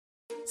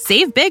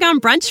Save big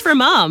on brunch for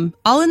mom,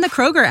 all in the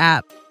Kroger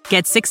app.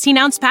 Get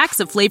 16-ounce packs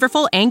of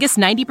flavorful Angus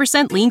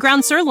 90% lean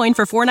ground sirloin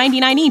for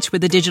 $4.99 each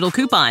with a digital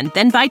coupon.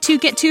 Then buy 2,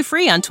 get 2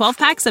 free on 12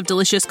 packs of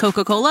delicious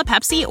Coca-Cola,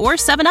 Pepsi, or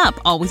 7-Up,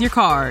 all with your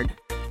card.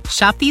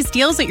 Shop these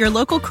deals at your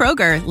local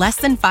Kroger, less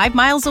than 5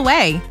 miles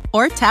away.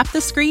 Or tap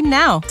the screen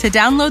now to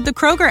download the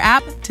Kroger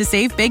app to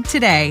save big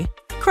today.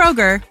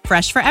 Kroger,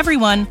 fresh for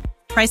everyone.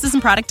 Prices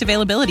and product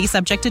availability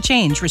subject to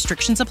change.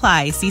 Restrictions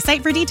apply. See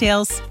site for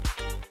details.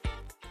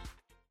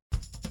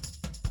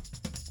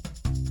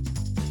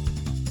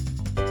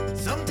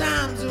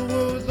 Sometimes the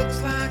world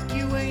looks like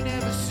you ain't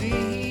ever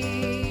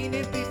seen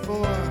it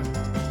before.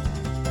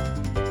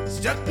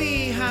 Stuck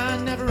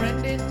behind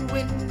never-ending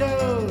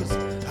windows,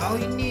 all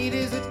you need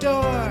is a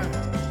door.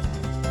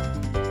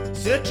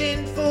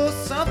 Searching for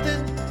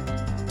something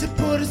to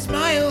put a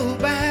smile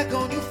back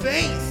on your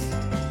face.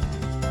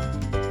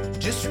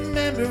 Just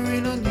remember,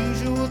 in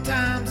unusual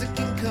times, it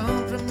can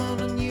come from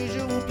an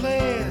unusual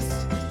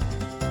place.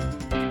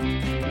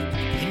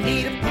 You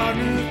need a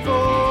partner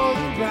for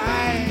the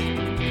ride,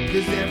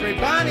 'cause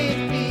everybody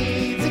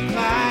needs a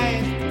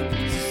Clyde.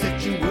 So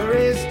set your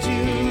worries to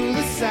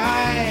the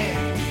side.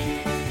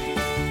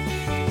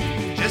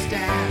 Just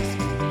ask,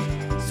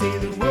 say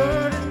the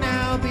word and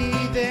I'll be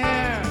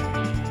there.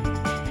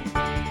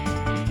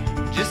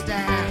 Just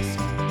ask,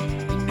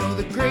 you know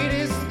the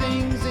greatest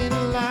things in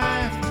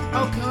life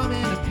all come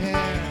in a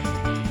pair.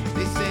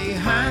 They say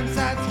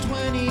hindsight's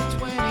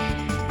 20/20,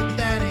 but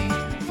that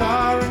ain't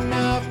far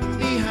enough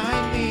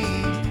behind me.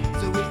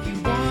 So if you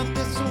want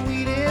the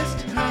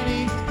sweetest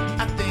honey,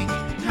 I think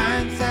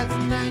hindsight's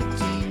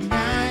 1990.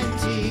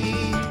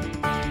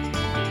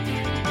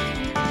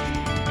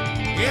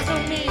 There's no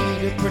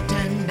need to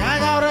pretend I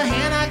got a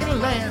hand I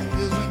can lend,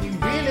 'cause when you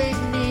really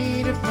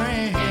need a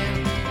friend,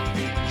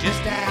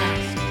 just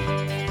ask.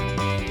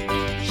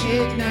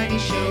 Shit 90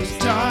 shows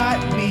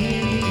taught me.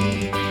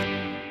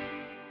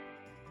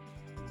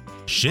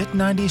 Shit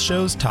 90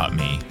 Shows Taught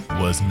Me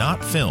was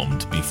not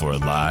filmed before a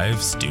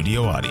live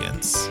studio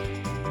audience.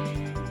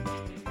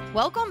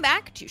 Welcome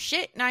back to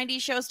Shit 90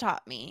 Shows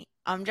Taught Me.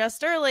 I'm Jess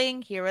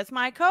Sterling, here with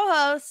my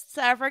co-host,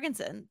 Sarah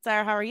Ferguson.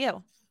 Sarah, how are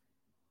you?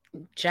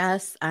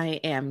 Jess, I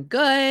am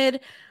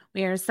good.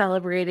 We are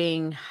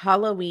celebrating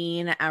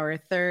Halloween, our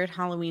third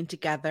Halloween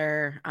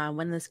together.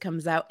 When this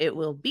comes out, it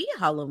will be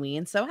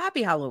Halloween. So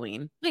happy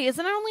Halloween. Wait,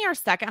 isn't it only our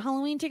second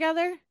Halloween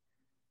together?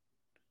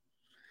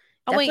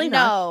 Oh, Definitely wait,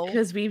 not, no.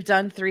 because we've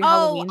done 3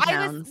 Halloween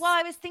towns.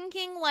 I was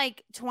thinking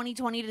like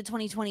 2020 to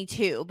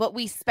 2022, but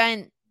we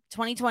spent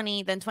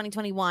 2020, then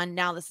 2021.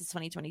 Now this is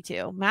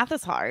 2022. Math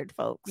is hard,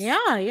 folks. Yeah.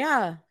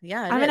 I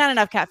haven't had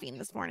enough caffeine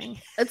this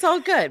morning. It's all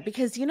good,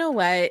 because you know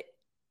what?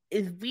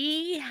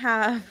 We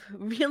have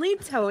really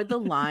towed the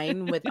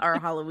line with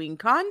our Halloween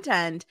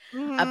content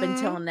up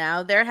until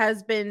now.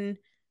 There's been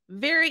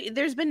no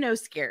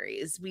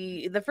scaries.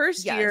 The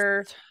first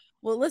year,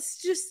 well,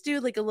 let's just do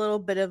like a little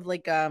bit of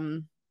like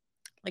a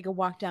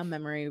walk down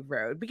memory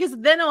road, because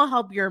then it'll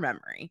help your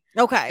memory.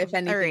 Okay. If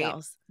anything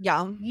else.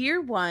 Yeah. Year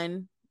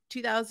 1,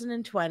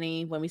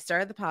 2020, when we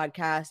started the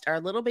podcast, our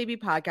little baby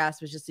podcast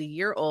was just a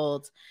year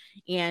old,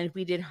 and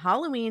we did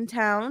Halloween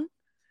Town,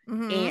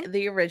 and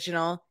the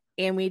original,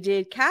 and we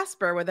did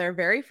Casper with our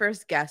very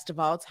first guest of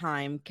all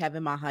time,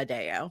 Kevin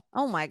Mahadeo.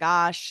 Oh my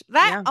gosh.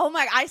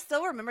 I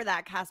still remember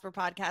that Casper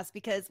podcast,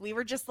 because we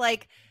were just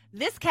like,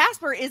 this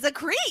Casper is a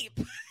creep.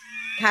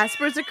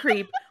 Casper's a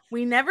creep.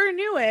 We never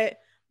knew it,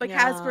 but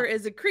Casper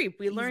is a creep.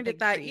 We learned it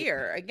that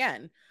year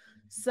again.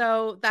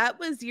 So that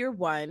was year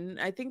 1.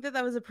 I think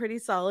that was a pretty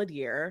solid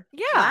year.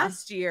 Yeah.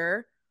 Last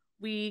year,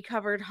 we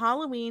covered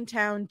Halloween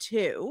Town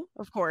 2.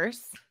 Of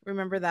course.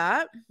 Remember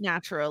that?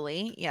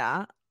 Naturally.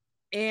 Yeah.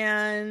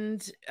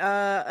 And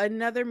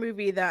another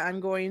movie that I'm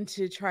going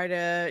to try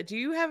to... Do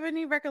you have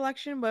any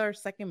recollection what our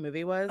second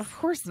movie was? Of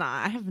course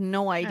not. I have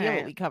no idea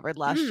what we covered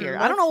last year.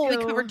 I let's don't know what go-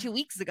 we covered 2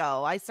 weeks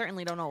ago. I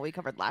certainly don't know what we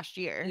covered last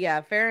year. Yeah,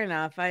 fair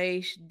enough.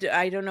 I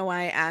don't know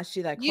why I asked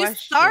you that question. You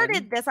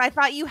started this. I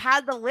thought you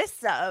had the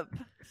list up.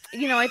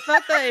 You know, I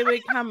thought that it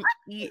would come...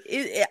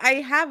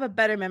 I have a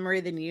better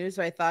memory than you,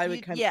 so I thought it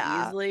would come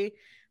easily.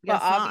 But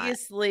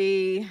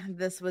obviously,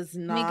 this was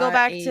not. Let me go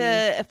back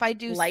to if I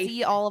do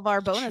see all of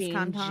our bonus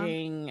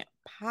content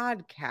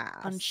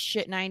podcast on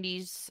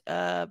shit90s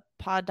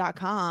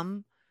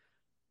pod.com.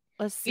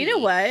 Let's see. You know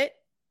what?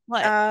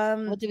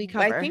 What did we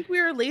cover? I think we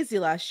were lazy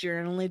last year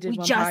and only did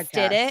one podcast. We just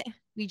did it.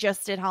 We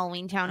just did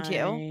Halloween Town 2.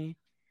 I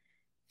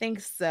think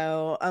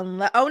so.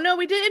 Oh no,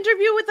 we did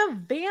interview with a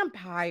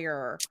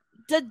vampire.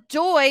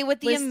 Dodoy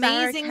with the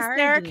amazing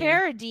Sarah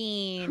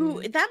Carradine.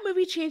 Who that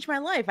movie changed my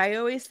life. I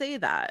always say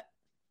that.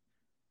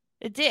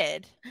 It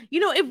did. You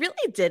know, it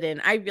really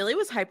didn't. I really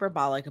was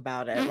hyperbolic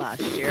about it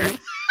last year.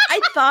 I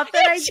thought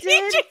that I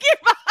did.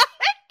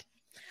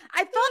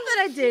 I thought that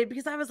I did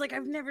because I was like,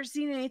 I've never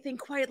seen anything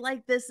quite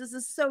like this. This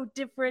is so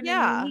different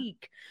and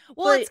unique.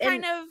 Well,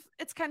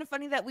 it's kind of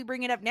funny that we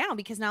bring it up now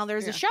because now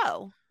there's a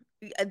show.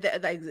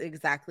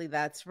 Exactly,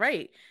 that's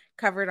right.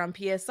 Covered on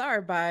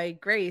PSR by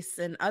Grace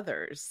and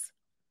others.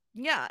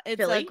 Yeah, it's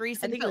Philly? Grace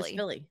I and think Philly. It was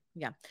Philly.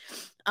 Yeah.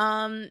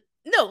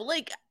 No,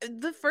 like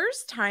the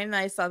first time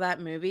that I saw that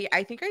movie,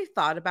 I think I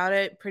thought about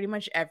it pretty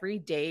much every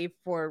day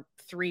for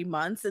 3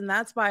 months, and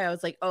that's why I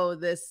was like, "Oh,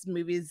 this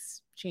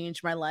movie's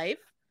changed my life."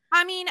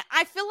 I mean,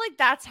 I feel like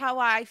that's how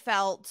I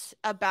felt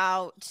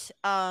about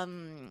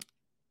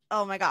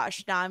oh my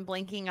gosh, now I'm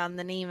blanking on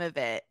the name of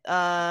it.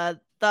 The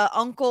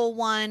uncle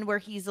one where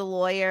he's a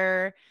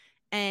lawyer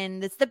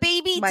and it's the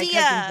baby My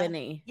Dia. cousin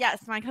Vinny.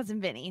 Yes, My Cousin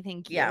Vinny.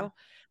 Thank you. Yeah.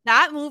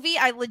 That movie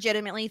I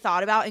legitimately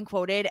thought about and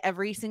quoted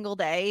every single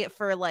day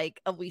for like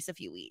at least a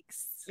few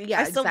weeks. Yeah,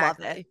 I still love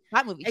exactly. it.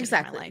 That movie changed my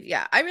Exactly. life.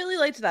 Yeah, I really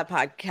liked that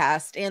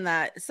podcast and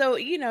that. So,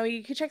 you know,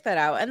 you can check that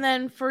out. And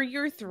then for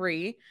year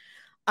 3,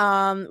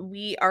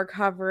 we are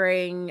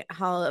covering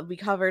we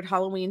covered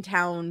Halloween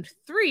Town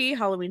 3,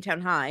 Halloween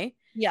Town High.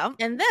 Yeah.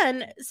 And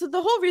then, so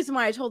the whole reason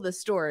why I told this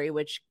story,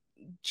 which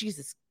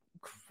Jesus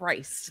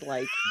Christ,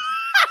 like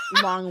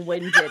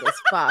long-winded as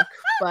fuck,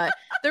 but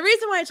the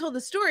reason why I told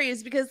the story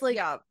is because, like,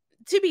 Yeah.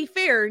 to be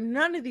fair,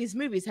 none of these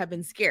movies have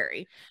been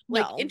scary.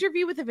 Like No.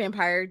 Interview with a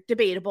Vampire,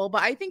 debatable,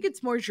 but I think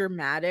it's more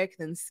dramatic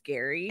than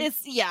scary.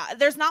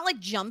 There's not like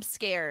jump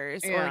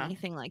scares or Yeah.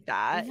 anything like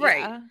that. Right.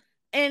 Yeah.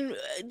 And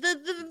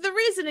the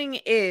reasoning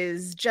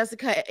is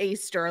Jessica A.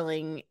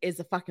 Sterling is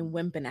a fucking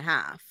wimp and a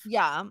half.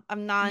 Yeah,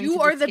 I'm not. You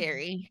into are the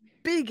scary.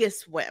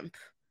 biggest wimp.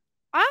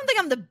 I don't think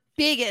I'm the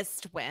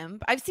biggest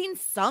wimp. I've seen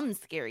some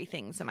scary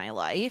things in my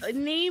life.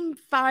 Name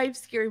 5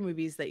 scary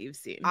movies that you've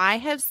seen. I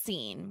have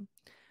seen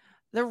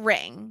The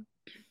Ring.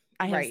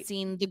 I have Right.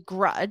 seen The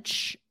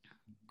Grudge.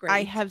 Great.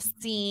 I have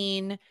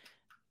seen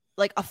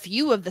like a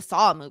few of the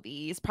Saw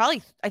movies.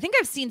 Probably, I think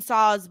I've seen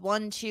Saws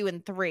 1, 2,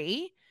 and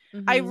 3.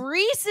 I Mhm.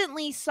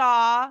 recently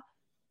saw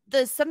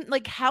some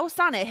like House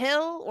on a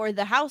Hill or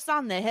The House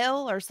on the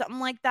Hill or something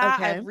like that.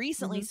 I Okay.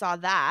 recently Mhm. saw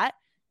that.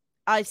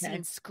 I've Okay.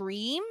 seen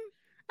Scream.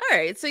 All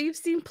right, so you've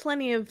seen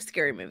plenty of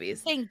scary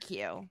movies. Thank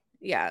you.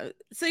 Yeah.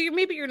 So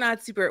you're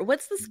not super.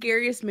 What's the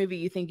scariest movie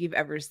you think you've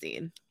ever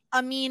seen?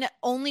 I mean,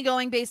 only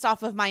going based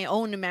off of my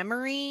own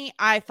memory,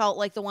 I felt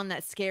like the one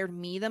that scared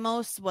me the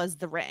most was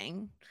The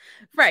Ring.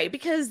 Right,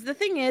 because the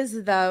thing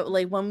is though,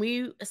 like when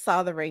we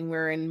saw The Ring, we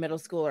were in middle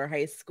school or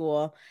high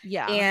school,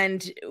 Yeah.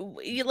 and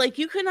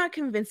you could not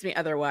convince me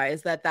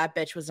otherwise that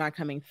bitch was not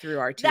coming through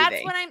our TV.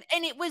 That's what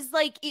and it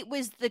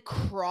was the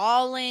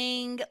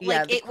crawling,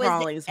 Yeah, like the it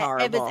crawling's was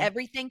horrible.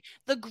 everything.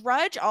 The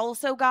Grudge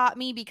also got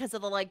me because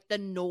of the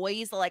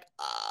noise, like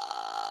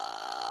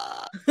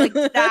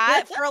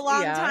that for a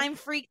long Yeah. time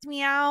freaked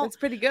me out. It's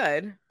pretty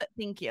good.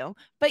 Thank you.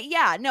 But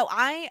yeah, no,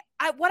 I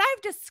what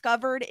I've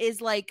discovered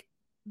is like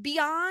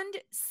beyond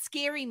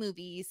scary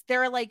movies,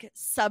 there are like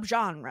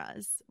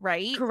subgenres,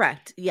 right?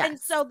 Correct. Yeah. And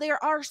so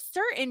there are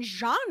certain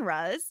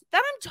genres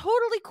that I'm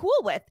totally cool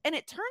with. And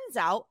it turns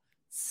out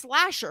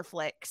slasher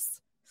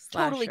flicks,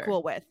 totally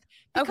cool with.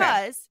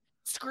 Because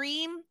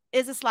Scream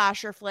is a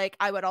slasher flick.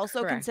 I would also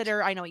Correct.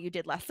 consider I Know What You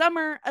Did Last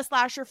Summer a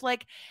slasher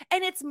flick.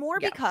 And it's more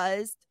Yeah.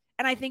 because,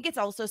 and I think it's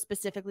also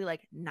specifically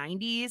like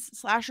 90s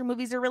slasher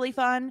movies are really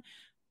fun.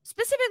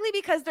 Specifically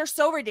because they're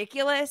so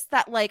ridiculous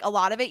that like a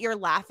lot of it you're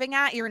laughing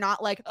at. You're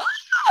not like,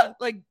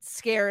 like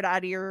scared out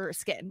of your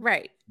skin.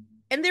 Right.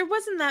 And there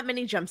wasn't that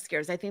many jump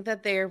scares. I think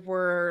that there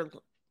were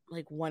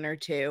like 1 or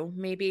 2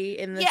 maybe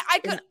in this. Yeah, I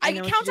could Know What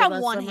count You Did on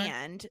Last one Summer.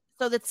 hand.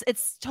 So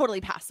it's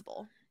totally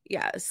passable.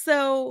 Yeah.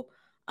 So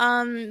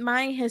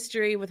my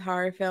history with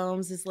horror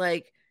films is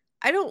like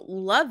I don't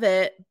love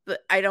it,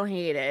 but I don't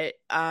hate it.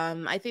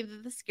 I think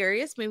that the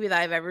scariest movie that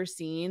I've ever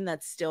seen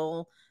that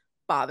still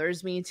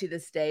bothers me to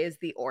this day is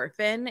The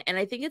Orphan, and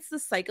I think it's the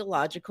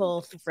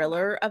psychological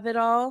thriller of it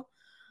all.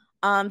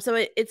 So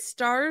it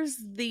stars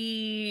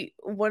this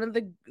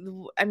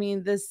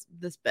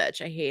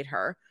bitch. I hate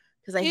her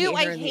because I hate her.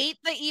 I hate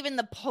even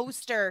the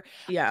poster.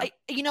 Yeah.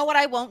 You know what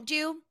I won't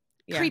do?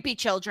 Yeah. Creepy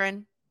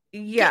children.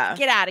 Yeah.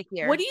 Get out of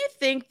here. What do you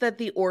think that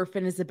The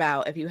Orphan is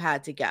about if you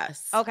had to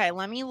guess? Okay,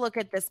 let me look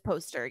at this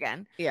poster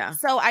again. Yeah.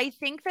 So I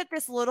think that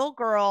this little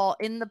girl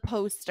in the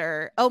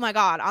poster, oh my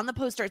God, on the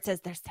poster it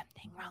says there's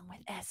something wrong with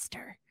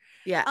Esther.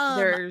 Yeah,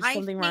 there's I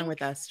something wrong think-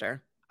 with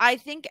Esther. I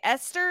think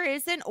Esther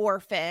is an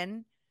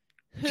orphan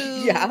who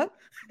Yeah.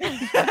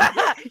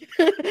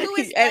 who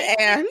is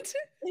and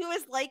who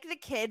is like the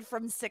kid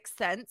from Sixth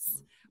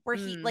Sense, where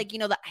he Mm. like,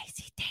 the I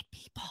see dead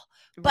people.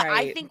 But I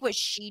Right. think what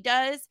she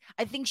does,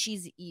 I think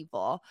she's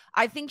evil.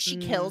 I think she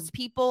kills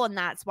people, and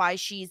that's why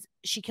she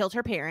killed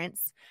her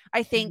parents.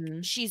 I think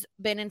Mhm. she's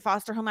been in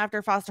foster home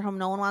after foster home.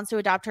 No one wants to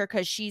adopt her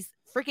because she's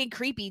freaking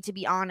creepy, to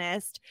be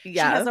honest.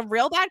 Yeah. She has a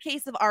real bad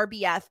case of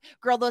RBF.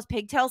 Girl, those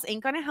pigtails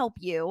ain't gonna help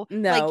you.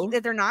 No.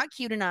 Like, they're not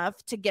cute enough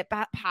to get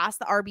past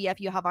the RBF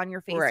you have on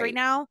your face right Right.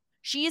 now.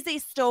 She is a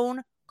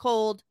stone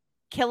cold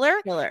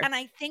killer. Killer. And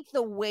I think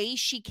the way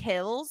she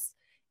kills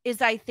is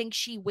I think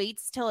she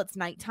waits till it's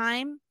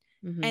nighttime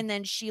Mhm. and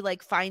then she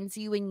like finds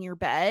you in your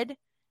bed.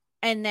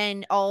 And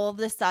then all of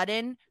a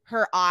sudden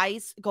her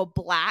eyes go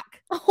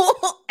black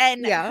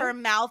and Yeah. her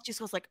mouth just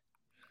goes like,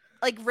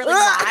 like really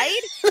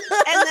wide,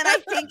 and then I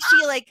think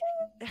she like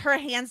her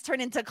hands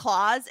turn into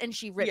claws and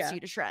she rips you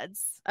to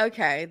shreds.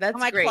 Okay, that's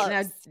great.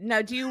 Close?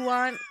 Now, do you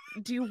want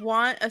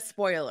a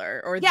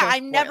spoiler or? Yeah,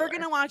 I'm never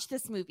gonna watch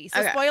this movie.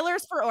 So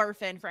spoilers for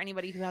Orphan for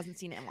anybody who hasn't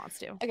seen it and wants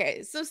to.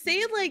 Okay, so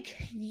say like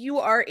you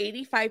are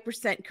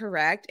 85%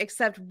 correct,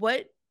 except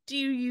what do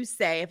you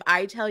say if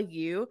I tell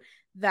you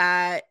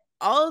that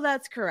all of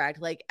that's correct?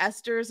 Like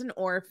Esther's an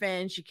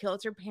orphan, she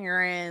killed her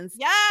parents.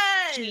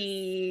 Yes.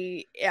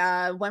 She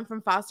went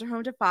from foster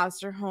home to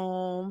foster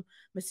home.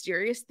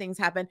 Mysterious things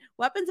happen.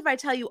 What happens if I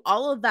tell you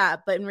all of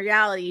that, but in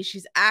reality,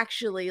 she's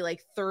actually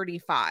like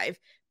 35,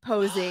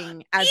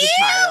 posing as a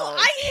child?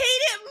 I hate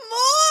it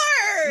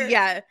more.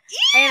 Yeah.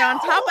 Ew. And on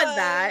top of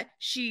that,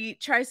 she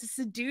tries to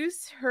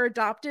seduce her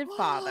adopted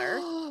father.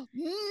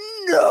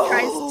 No.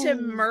 Tries to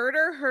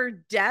murder her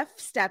deaf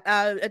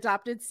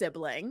adopted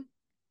sibling.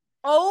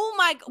 Oh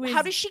my god.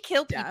 How does she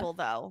kill people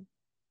though?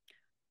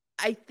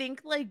 I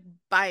think like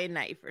by a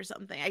knife or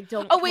something. I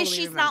don't wait,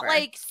 she's not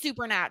like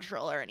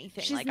supernatural or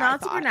anything. She's like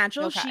not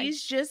supernatural. Okay.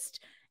 She's just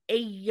a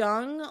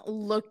young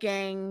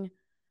looking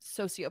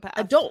sociopath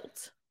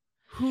adult.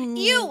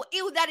 Ew,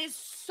 that is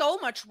so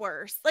much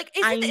worse. Like,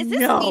 is this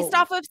based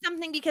off of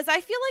something? Because I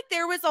feel like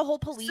there was a whole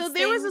police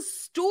there was a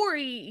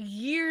story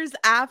years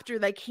after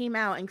that came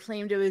out and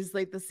claimed it was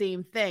like the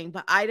same thing,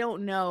 but I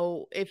don't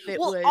know if it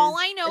was. All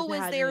I know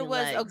was there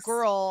was a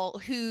girl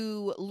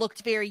who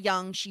looked very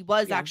young. She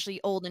was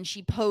actually old, and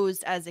she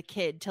posed as a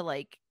kid to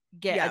like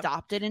get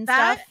adopted and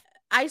stuff.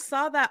 I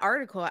saw that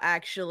article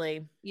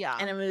actually. Yeah.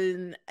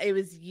 And it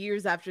was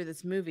years after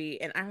this movie.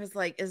 And I was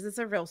like, is this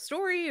a real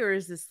story or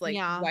is this like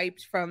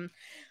wiped from?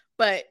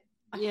 But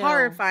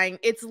horrifying.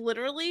 It's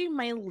literally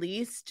my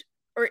least,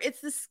 or it's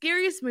the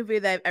scariest movie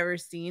that I've ever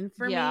seen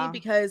for me,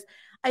 because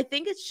I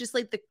think it's just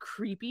like the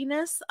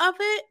creepiness of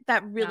it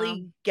that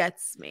really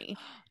gets me.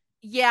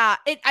 Yeah,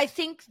 I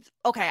think,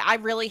 okay, I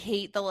really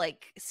hate the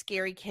like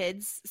scary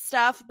kids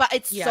stuff, but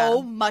it's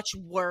so much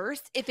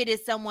worse if it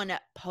is someone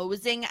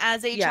posing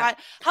as a child.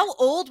 How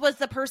old was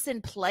the person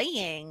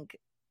playing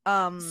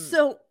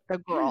so the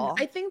girl?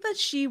 I think that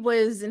she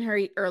was in her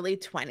early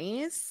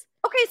 20s.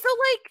 Okay, so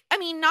like, I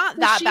mean, not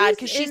that bad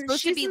because she's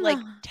supposed to be like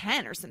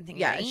 10 or something.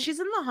 Yeah, right? She's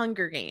in the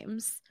Hunger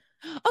Games.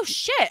 Oh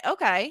shit!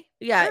 Okay,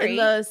 yeah, in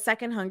the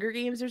second Hunger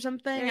Games or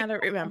something. I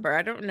don't remember.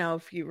 I don't know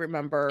if you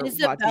remember.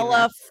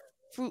 Isabella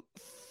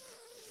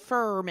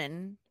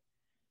Fuhrman.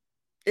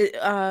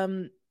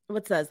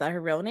 What's that? Is that her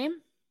real name?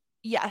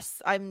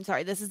 Yes. I'm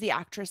sorry. This is the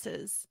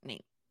actress's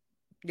name.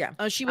 Yeah.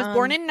 She was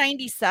born in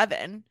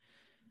 97.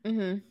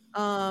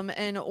 Mm-hmm.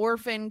 And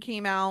Orphan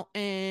came out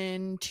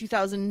in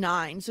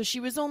 2009. So she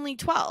was only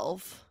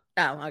 12.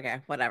 Oh,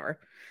 okay. Whatever.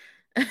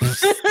 You're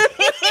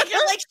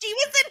like, she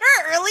was in her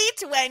early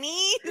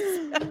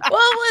 20s.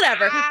 Well,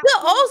 whatever.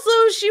 But also,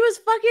 she was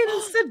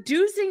fucking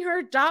seducing her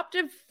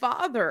adoptive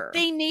father.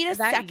 They need a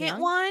second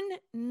one.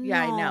 No.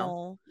 Yeah, I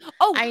know.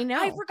 Oh, I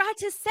know. I forgot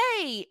to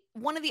say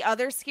one of the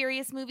other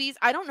scariest movies.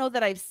 I don't know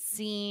that I've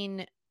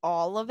seen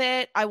all of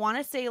it. I want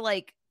to say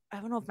like,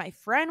 I don't know if my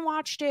friend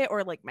watched it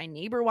or like my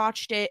neighbor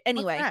watched it.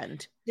 Anyway,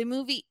 the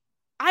movie.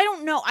 I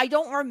don't know. I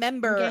don't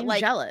remember. I'm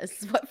getting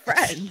jealous. What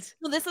friend?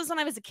 Well, this was when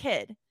I was a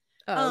kid.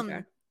 Oh,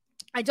 okay.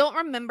 I don't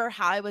remember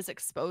how I was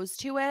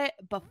exposed to it,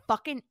 but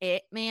fucking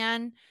it,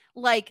 man.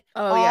 Like,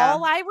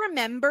 all I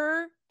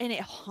remember, and it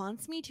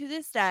haunts me to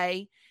this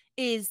day,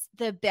 is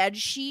the bed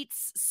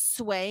sheets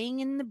swaying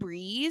in the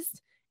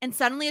breeze, and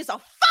suddenly there's a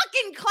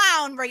fucking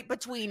clown right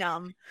between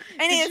them,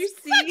 and it's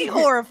fucking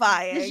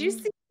horrifying. Did you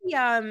see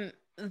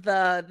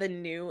the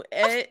new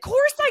It? Of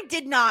course I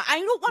did not. I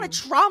don't want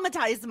to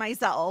traumatize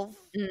myself.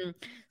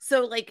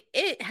 So like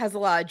it has a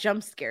lot of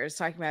jump scares,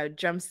 talking about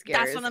jump scares.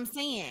 That's what I'm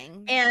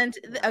saying. And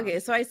okay,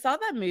 so I saw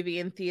that movie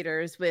in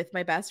theaters with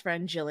my best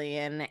friend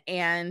Jillian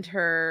and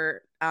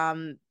her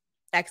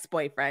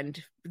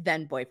ex-boyfriend,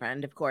 then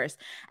boyfriend, of course.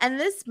 And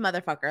this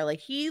motherfucker,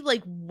 like he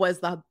like was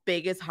the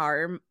biggest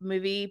horror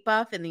movie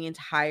buff in the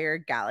entire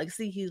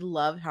galaxy. He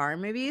loved horror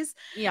movies.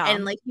 Yeah.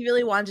 And like he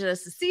really wanted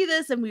us to see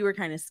this, and we were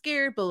kind of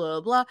scared, blah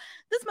blah blah.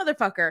 This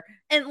motherfucker,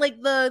 and like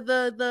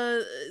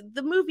the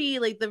movie,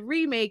 like the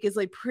remake is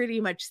like pretty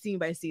much scene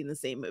by scene the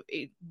same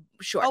movie.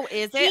 Sure. Oh,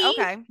 is it?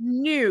 Okay.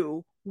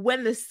 Knew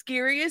when the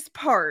scariest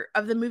part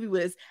of the movie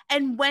was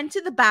and went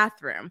to the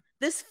bathroom.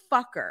 This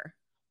fucker.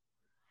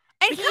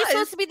 And he's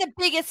supposed to be the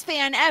biggest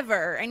fan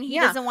ever, and he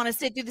doesn't want to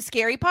sit through the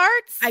scary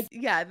parts.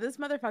 This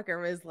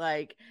motherfucker was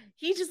like,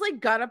 he just like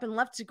got up and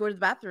left to go to the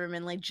bathroom,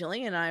 and like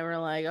Jillian and I were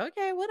like,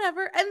 okay,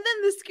 whatever. And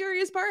then the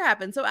scariest part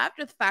happened. So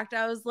after the fact,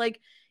 I was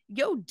like,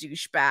 yo,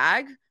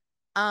 douchebag.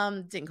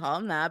 Didn't call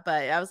him that,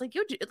 but I was like,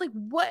 yo, like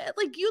what?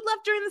 Like you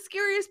left during the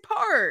scariest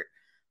part.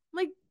 I'm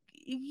like,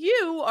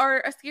 you are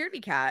a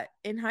scaredy cat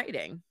in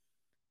hiding.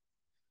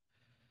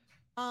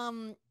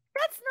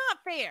 That's not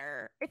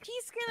fair. If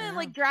he's gonna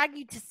like drag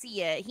you to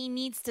see it, he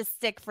needs to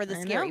stick for the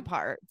scary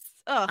parts.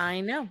 Ugh. I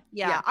know.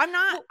 Yeah.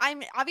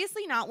 I'm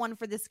obviously not one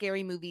for the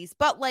scary movies,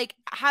 but like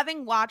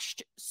having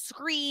watched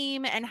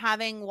Scream and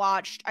having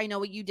watched I Know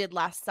What You Did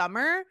Last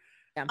Summer,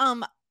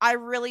 I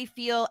really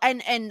feel,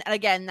 and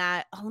again,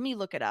 that, let me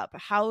look it up.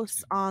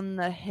 House on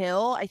the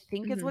Hill, I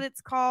think is what it's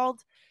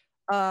called.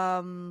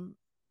 No,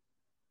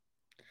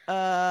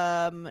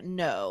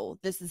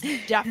 this is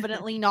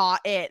definitely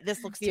not it.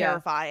 This looks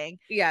terrifying.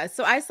 Yeah.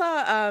 So I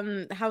saw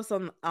House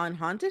on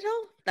Haunted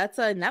Hill. That's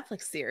a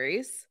Netflix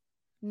series.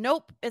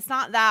 Nope, it's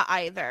not that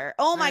either.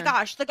 Oh my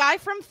gosh, the guy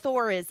from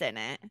Thor is in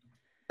it.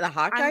 The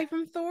hot guy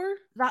from Thor?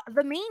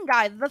 The main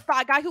guy, the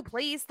guy who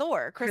plays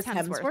Thor, Chris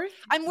Hemsworth.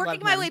 I'm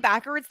working my way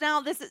backwards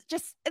now. This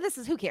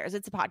is who cares?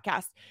 It's a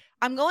podcast.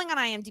 I'm going on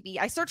IMDb.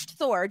 I searched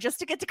Thor just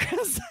to get to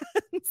Chris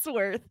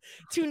Hemsworth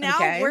to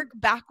now work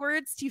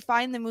backwards to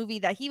find the movie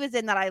that he was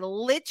in that I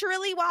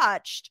literally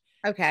watched.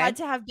 Okay. Had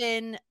to have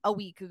been a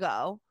week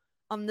ago.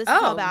 This is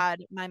how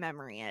bad my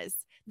memory is.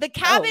 The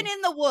Cabin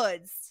in the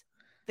Woods.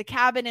 The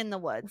Cabin in the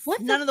Woods.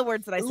 None of the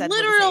words that I said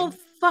literal were the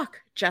same. Fuck,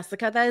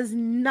 Jessica. That is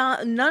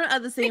none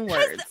of the same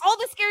words. Because all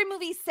the scary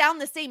movies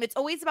sound the same. It's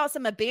always about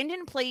some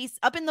abandoned place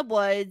up in the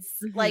woods.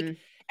 Like,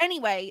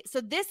 anyway,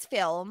 so this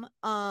film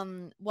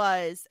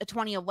was a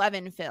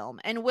 2011 film.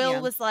 And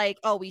Will was like,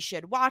 oh, we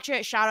should watch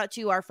it. Shout out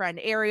to our friend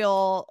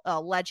Ariel,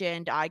 a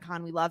legend,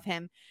 icon. We love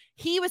him.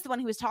 He was the one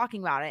who was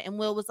talking about it. And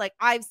Will was like,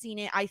 I've seen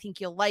it. I think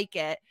you'll like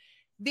it.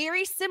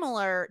 Very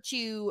similar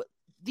to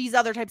these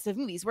other types of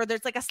movies where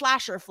there's like a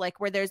slasher flick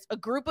where there's a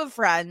group of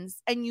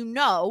friends and you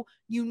know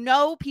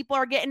people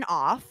are getting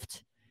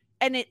offed,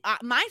 and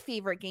my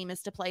favorite game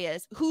is to play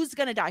is who's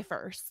gonna die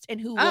first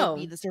and who will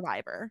be the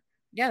survivor.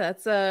 Yeah,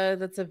 that's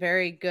a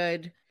very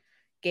good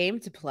game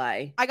to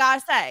play. I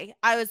gotta say,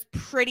 I was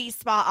pretty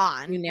spot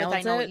on. You nailed with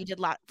I Know it? What You Did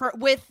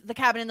with The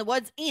Cabin in the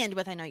Woods and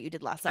with I Know You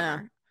Did Last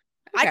Summer.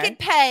 Okay. I could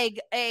peg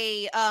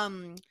a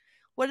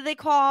what are they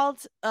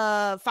called?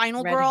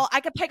 Final Girl.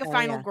 I could peg a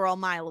Final Girl a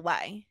mile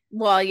away.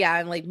 Well, yeah,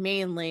 and like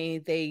mainly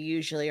they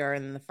usually are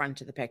in the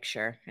front of the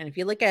picture. And if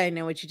you look at I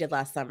Know What You Did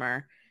Last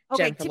Summer,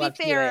 okay, Jennifer to Love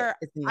be fair,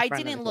 Hewitt is in the I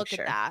front of didn't the look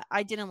picture. at that.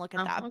 I didn't look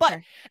at that. Okay. But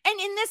and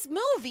in this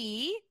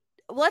movie,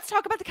 let's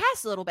talk about the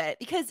cast a little bit,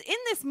 because in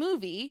this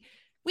movie,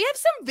 we have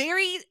some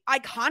very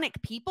iconic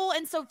people.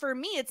 And so for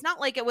me, it's not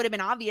like it would have been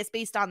obvious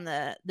based on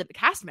the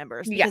cast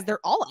members, because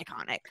they're all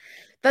iconic.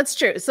 That's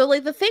true. So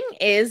like the thing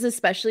is,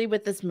 especially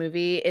with this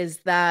movie, is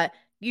that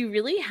you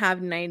really have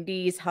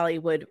 90s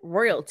Hollywood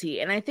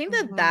royalty. And I think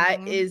that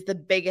that is the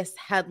biggest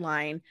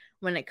headline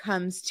when it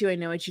comes to I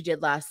Know What You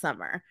Did Last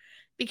Summer.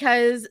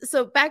 Because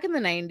so back in the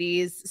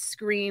 90s,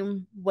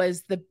 Scream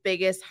was the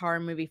biggest horror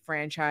movie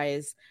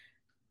franchise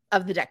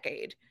of the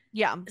decade.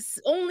 Yeah.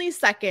 Only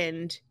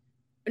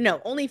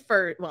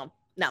first. Well,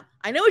 no.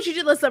 I Know What You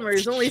Did Last Summer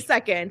is only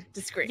second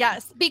to Scream.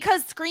 Yes,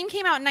 because Scream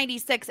came out in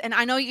 96 and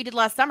I Know What You Did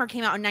Last Summer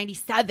came out in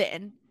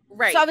 97.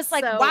 Right. So I was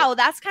like, wow,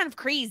 that's kind of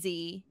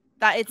crazy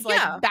that it's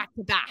like back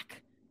to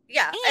back.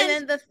 Yeah.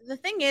 And then the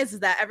thing is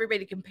that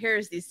everybody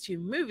compares these two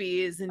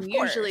movies, and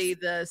usually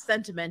the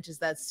sentiment is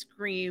that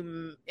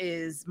Scream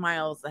is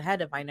miles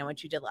ahead of I Know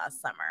What You Did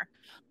Last Summer.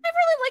 I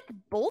really like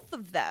both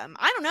of them.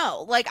 I don't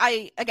know. Like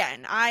I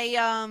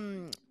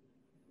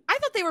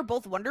thought they were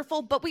both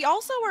wonderful, but we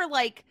also are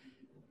like,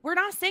 we're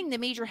not saying the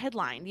major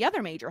headline. The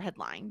other major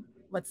headline.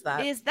 What's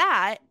that? Is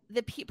that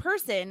the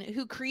person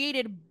who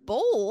created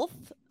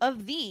both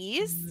of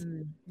these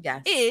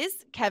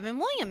is Kevin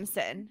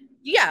Williamson.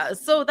 Yeah,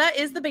 so that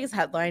is the biggest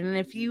headline. And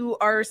if you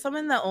are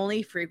someone that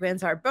only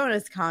frequents our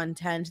bonus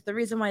content, the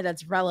reason why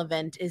that's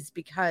relevant is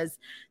because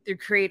the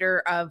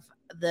creator of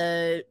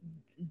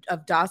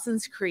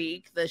Dawson's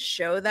Creek, the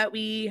show that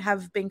we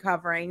have been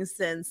covering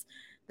since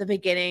the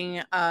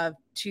beginning of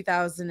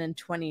 21,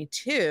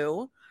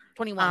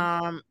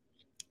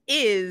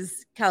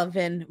 is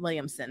Kevin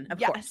Williamson, of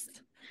course.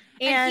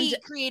 And he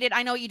created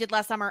I Know What You Did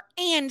Last Summer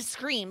and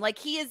Scream. Like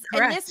he is,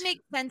 and this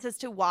makes sense as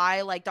to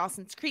why like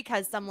Dawson's Creek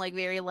has some like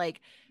very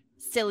like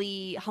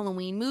silly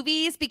Halloween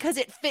movies, because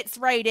it fits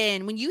right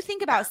in. When you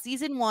think about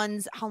season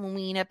 1's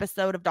Halloween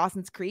episode of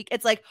Dawson's Creek,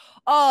 it's like,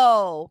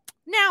 oh,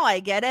 now I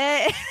get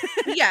it.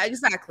 Yeah,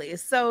 exactly.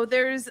 So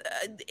there's,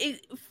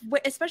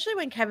 especially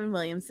when Kevin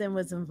Williamson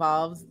was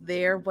involved,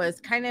 there was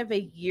kind of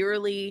a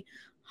yearly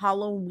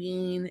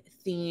Halloween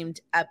themed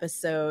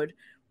episode.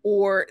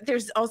 Or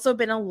there's also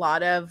been a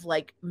lot of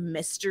like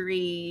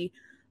mystery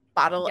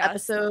bottle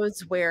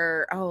episodes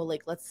where,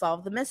 like, let's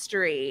solve the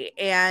mystery.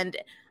 And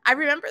I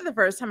remember the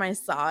first time I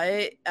saw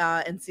it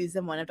in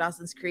season 1 of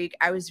Dawson's Creek,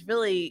 I was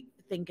really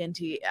thinking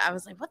I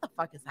was like, what the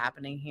fuck is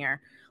happening here?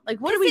 Like,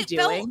 what are we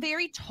doing? It felt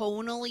very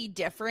tonally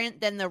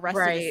different than the rest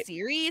of the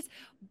series,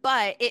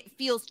 but it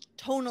feels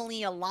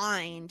tonally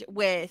aligned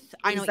with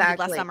I Know What You Did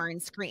Last Summer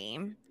and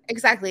Scream.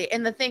 Exactly.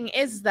 And the thing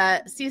is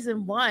that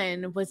season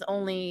 1 was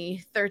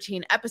only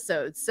 13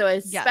 episodes. So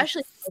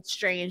especially it's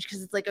strange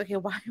because it's like, okay,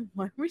 why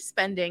are we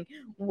spending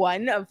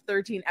one of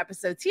 13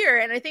 episodes here?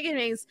 And I think it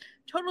makes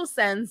total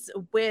sense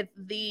with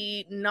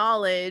the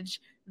knowledge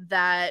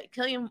that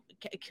Kevin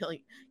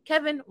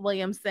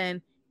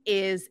Williamson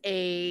is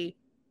a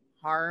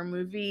horror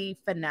movie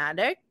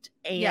fanatic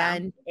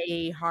and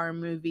a horror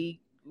movie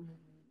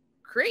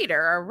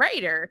creator or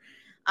writer.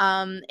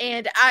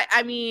 And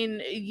I mean,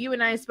 you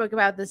and I spoke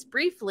about this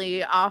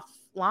briefly off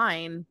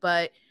line,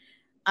 but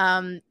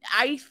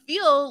I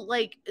feel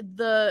like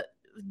the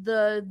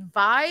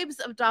vibes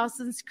of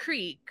Dawson's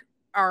Creek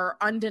are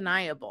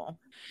undeniable.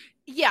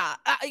 Yeah,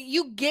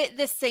 you get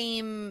the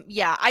same.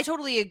 Yeah, I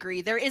totally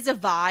agree. There is a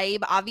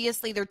vibe.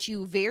 Obviously, they're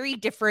two very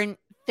different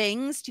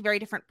things, two very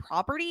different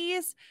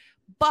properties.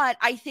 But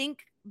I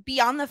think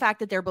beyond the fact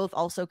that they're both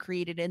also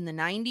created in the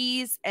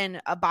 90s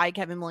and by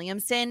Kevin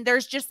Williamson,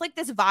 there's just like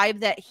this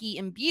vibe that he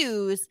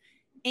imbues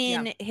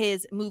in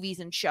his movies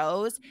and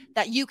shows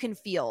that you can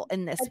feel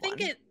in this one. I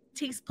think it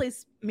takes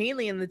place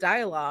mainly in the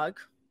dialogue.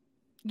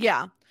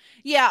 Yeah.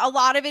 Yeah, a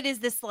lot of it is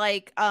this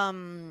like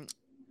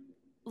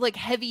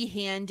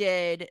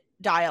heavy-handed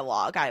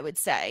dialogue, I would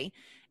say.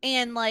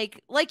 And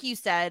like you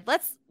said,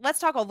 let's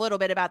talk a little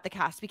bit about the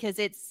cast, because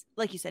it's,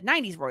 like you said,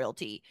 90s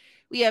royalty.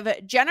 We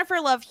have Jennifer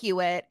Love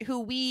Hewitt, who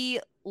we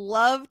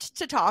loved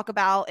to talk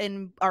about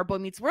in our Boy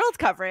Meets World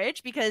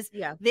coverage, because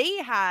they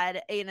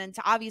had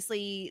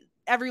obviously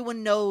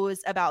everyone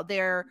knows about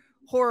their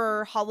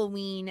horror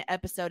Halloween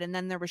episode, and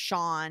then there was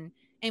Sean,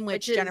 in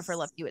which Jennifer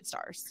Love Hewitt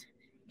stars.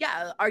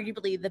 Yeah,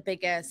 arguably the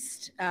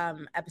biggest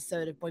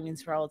episode of Boy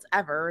Meets World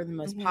ever, the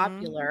most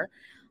popular.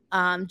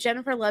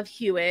 Jennifer Love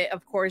Hewitt,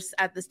 of course,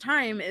 at this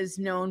time is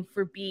known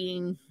for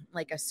being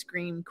like a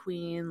scream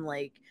queen,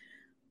 like,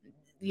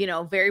 you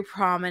know, very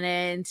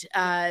prominent.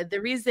 One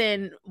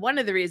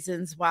of the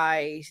reasons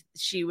why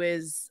she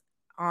was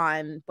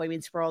on Boy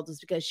Meets World was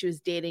because she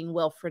was dating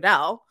Will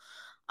Friedle.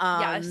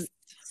 Yes.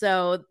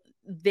 So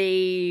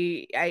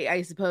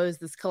I suppose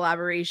this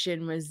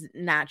collaboration was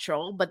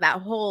natural, but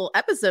that whole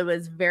episode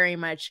was very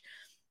much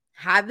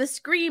had the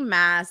scream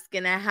mask,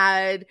 and it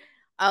had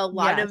a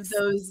lot of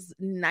those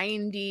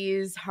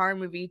 90s horror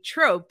movie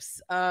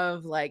tropes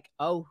of like,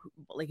 oh,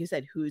 like you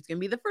said, who's going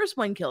to be the first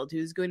one killed?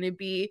 Who's going to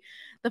be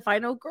the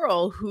final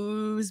girl?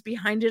 Who's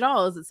behind it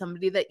all? Is it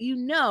somebody that you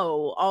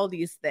know? All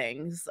these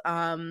things.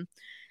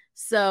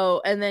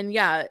 So, and then,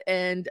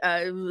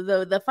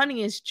 the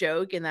funniest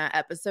joke in that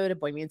episode of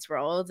Boy Meets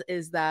World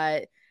is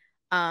that,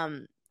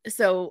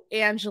 so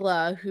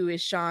Angela, who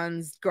is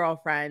Sean's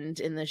girlfriend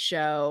in the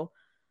show,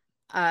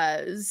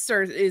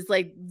 is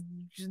like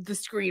the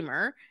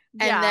screamer.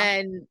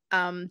 And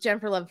then,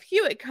 Jennifer Love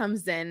Hewitt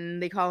comes in.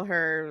 They call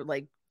her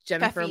like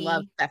Jennifer Feffy.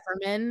 Love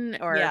Pfefferman,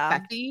 or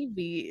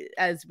Feffy,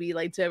 as we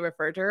like to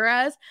refer to her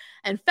as.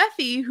 And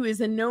Feffy, who is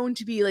known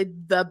to be like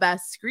the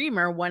best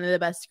screamer, one of the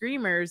best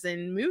screamers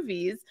in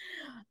movies,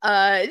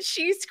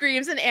 she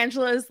screams, and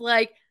Angela is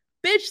like,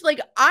 bitch, like,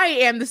 I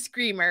am the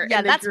screamer. Yeah,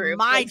 in the that's group.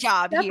 my Like,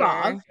 job step here.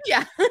 off.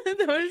 Yeah.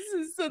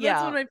 That's one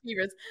of my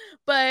favorites.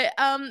 But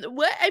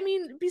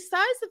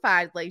besides the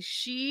fact, like,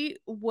 she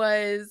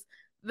was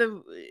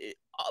the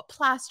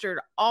plastered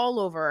all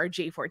over our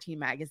J14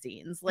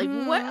 magazines. Like,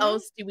 what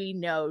else do we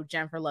know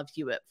Jennifer Love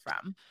Hewitt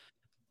from?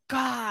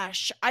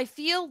 Gosh, I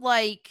feel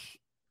like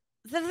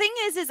the thing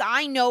is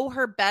I know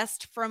her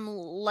best from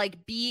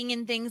like being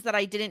in things that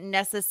I didn't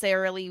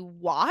necessarily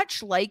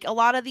watch, like a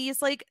lot of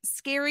these like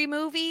scary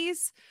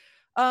movies.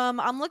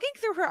 I'm looking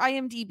through her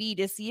IMDb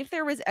to see if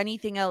there was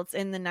anything else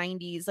in the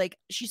 90s. Like,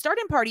 she starred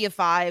in Party of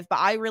Five, but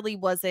I really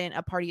wasn't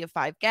a Party of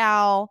Five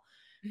gal.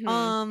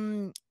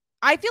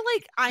 I feel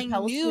like I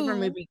knew her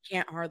movie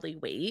Can't Hardly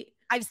Wait.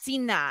 I've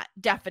seen that,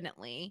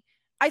 definitely.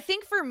 I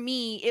think for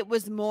me, it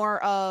was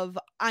more of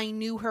I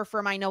knew her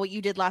from I Know What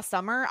You Did Last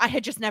Summer. I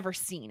had just never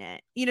seen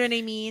it. You know what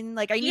I mean?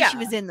 Like, I knew she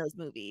was in those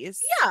movies.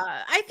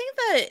 Yeah, I think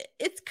that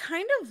it's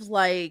kind of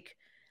like,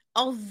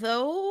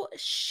 although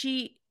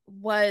she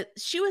was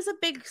a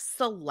big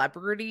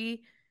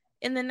celebrity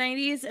in the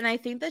 90s, and I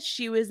think that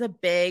she was a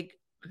big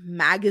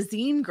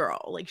magazine girl.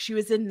 Like, she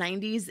was a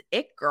 90s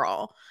it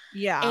girl.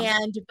 Yeah.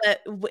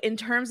 But in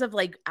terms of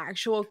like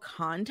actual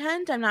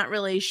content, I'm not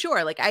really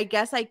sure. Like, I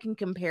guess I can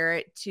compare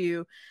it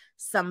to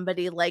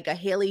somebody like a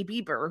Hailey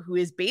Bieber, who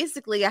is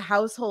basically a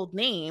household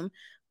name,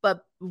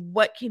 but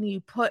what can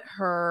you put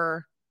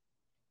her?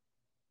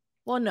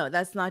 Well, no,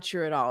 that's not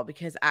true at all,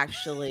 because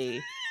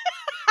actually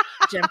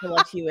Jennifer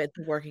Love Hewitt's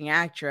a working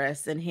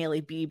actress, and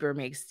Hailey Bieber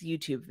makes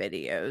YouTube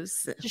videos.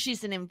 So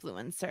she's an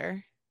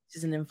influencer.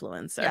 She's an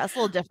influencer. Yeah, it's a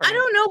little different. I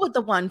don't know what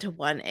the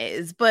one-to-one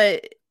is,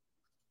 but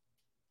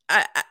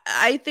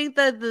I think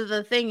that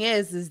the thing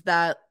is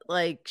that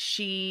like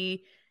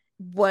she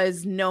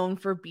was known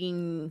for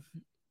being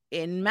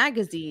in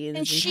magazines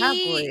and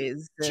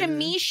tabloids. To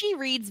me, she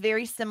reads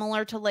very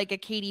similar to like a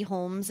Katie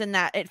Holmes, in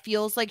that it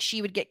feels like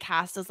she would get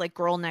cast as like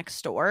girl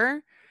next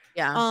door.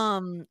 Yeah.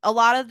 A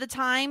lot of the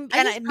time.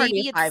 And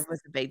Party of Five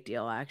was a big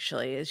deal,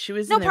 actually. She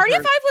was Party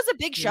of Five was a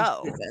big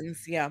show.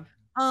 Seasons. Yeah.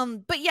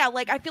 But yeah,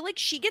 like I feel like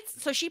she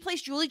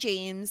plays Julie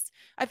James.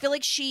 I feel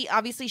like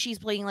she's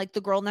playing like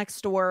the girl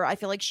next door. I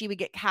feel like she would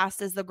get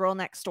cast as the girl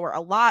next door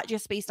a lot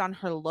just based on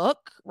her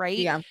look, right?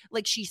 Yeah.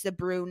 Like, she's a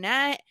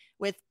brunette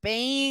with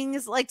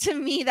bangs. Like, to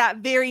me, that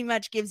very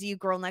much gives you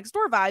girl next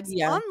door vibes.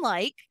 Yeah.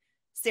 Unlike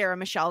Sarah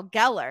Michelle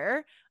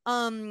Gellar,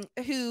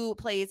 who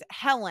plays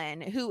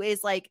Helen, who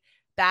is like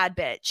bad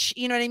bitch.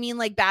 You know what I mean?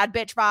 Like bad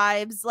bitch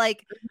vibes.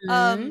 Like,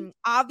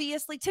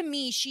 obviously to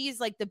me, she's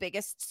like the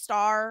biggest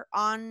star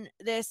on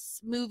this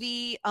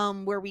movie.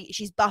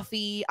 She's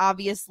Buffy,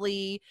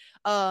 obviously.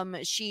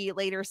 She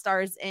later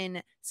stars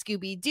in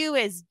Scooby-Doo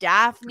as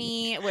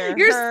Daphne, where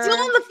you're still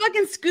on the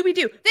fucking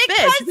Scooby-Doo.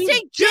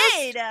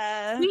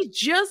 Because we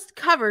just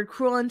covered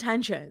Cruel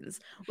Intentions,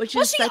 which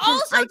well, is she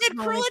also did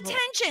Cruel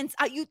Intentions.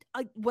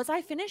 Was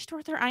I finished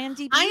with her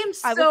IMDb? I am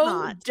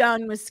so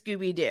done with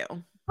Scooby-Doo.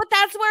 But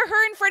that's where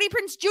her and Freddie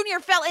Prinze Jr.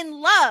 fell in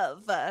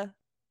love.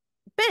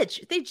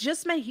 Bitch, they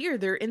just met here.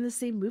 They're in the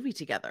same movie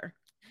together.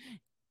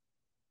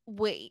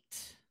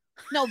 Wait.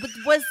 No, but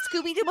was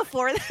Scooby-Doo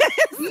before this?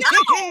 No!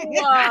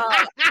 You're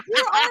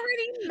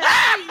already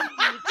married.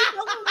 They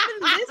fell in love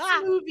in this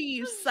movie,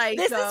 you psycho.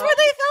 This is where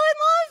they fell in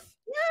love?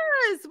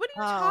 Yes. What are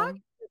you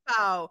talking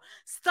about?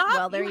 Stop.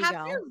 Well, there you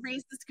have go. to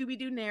erase the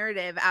Scooby-Doo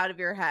narrative out of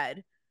your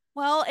head.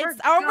 Well, it's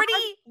already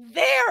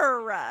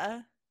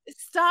there.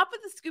 Stop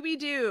with the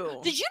Scooby-Doo.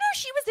 Did you know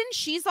she was in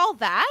She's All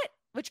That,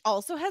 which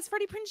also has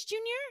Freddie Prinze Jr.?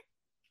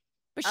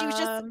 But she was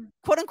just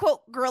quote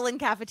unquote girl in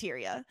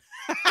cafeteria.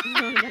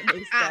 That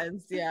makes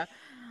sense. Yeah.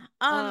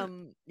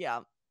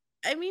 Yeah.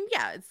 I mean,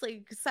 yeah, it's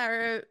like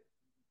Sarah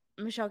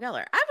Michelle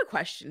Gellar. I have a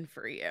question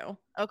for you.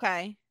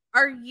 Okay.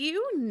 Are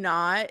you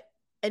not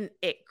an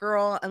it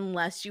girl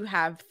unless you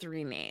have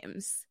 3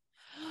 names?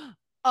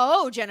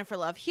 Oh, Jennifer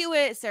Love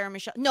Hewitt, Sarah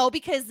Michelle. No,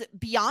 because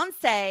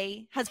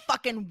Beyonce has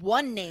fucking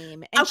 1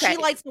 name and she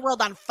lights the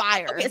world on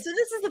fire. Okay, so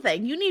this is the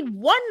thing. You need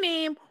 1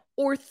 name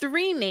or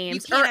 3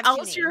 names, or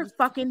else you're a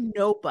fucking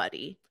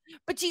nobody.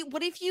 But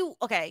what if you,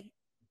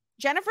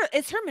 Jennifer,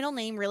 is her middle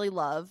name really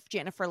Love?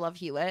 Jennifer Love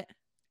Hewitt?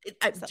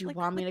 Do you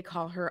want me to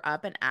call her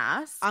up and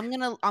ask? I'm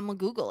gonna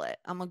Google it.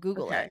 I'm gonna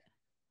Google it.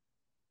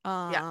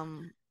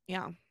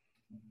 Yeah.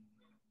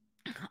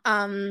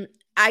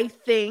 I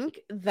think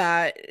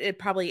that it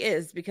probably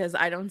is because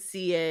I don't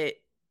see, it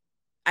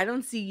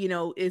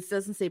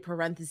doesn't say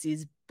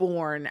parentheses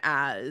born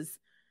as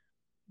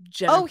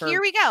Jennifer. Oh,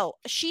 here we go.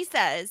 She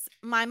says,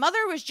 my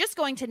mother was just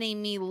going to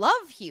name me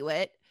Love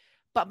Hewitt,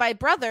 but my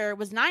brother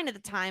was 9 at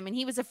the time and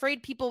he was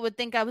afraid people would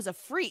think I was a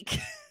freak.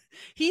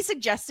 He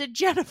suggested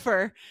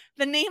Jennifer,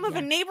 the name of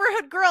a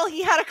neighborhood girl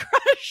he had a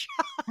crush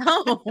on.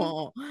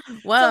 Oh,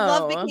 wow.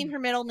 So Love became her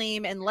middle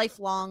name and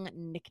lifelong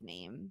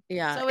nickname.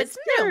 Yeah. So it's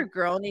there a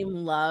girl named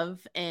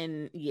Love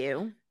in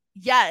You?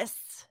 Yes.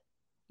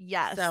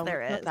 So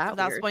there is.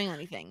 Without spoiling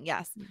anything.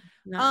 Yes.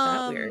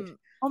 Not that weird.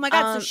 Oh my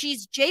God. So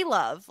she's J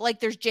Love. Like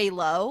there's J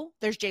Lo,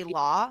 there's J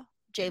Law,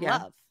 J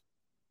Love.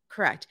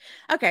 Correct.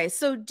 Okay.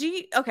 So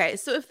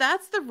so if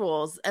that's the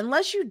rules,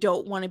 unless you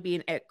don't want to be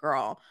an it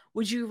girl,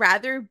 would you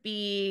rather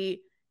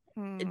be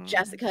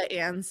Jessica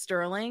Ann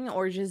Sterling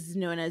or just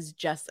known as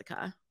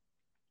Jessica?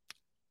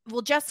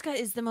 Well, Jessica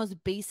is the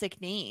most basic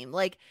name.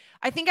 Like,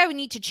 I think I would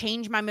need to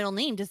change my middle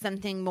name to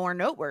something more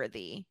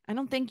noteworthy. I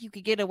don't think you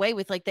could get away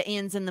with like the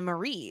Anns and the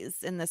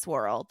Maries in this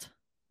world.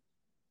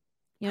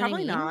 You know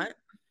Probably what I mean? not.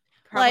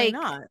 Probably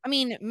not. I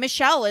mean,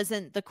 Michelle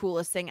isn't the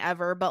coolest thing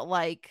ever, but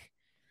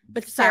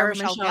Sarah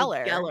Michelle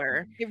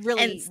Gellar, it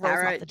really and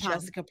Sarah off the tongue.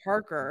 Jessica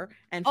Parker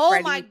and Oh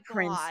Freddie my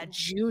Prinze God.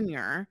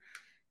 Jr.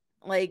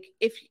 Like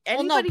if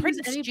anybody,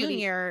 Prince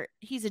Jr.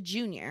 He's a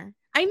junior.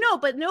 I know,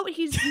 but no,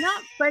 he's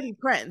not Freddie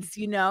Prinze.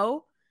 You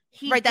know,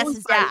 Right, that's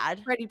his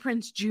dad, Freddie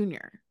Prinze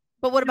Jr.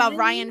 But what about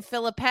Ryan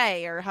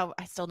Philippe, or how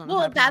I still don't know.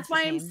 Well, that's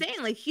why I'm saying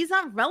like he's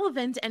not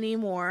relevant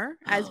anymore,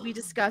 as we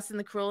discussed in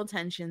the Cruel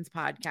Intentions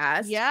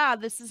podcast. Yeah,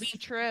 this is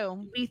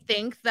true. We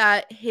think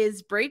that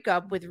his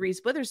breakup with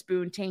Reese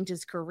Witherspoon tainted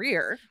his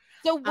career.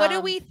 So what do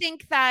we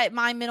think that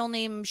my middle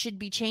name should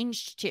be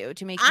changed to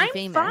make me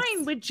famous? I'm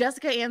fine with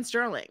Jessica Ann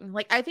Sterling.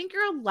 Like, I think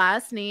your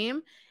last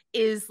name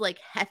is like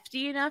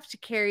hefty enough to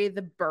carry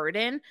the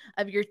burden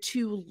of your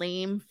 2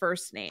 lame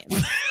first names.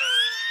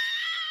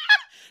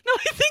 No,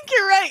 I think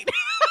you're right.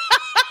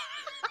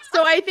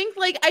 So I think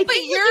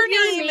your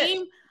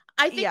name,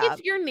 Yeah.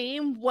 if your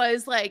name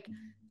was like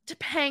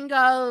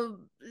Topanga,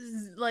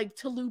 like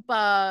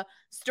Talupa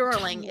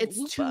Sterling,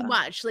 it's too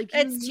much. Like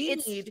it's too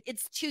unique.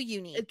 It's too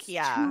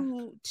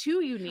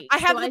unique. I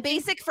have the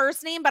basic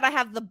first name, but I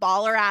have the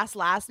baller ass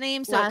last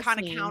name, so it kind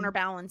of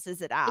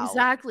counterbalances it out.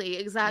 Exactly.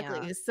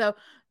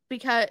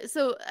 Yeah.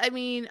 So I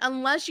mean,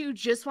 unless you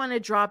just want to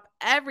drop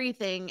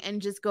everything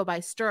and just go by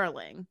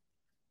Sterling.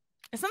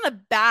 It's not a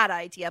bad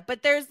idea,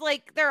 but there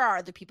are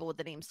other people with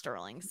the name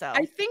Sterling. So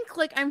I think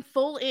like I'm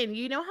full in.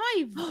 You know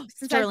how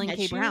Sterling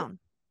K. Brown.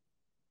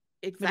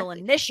 Exactly. Middle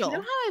initial. You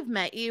know how I've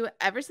met you?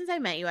 Ever since I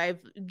met you, I've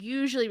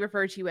usually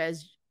referred to you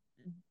as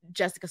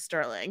Jessica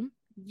Sterling.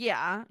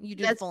 Yeah, you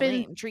do full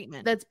name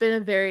treatment. That's been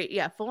a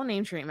very full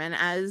name treatment,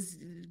 as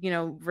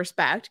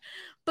respect.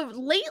 But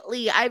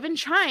lately I've been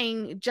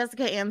trying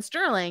Jessica Ann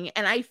Sterling,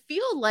 and I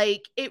feel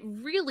like it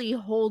really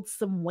holds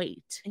some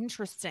weight.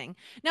 Interesting.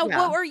 Now,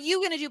 what are you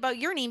going to do about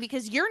your name?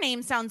 Because your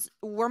name sounds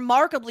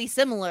remarkably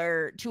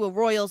similar to a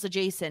Royals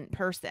adjacent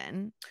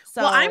person.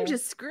 So well, I'm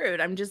just screwed.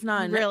 I'm just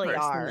not really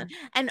are.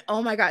 And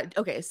oh my God.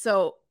 Okay,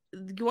 so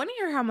you want to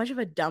hear how much of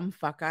a dumb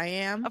fuck I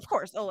am? Of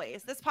course,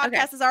 always. This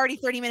podcast is already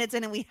 30 minutes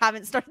in and we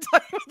haven't started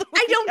talking about the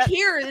movie I don't yet.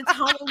 care. It's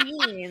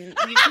Halloween.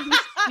 You can be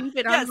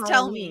stupid on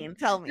Halloween.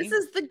 Tell me. This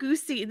is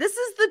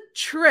the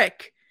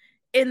trick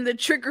in the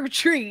trick or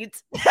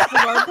treat of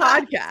our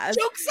podcast.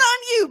 Joke's on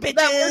you, bitches.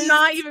 That we're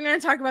not even going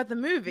to talk about the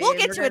movie. We'll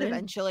get to it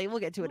eventually. We'll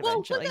get to it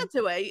eventually. We'll get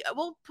to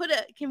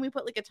it. Can we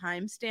put like a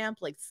timestamp,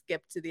 like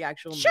skip to the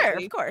actual movie? Sure,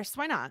 of course.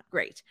 Why not?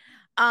 Great.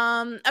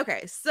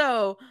 Okay,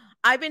 so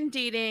I've been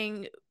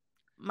dating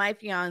my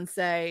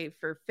fiance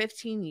for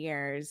 15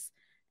 years.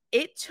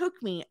 It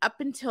took me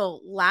up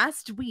until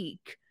last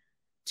week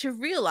to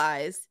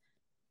realize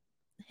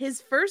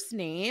his first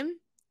name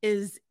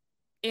is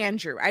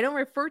Andrew. I don't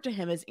refer to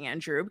him as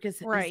Andrew because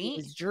his name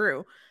is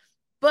Drew,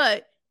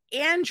 but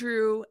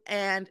Andrew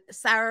and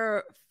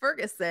Sarah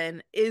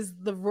Ferguson is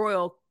the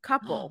royal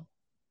couple.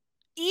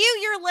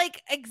 You're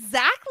like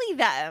exactly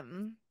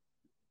them.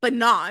 But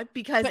not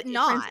because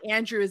Prince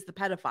Andrew is the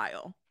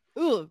pedophile.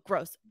 Ooh,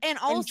 gross. And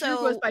also Drew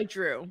goes by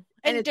Drew.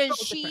 And is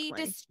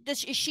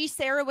she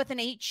Sarah with an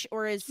H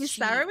or is she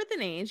Sarah with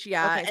an H?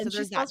 Yeah. Okay, and so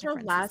she spells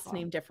her last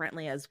name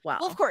differently as well.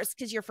 Well, of course,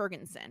 because you're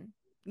Ferguson.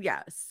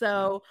 Yeah.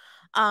 So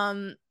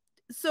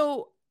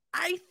so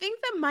I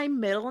think that my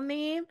middle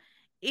name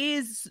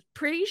is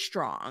pretty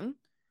strong.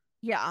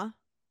 Yeah.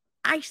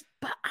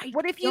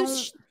 What if you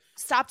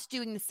stopped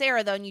doing the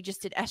Sarah though and you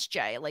just did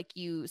SJ like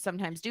you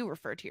sometimes do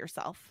refer to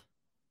yourself?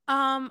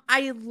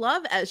 I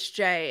love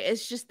SJ.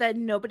 It's just that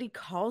nobody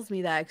calls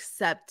me that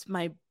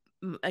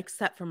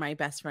except for my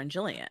best friend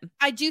Jillian.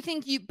 I do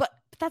think but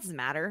that doesn't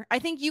matter. I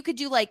think you could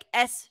do like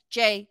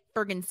SJ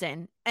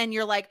Ferguson and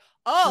you're like,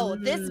 oh,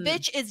 this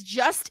bitch is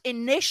just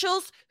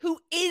initials. Who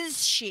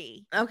is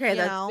she? Okay,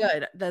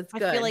 good. That's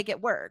good. I feel like it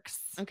works.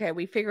 Okay,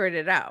 we figured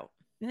it out.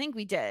 I think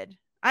we did.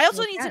 I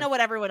also need to know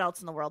what everyone else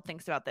in the world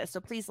thinks about this.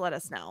 So please let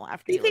us know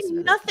after you listen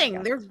to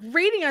nothing. They're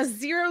rating us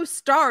 0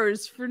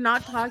 stars for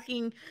not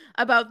talking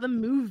about the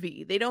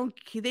movie. They don't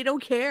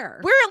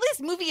care. We're at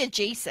least movie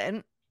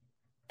adjacent.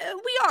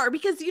 We are,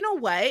 because you know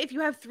what? If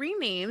you have 3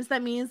 names,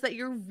 that means that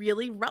you're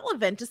really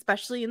relevant,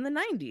 especially in the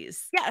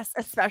 90s. Yes,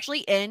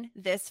 especially in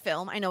this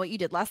film, I Know What You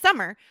Did Last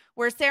Summer,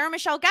 where Sarah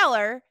Michelle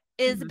Gellar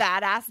is a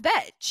badass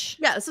bitch.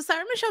 Yeah, so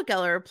Sarah Michelle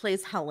Gellar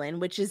plays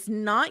Helen, which is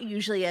not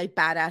usually a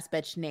badass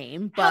bitch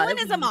name, but Helen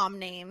is a mom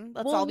name.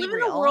 Let's all be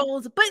real. In the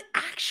world, but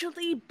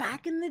actually,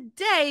 back in the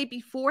day,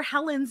 before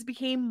Helens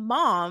became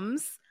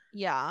moms,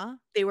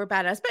 they were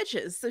badass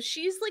bitches. So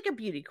she's like a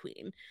beauty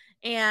queen,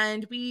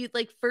 and we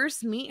like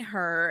first meet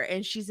her,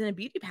 and she's in a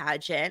beauty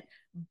pageant,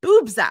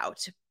 boobs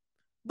out,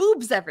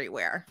 boobs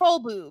everywhere, full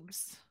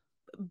boobs,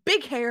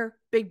 big hair,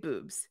 big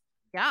boobs.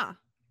 Yeah.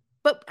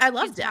 But I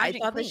loved it. I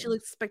thought that she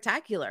looked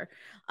spectacular.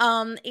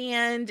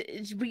 And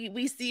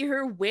we see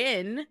her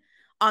win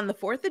on the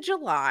 4th of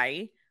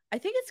July. I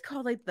think it's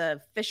called like the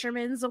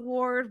Fisherman's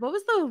Award. What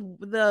was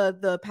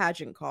the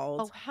pageant called?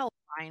 Oh, hell,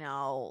 I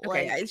know.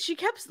 Okay, like, she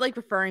kept like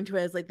referring to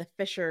it as like the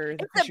Fisher.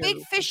 It's a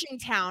big fishing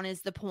town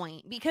is the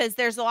point, because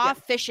there's a lot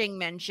of fishing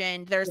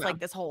mentioned. There's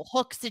like this whole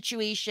hook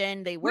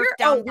situation. They work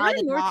down by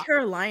the North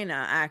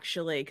Carolina,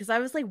 actually, because I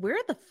was like, where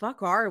the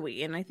fuck are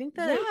we? And I think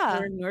that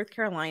we're in North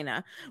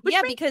Carolina. Which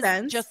makes because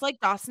sense. Just like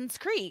Dawson's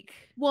Creek.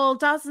 Well,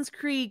 Dawson's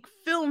Creek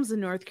films in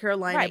North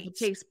Carolina, but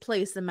takes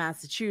place in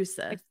Massachusetts.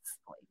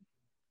 Exactly.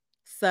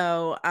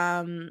 So,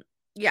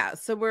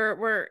 so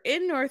we're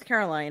in North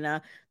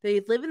Carolina.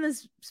 They live in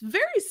this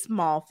very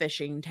small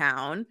fishing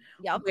town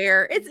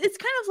where it's kind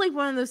of like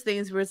one of those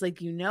things where it's like,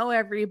 you know,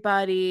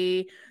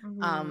 everybody.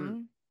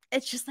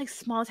 It's just like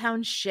small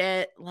town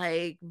shit,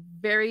 like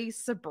very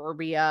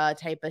suburbia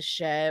type of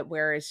shit,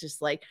 where it's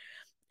just like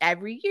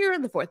every year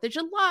on the 4th of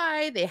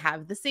July, they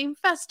have the same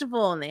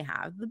festival and they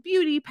have the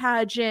beauty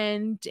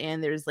pageant,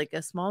 and there's like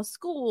a small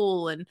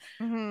school and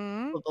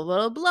blah,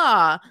 blah,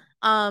 blah,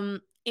 blah.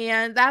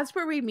 And that's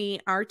where we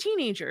meet our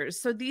teenagers.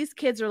 So these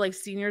kids are like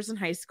seniors in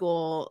high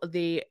school.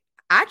 They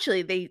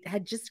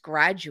had just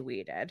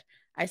graduated,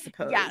 I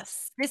suppose.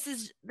 Yes. This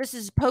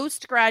is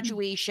post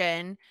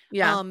graduation.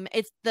 Yeah.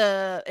 It's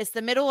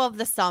the middle of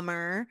the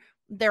summer.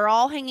 They're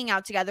all hanging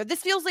out together.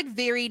 This feels like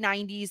very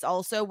 90s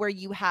also, where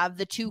you have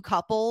the 2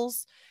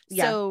 couples.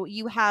 Yeah. So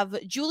you have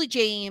Julie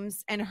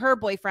James and her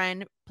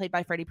boyfriend, played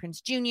by Freddie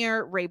Prinze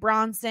Jr., Ray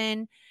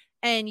Bronson.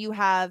 And you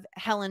have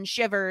Helen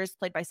Shivers,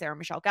 played by Sarah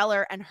Michelle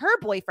Gellar, and her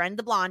boyfriend,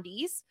 the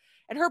Blondies,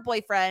 and her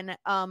boyfriend,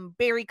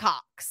 Barry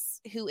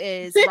Cox, who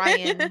is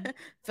Ryan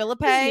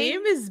Philippe. His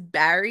name is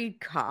Barry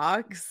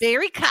Cox.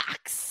 Barry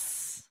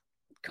Cox.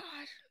 God,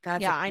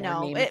 that's I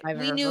know.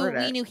 We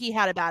knew he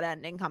had a bad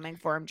ending coming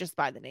for him just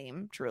by the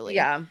name, truly.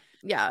 Yeah.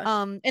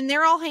 And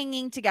they're all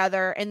hanging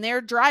together, and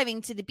they're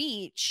driving to the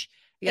beach.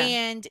 Yeah.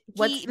 And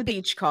what's the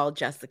beach called,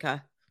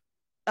 Jessica?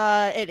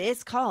 It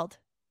is called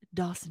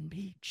Dawson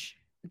Beach.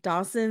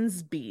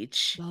 Dawson's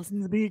Beach.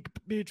 Dawson's Beach,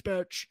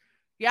 bitch.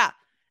 Yeah.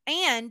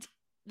 And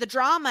the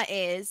drama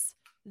is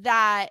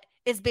that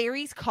it's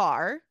Barry's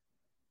car.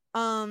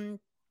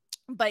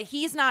 But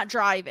he's not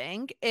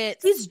driving.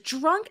 He's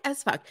drunk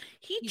as fuck.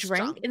 He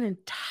drank an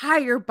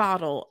entire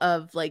bottle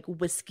of like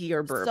whiskey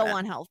or bourbon. So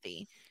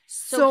unhealthy.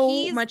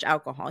 so much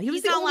alcohol. He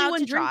was the only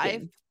one drinking.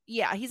 Drive.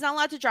 Yeah, he's not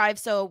allowed to drive.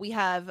 So we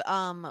have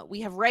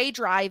Ray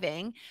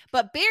driving,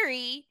 but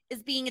Barry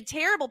is being a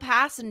terrible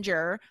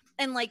passenger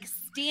and like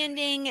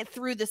standing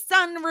through the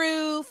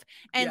sunroof,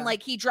 and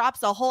like he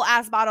drops a whole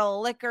ass bottle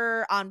of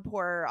liquor on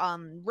poor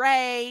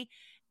Ray,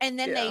 and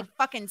then they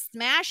fucking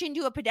smash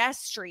into a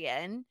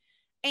pedestrian,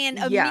 and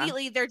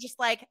immediately they're just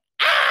like,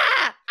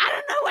 I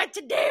don't know what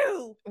to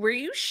do. Were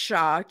you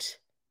shocked,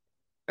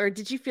 or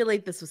did you feel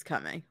like this was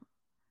coming?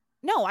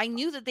 No, I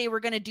knew that they were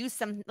going to do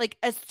some, like,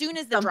 as soon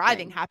as the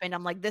driving happened,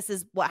 I'm like, this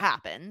is what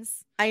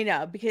happens. I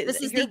know, because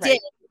this is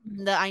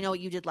I know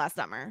what you did last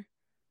summer.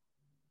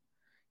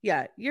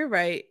 Yeah, you're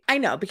right. I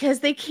know,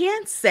 because they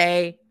can't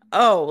say,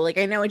 oh, like,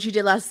 I know what you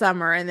did last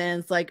summer. And then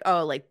it's like,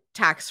 oh, like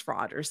tax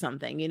fraud or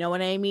something. You know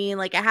what I mean?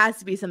 Like, it has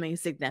to be something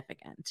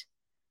significant.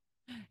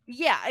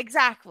 Yeah,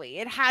 exactly.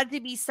 It had to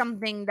be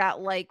something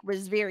that like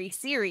was very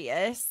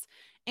serious.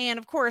 And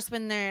of course,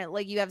 when they're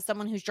like, you have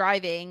someone who's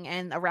driving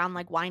and around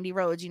like windy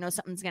roads, you know,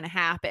 something's going to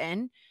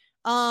happen.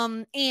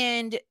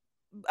 And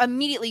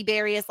immediately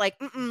Barry is like,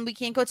 we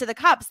can't go to the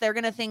cops. They're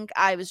going to think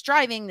I was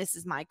driving. This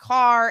is my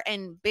car.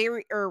 And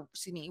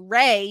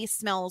Ray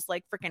smells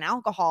like freaking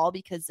alcohol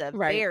because of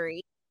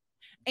Barry.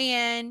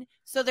 And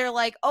so they're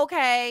like,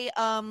 okay,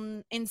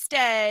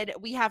 instead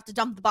we have to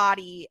dump the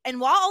body. And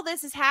while all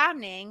this is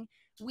happening,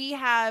 we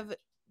have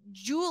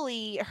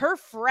Julie, her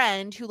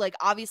friend, who like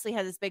obviously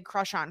has this big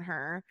crush on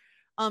her,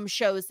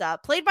 shows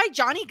up, played by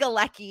Johnny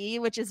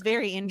Galecki, which is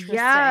very interesting.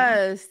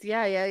 Yes.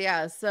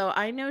 Yeah. So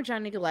I know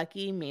Johnny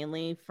Galecki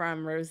mainly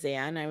from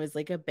Roseanne. I was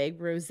like a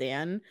big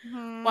Roseanne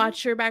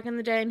watcher back in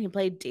the day, and he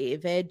played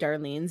David,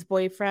 Darlene's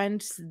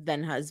boyfriend,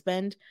 then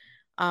husband.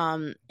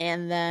 But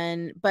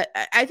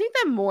I think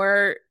that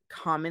more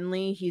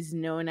commonly he's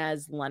known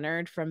as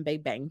Leonard from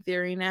Big Bang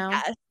Theory now.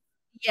 Yes.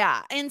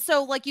 Yeah. And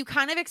so like you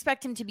kind of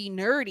expect him to be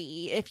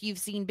nerdy if you've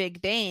seen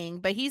Big Bang,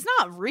 but he's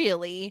not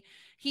really.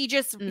 He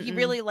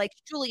really likes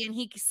Julie, and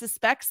he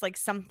suspects like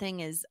something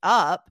is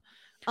up.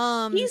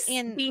 He's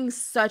being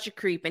such a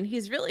creep, and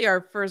he's really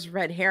our first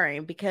red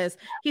herring because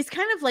he's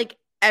kind of like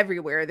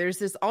everywhere. There's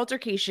this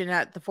altercation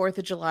at the 4th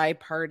of July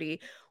party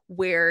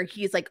where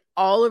he's like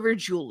all over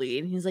Julie,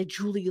 and he's like,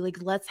 Julie,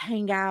 like, let's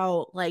hang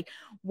out, like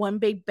one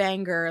big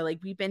banger, like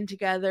we've been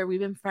together,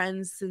 we've been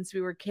friends since we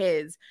were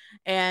kids.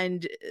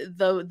 And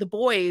the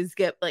boys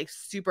get like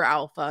super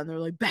alpha, and they're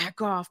like,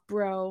 back off,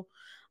 bro.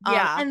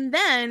 And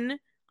then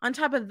on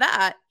top of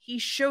that, he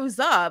shows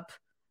up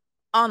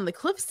on the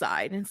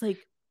cliffside, and it's like,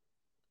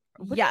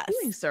 what are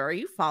you doing, sir? Are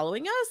you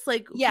following us?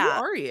 Like, who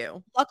are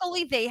you?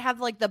 Luckily, they have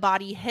like the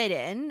body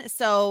hidden,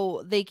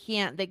 so they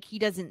can't, like, he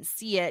doesn't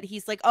see it.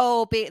 He's like,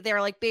 oh,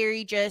 they're like,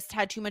 Barry just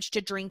had too much to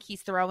drink.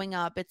 He's throwing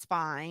up. It's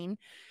fine.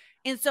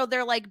 And so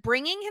they're like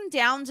bringing him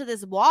down to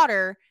this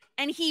water,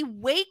 and he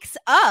wakes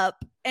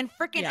up and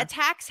freaking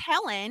attacks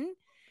Helen.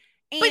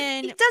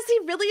 And but does he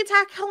really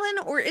attack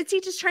Helen, or is he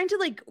just trying to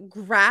like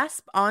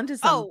grasp onto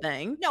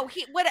something? No,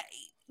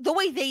 the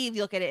way they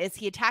look at it is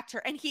he attacked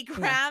her, and he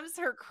grabs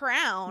her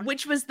crown,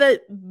 which was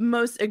the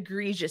most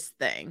egregious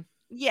thing.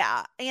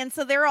 Yeah. And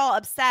so they're all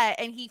upset,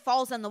 and he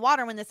falls in the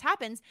water when this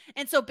happens.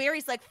 And so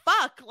Barry's like,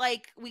 fuck,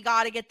 like we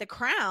got to get the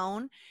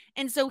crown.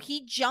 And so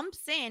he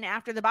jumps in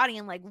after the body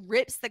and like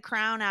rips the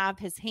crown out of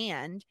his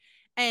hand,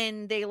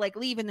 and they like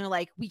leave, and they're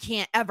like, we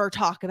can't ever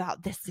talk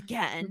about this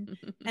again.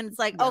 And it's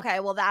like, okay,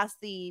 well, that's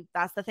the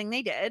thing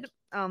they did.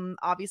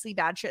 Obviously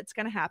bad shit's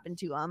going to happen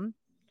to them.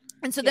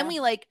 And so then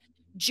we like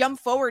jump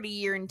forward a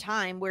year in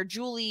time where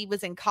Julie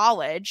was in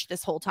college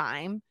this whole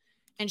time,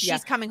 and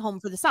she's coming home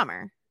for the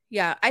summer.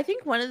 Yeah, I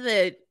think one of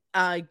the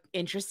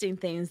interesting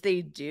things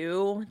they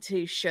do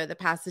to show the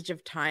passage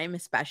of time,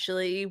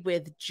 especially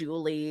with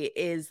Julie,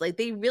 is like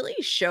they really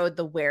showed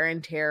the wear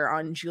and tear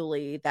on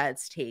Julie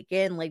that's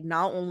taken, like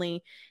not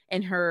only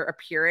in her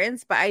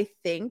appearance, but I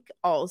think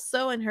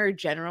also in her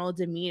general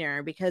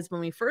demeanor. Because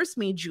when we first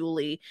meet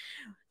Julie,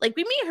 like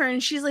we meet her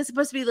and she's like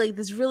supposed to be like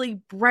this really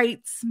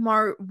bright,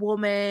 smart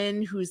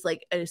woman who's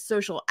like a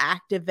social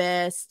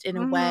activist in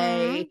a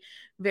way,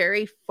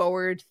 very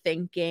forward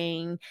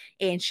thinking,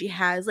 and she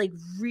has like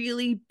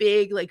really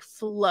big, like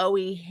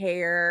flowy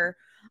hair.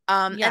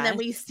 And then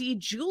we see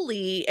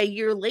Julie a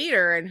year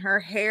later, and her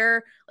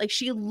hair, like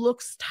she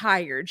looks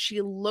tired.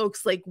 She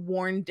looks like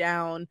worn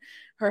down.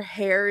 Her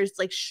hair is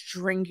like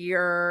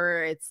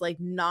stringier. It's like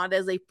not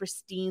as like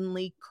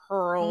pristinely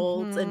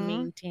curled and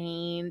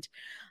maintained.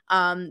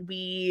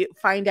 We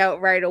find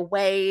out right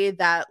away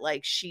that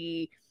like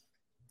she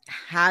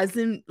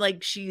hasn't,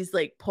 like she's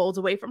like pulled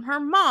away from her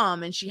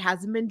mom, and she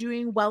hasn't been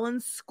doing well in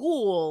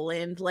school,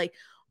 and like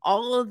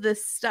all of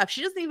this stuff.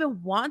 She doesn't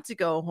even want to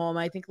go home.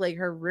 I think like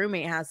her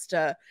roommate has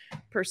to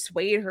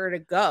persuade her to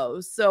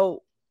go.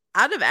 So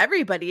out of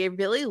everybody, it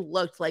really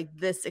looked like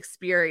this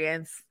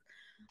experience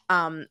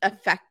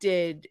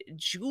affected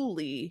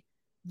Julie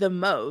the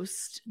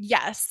most.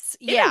 Yes.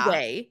 In a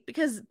way,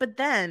 because but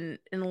then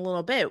in a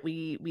little bit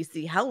we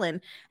see Helen,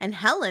 and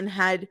Helen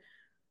had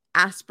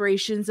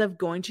aspirations of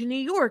going to New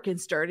York and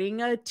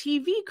starting a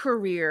TV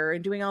career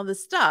and doing all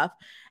this stuff.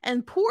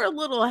 And poor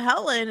little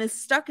Helen is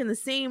stuck in the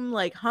same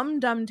like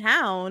humdum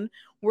town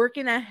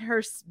working at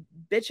her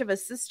bitch of a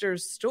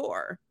sister's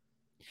store.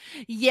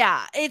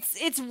 Yeah,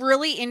 it's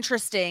really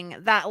interesting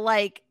that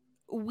like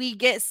we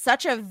get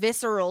such a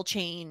visceral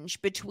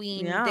change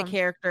between the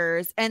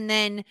characters, and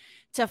then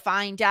to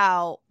find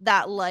out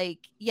that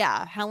like,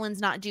 yeah, Helen's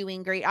not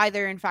doing great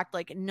either. In fact,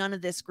 like none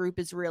of this group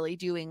is really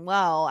doing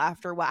well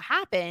after what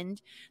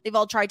happened. They've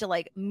all tried to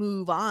like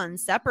move on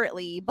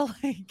separately, but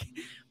like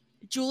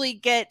Julie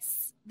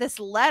gets this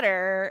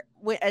letter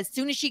as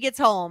soon as she gets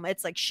home.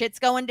 It's like shit's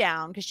going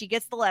down because she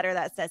gets the letter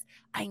that says,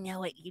 "I know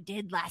what you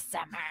did last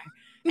summer."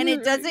 And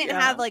it doesn't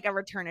have like a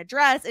return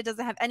address. It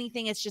doesn't have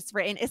anything. It's just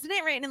written. Isn't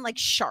it written in like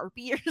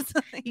Sharpie or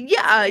something?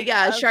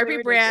 Yeah.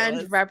 Sharpie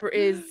brand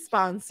is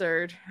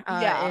sponsored.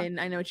 And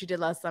I know what you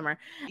did last summer.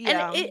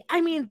 Yeah. And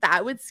I mean,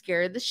 that would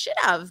scare the shit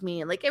out of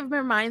me. Like it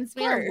reminds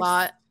me a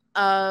lot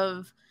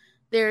of,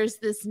 there's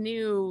this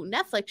new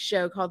Netflix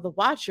show called The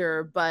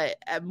Watcher, but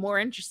more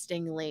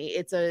interestingly,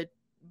 it's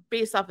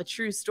based off a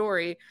true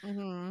story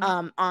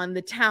on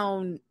the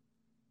town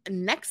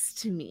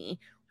next to me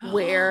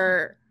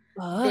where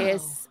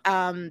this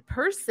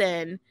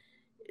person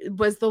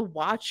was the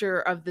watcher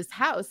of this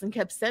house and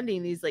kept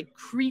sending these like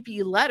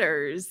creepy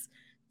letters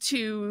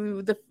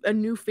to a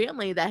new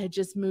family that had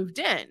just moved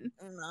in.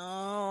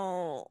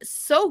 No,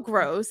 so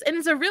gross. And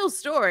it's a real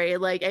story.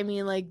 Like, I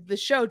mean, like the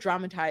show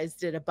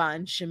dramatized it a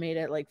bunch and made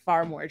it like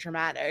far more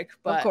dramatic,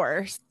 but of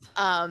course.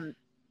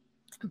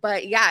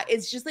 But yeah,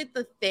 it's just like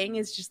the thing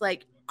is just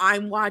like,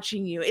 I'm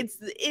watching you. It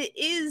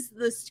is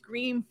the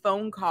Scream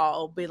phone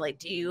call, be like,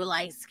 do you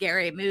like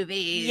scary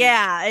movies?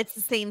 Yeah, it's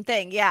the same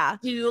thing. Yeah.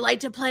 Do you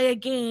like to play a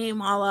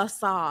game a la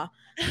Saw?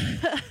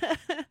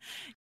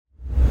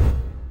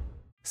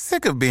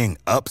 Sick of being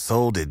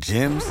upsold at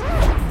gyms?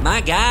 My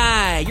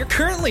guy, you're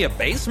currently a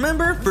base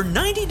member? For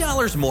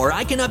 $90 more,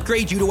 I can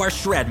upgrade you to our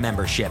Shred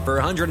membership. For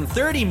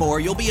 $130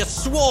 more, you'll be a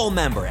Swole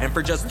member. And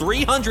for just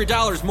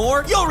 $300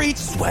 more, you'll reach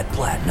Sweat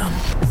Platinum.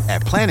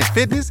 At Planet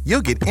Fitness,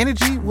 you'll get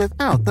energy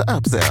without the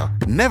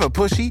upsell. Never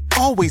pushy,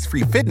 always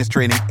free fitness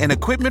training and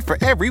equipment for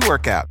every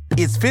workout.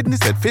 It's fitness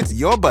that fits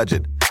your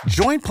budget.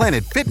 Join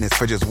Planet Fitness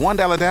for just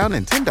 $1 down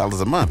and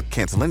 $10 a month.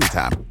 Cancel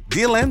anytime.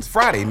 Deal ends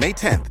Friday, May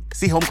 10th.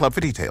 See Home Club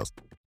for details.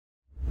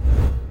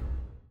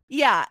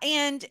 Yeah,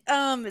 and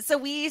so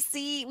we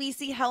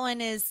see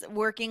Helen is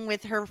working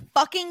with her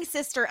fucking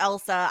sister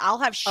Elsa. I'll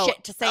have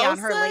shit to say Elsa on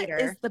her later.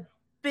 Is the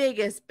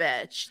biggest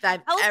bitch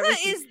that Elsa ever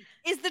seen.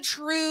 is the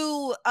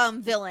true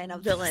villain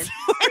of villain.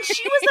 And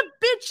she was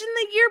a bitch in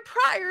the year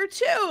prior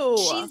too.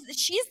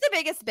 She's the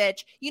biggest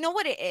bitch. You know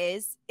what it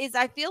is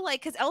I feel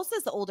like, because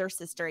Elsa's the older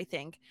sister, I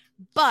think,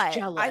 but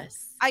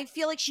jealous. I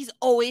feel like she's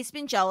always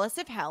been jealous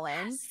of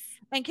Helen. Yes.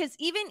 And because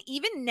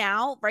even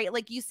now, right,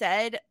 like you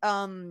said,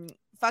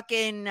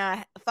 fucking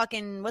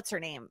what's her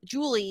name,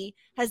 Julie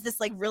has this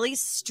like really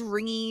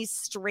stringy,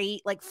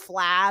 straight, like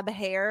flab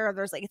hair.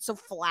 There's like, it's so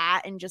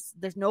flat and just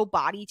there's no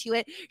body to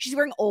it. She's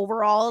wearing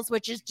overalls,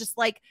 which is just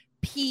like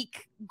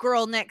peak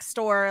girl next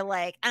door,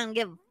 like I don't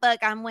give a fuck,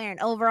 I'm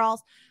wearing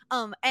overalls.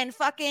 And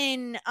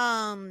fucking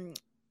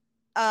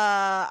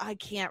I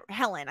can't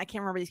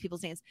remember these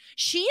people's names.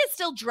 She is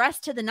still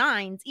dressed to the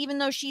nines, even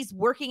though she's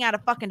working at a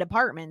fucking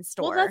department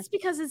store. Well, that's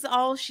because it's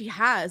all she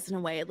has in a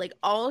way. Like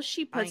all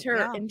she puts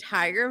her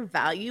entire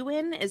value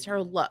in is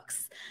her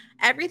looks.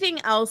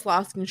 Everything else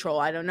lost control.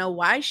 I don't know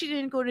why she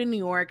didn't go to New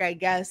York. I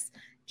guess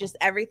just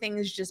everything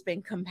has just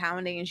been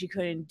compounding and she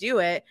couldn't do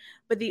it.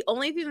 But the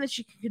only thing that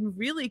she can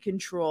really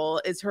control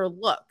is her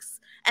looks.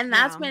 And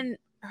that's when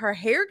her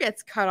hair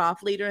gets cut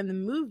off later in the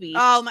movie.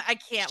 I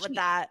can't with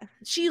that.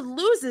 She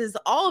loses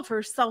all of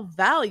her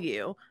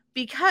self-value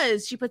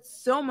because she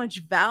puts so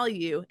much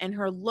value in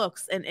her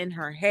looks and in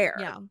her hair.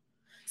 Yeah.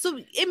 So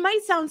it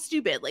might sound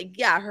stupid. Like,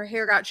 yeah, her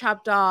hair got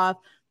chopped off.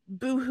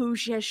 Boo-hoo,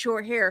 she has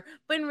short hair.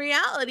 But in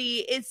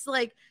reality, it's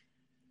like,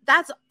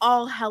 that's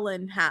all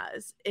Helen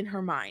has in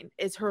her mind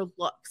is her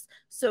looks.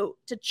 So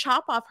to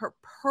chop off her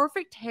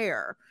perfect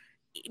hair,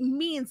 it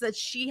means that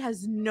she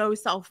has no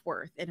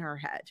self-worth in her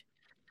head.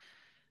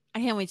 I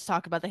can't wait to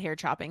talk about the hair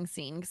chopping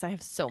scene because I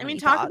have so many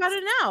talk thoughts. about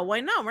it now. Why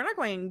not? We're not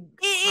going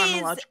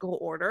chronological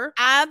order.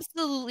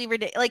 Absolutely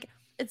ridiculous. Like,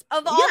 it's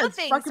of all the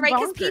things, right?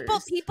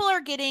 Because people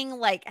are getting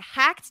like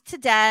hacked to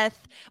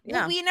death.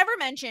 Yeah. We never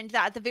mentioned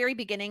that at the very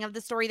beginning of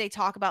the story, they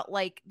talk about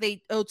like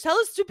tell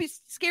a stupid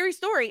scary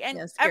story. And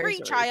every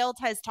child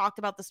has talked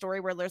about the story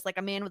where there's like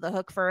a man with a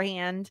hook for a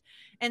hand.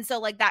 And so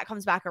like that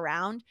comes back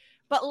around.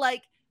 But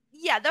like,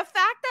 yeah, the fact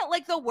that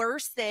like the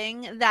worst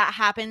thing that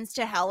happens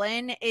to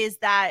Helen is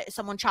that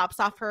someone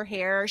chops off her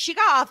hair. She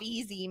got off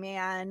easy,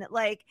 man.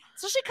 Like,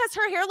 especially because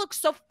her hair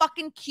looks so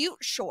fucking cute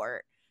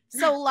short.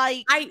 So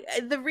like,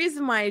 the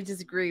reason why I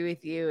disagree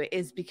with you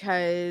is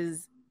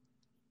because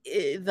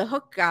the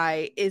hook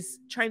guy is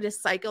trying to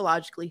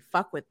psychologically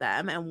fuck with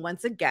them. And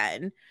once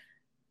again,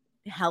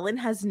 Helen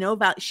has no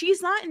value.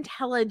 She's not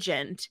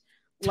intelligent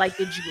like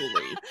a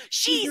Julie.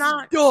 She's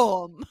not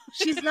dumb.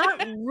 She's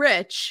not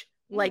rich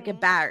like a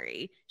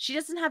Barry. She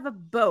doesn't have a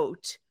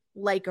boat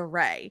like a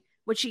Ray.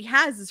 What she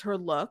has is her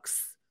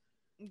looks.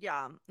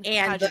 Yeah.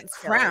 And the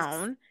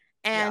crown.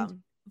 And Yeah.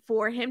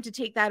 for him to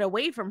take that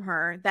away from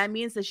her, that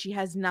means that she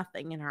has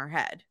nothing in her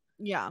head.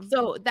 Yeah.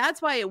 So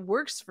that's why it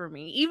works for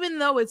me, even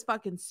though it's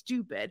fucking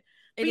stupid.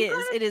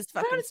 It is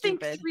fucking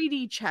stupid.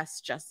 3D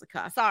chess,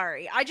 Jessica.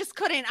 Sorry. I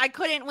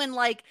couldn't when,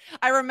 like,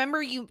 I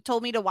remember you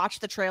told me to watch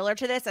the trailer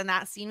to this and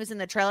that scene was in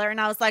the trailer and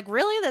I was like,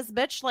 really? This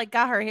bitch like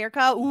got her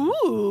haircut?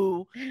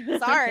 Ooh.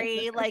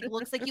 Sorry. Like,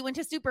 looks like you went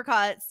to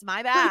Supercuts.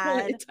 My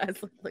bad. It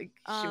does look like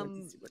she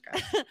went to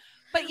Supercuts.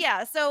 But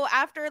yeah, so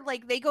after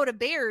like they go to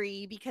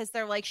Barry because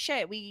they're like,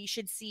 shit, we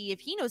should see if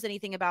he knows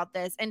anything about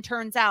this. And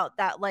turns out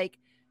that like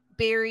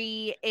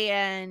Barry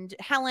and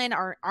Helen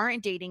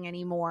aren't dating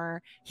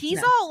anymore.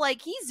 He's all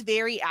like, he's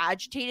very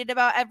agitated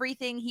about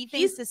everything. He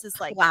thinks this is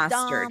like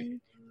plastered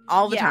dumb.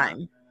 all the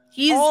time.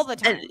 He's all the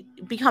time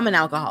become an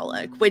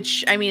alcoholic,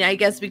 which I mean, I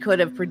guess we could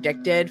have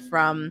predicted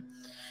from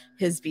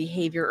his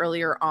behavior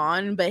earlier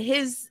on, but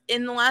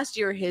in the last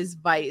year, his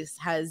vice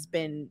has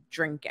been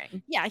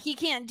drinking. Yeah, he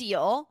can't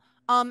deal.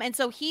 And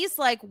so he's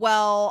like,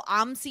 well,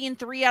 I'm seeing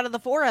 3 out of the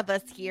 4 of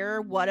us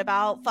here. What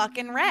about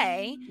fucking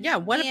Ray? Yeah,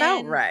 what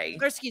about Ray?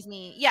 Or excuse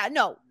me. Yeah,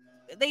 no.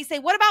 They say,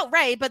 what about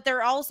Ray? But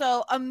they're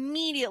also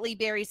immediately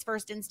Barry's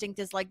first instinct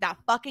is like, that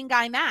fucking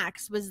guy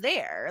Max was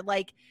there.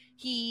 Like,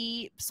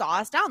 he saw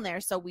us down there,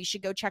 so we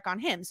should go check on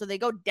him. So they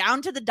go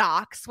down to the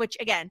docks, which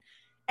again,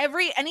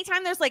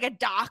 anytime there's like a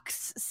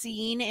docks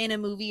scene in a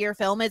movie or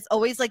film, it's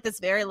always like this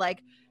very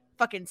like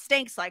fucking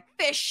stinks like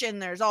fish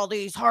and there's all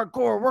these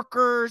hardcore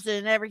workers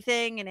and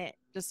everything and it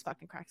just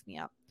fucking cracks me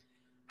up.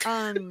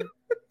 I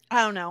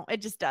don't know,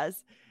 it just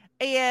does.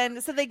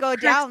 And so they go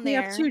down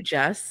there. Up too,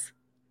 Jess.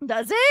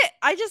 Does it?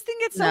 I just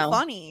think it's so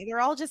funny. They're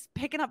all just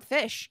picking up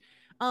fish.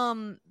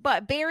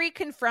 But Barry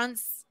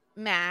confronts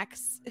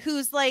Max,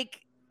 who's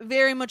like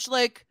very much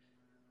like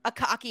a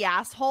cocky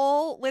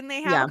asshole when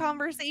they have a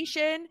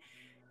conversation.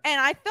 And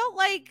I felt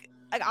like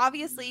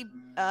obviously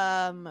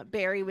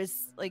Barry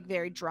was like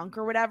very drunk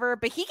or whatever,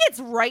 but he gets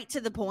right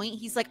to the point.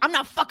 He's like, I'm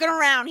not fucking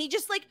around. He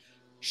just like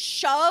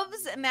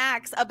shoves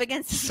Max up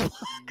against his block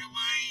of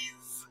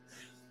ice.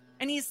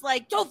 And he's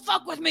like, don't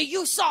fuck with me,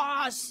 you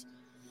saw us.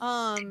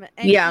 And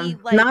yeah, he,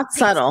 like, not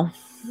subtle.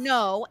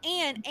 No,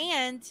 and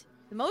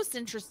the most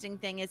interesting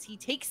thing is he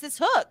takes this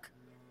hook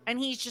and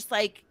he's just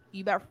like,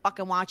 you better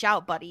fucking watch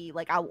out, buddy.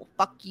 Like, I will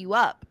fuck you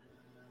up.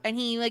 And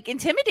he like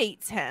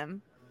intimidates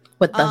him.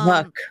 With the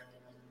hook.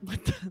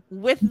 With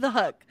the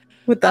hook.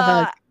 With the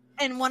hook.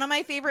 And one of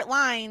my favorite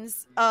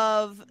lines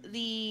of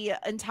the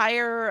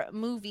entire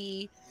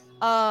movie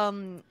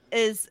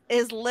is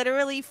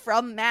literally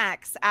from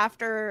Max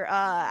after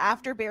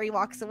Barry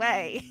walks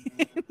away.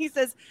 He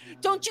says,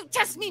 "Don't you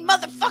test me,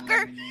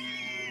 motherfucker."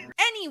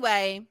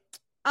 Anyway,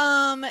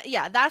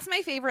 yeah, that's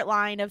my favorite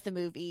line of the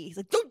movie. He's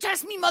like, "Don't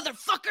test me,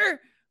 motherfucker."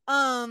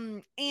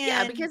 And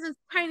yeah, because it's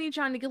tiny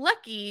Johnny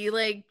Galecki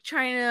like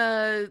trying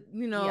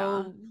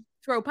to,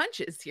 throw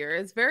punches here.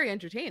 It's very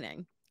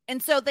entertaining.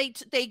 And so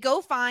they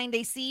go find,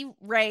 they see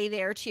Ray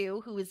there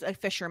too, who is a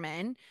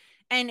fisherman.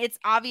 And it's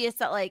obvious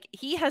that like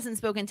he hasn't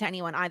spoken to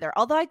anyone either.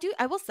 Although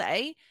I will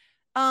say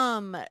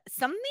something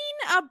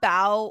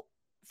about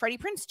Freddie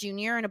Prinze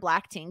Jr. in a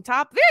black tank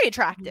top. Very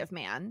attractive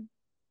man.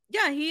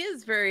 Yeah, he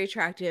is very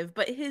attractive,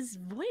 but his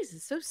voice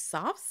is so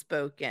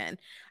soft-spoken.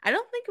 I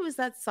don't think it was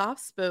that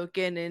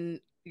soft-spoken in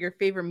your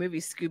favorite movie,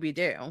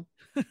 Scooby-Doo.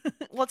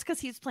 Well, it's because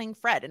he's playing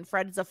Fred, and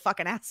Fred is a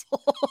fucking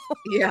asshole.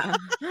 Yeah.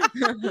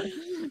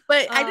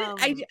 But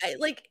I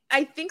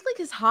think like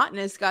his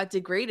hotness got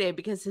degraded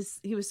because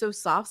he was so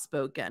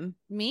soft-spoken.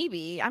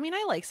 Maybe. I mean,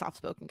 I like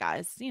soft-spoken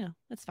guys.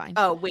 That's fine.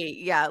 Oh, wait.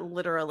 Yeah,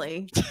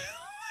 literally.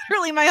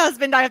 Literally, my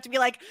husband, I have to be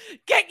like,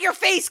 get your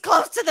face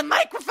close to the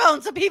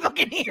microphone so people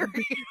can hear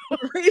you.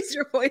 Raise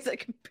your voice. I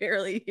can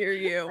barely hear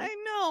you. I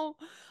know.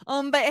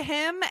 But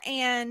him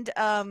and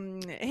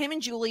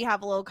Julie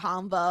have a little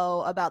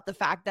convo about the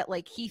fact that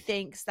like he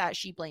thinks that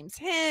she blames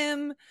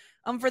him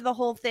for the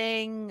whole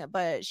thing,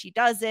 but she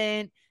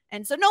doesn't.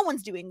 And so no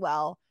one's doing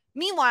well.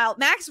 Meanwhile,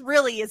 Max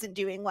really isn't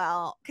doing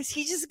well because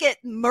he just get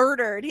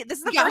murdered. This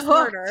is the first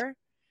murder.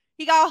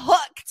 He got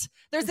hooked.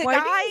 There's a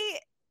guy.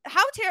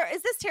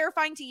 Is this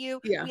terrifying to you?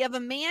 Yeah. We have a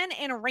man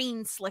in a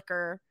rain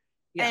slicker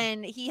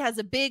and he has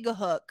a big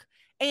hook.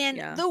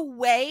 And the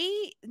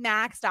way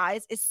Max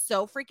dies is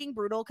so freaking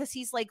brutal because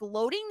he's like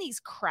loading these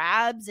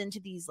crabs into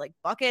these like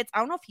buckets. I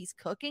don't know if he's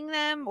cooking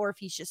them or if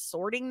he's just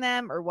sorting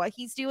them or what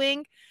he's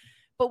doing.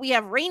 But we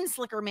have Rain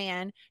Slicker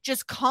Man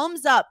just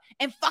comes up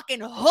and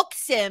fucking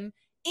hooks him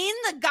in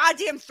the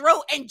goddamn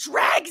throat and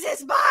drags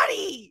his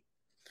body.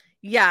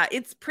 Yeah,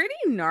 it's pretty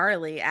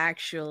gnarly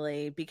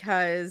actually,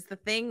 because the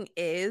thing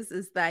is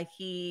that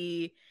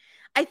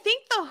I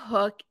think the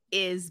hook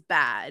is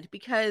bad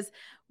because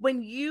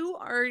when you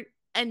are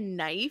a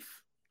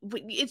knife,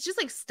 it's just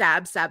like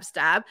stab, stab,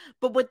 stab.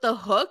 But with the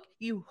hook,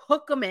 you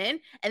hook them in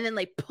and then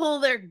like pull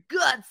their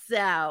guts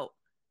out.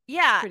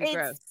 Yeah,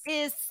 it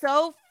is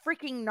so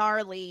freaking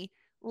gnarly.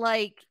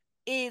 Like,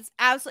 it's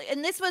absolutely,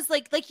 and this was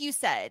like you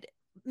said,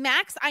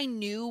 Max, I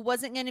knew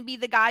wasn't going to be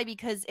the guy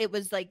because it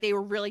was like they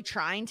were really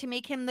trying to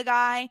make him the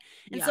guy.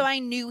 And so I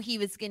knew he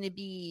was going to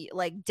be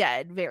like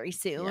dead very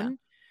soon.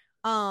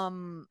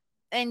 And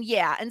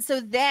and so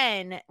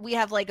then we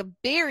have like a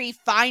Barry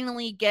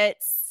finally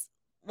gets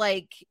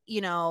like,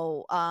 you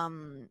know,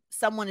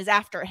 someone is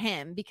after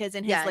him because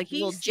in his like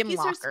little gym he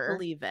starts locker. To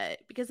believe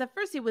it because at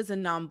first he was a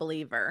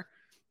non-believer,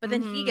 but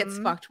then he gets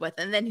fucked with,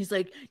 and then he's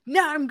like,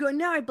 now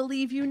I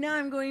believe you.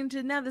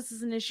 Now this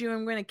is an issue.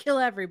 I'm going to kill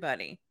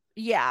everybody.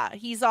 Yeah,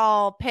 he's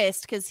all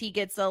pissed because he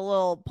gets a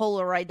little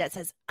Polaroid that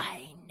says,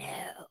 I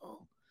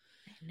know.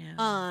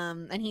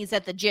 And he's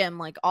at the gym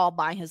like all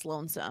by his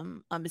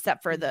lonesome,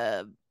 except for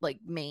the like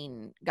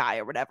main guy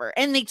or whatever.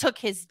 And they took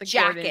his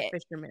jacket.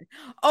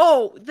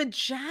 Oh, the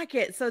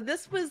jacket. So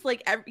this was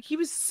like he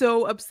was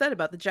so upset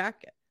about the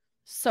jacket.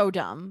 So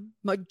dumb.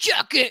 My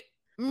jacket.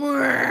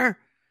 And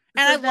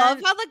I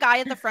love how the guy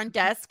at the front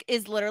desk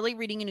is literally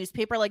reading a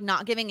newspaper, like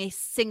not giving a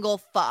single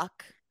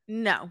fuck.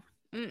 No.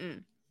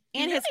 And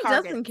his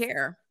car doesn't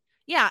care.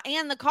 Yeah,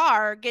 and the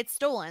car gets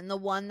stolen. The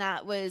one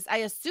that was, I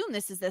assume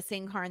this is the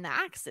same car in the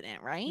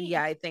accident, right?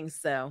 Yeah, I think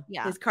so.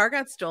 Yeah. His car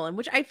got stolen,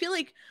 which I feel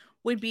like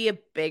would be a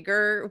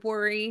bigger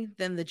worry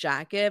than the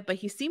jacket, but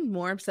he seemed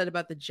more upset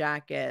about the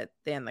jacket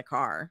than the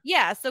car.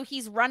 Yeah, so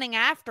he's running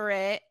after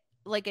it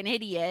like an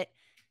idiot.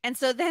 And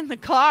so then the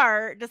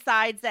car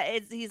decides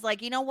that he's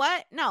like, you know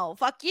what? No,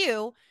 fuck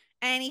you.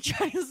 And he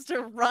tries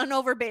to run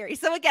over Barry.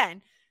 So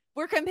again,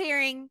 we're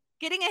comparing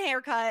getting a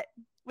haircut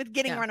with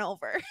getting run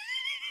over.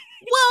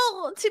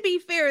 Well, to be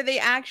fair,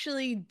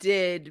 Barry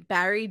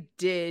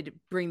did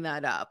bring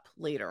that up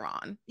later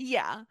on.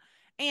 Yeah.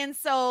 And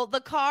so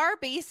the car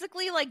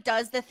basically like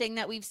does the thing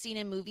that we've seen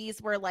in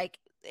movies where like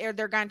they're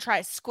going to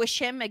try to squish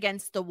him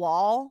against the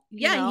wall.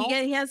 Yeah,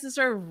 he has to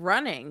start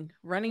running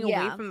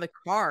away from the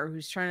car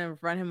who's trying to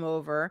run him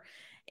over.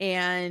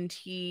 And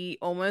he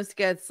almost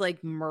gets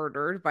like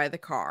murdered by the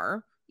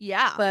car.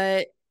 Yeah.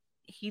 But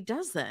he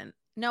doesn't.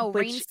 No,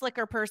 Rain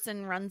Slicker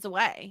person runs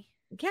away.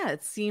 Yeah,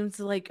 it seems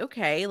like,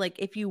 okay, like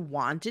if you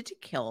wanted to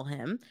kill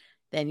him,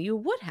 then you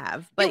would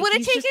have. But it would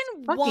have taken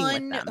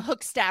one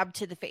hook stab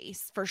to the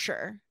face for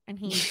sure. And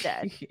he's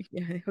dead.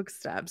 Yeah, hook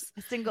stabs.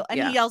 A single, and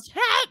he yells,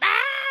 help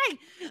me!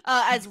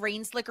 As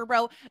Rain Slicker,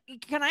 bro.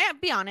 Can I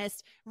be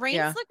honest? Rain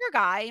Slicker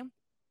guy,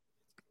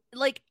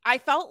 like, I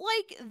felt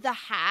like the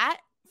hat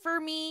for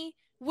me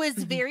was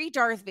very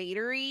Darth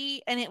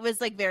Vader-y, and it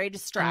was like very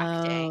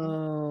distracting.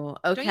 Oh,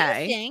 okay.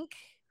 Don't you think?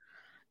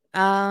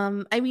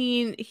 I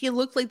mean, he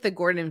looked like the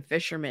Gordon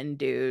Fisherman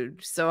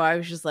dude, so I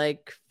was just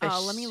like,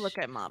 let me look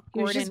him up.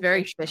 He was just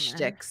very fish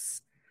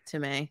sticks to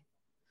me.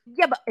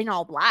 Yeah, but in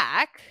all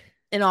black.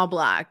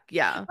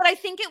 Yeah. But I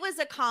think it was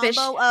a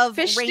combo of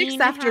fish sticks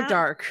after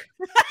dark.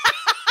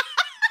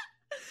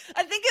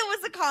 I think it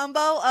was a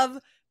combo of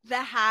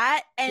the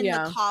hat and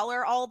the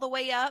collar all the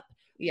way up.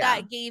 Yeah,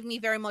 that gave me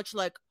very much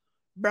like,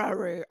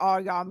 Barry, I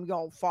am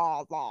your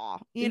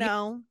father, you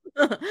know?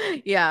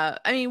 Yeah.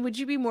 I mean, would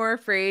you be more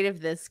afraid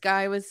if this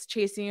guy was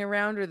chasing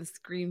around or the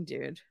Scream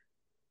dude?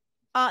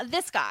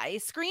 This guy.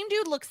 Scream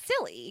dude looks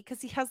silly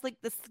because he has like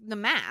the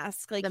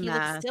mask. Like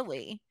looks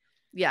silly.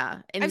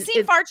 Yeah. And I've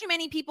seen far too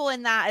many people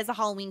in that as a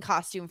Halloween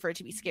costume for it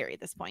to be scary at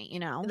this point, you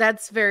know?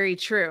 That's very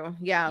true.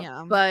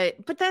 Yeah.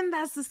 But then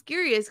that's the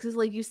scariest because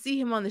like you see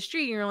him on the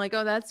street and you're like,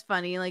 oh, that's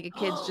funny. Like a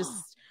kid's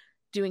just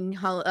doing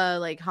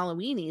like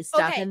Halloween-y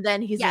stuff, and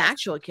then he's an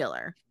actual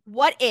killer.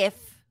 What if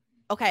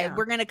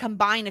we're gonna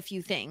combine a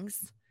few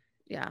things.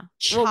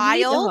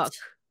 Child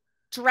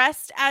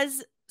dressed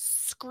as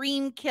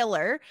Scream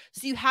killer,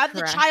 so you have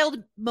the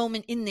child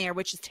moment in there,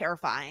 which is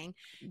terrifying.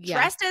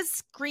 Dressed as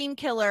Scream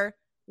killer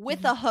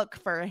with a hook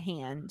for a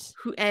hand,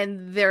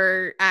 and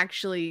they're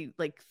actually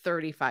like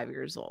 35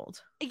 years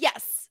old.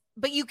 Yes,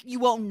 but you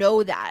won't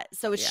know that,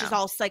 so it's just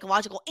all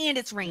psychological, and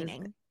it's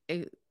raining.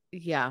 And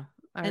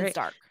it's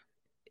dark.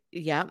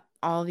 Yeah,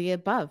 all the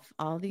above.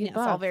 It's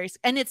all very,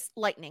 and it's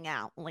lightning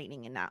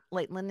in. I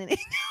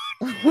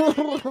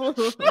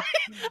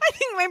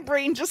think my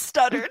brain just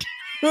stuttered.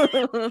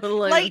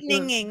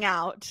 Lightninging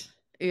out.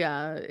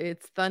 Yeah,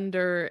 it's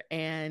thunder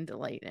and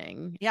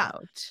lightning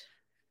out.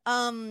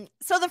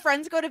 So the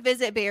friends go to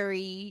visit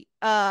Barry,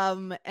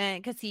 and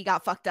because he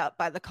got fucked up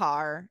by the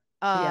car.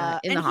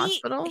 In the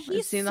hospital.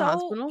 He's in the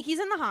hospital. He's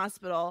in the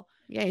hospital.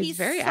 Yeah, he's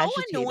very so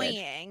agitated.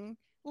 Annoying.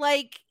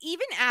 Like,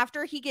 even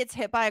after he gets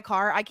hit by a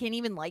car, I can't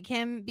even like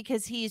him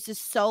because he's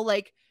just so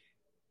like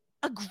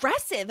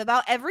aggressive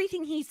about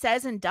everything he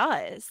says and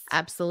does.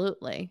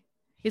 Absolutely.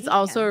 He's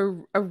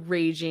also a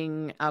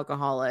raging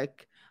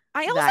alcoholic.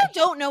 I also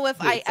don't know if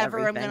I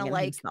ever am gonna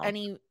like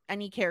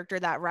any character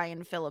that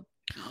Ryan Phillippe.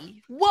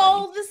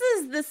 Well,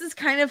 this is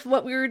kind of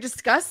what we were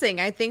discussing.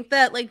 I think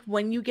that like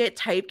when you get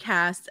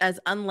typecast as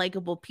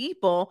unlikable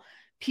people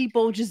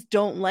just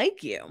don't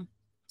like you.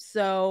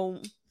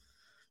 So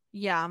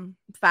yeah,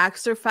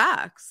 facts are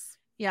facts.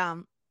 Yeah,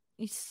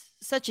 he's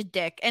such a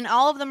dick, and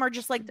all of them are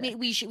just like,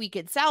 we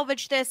could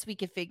salvage this, we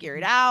could figure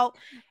it out.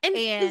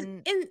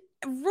 And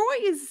Roy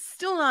is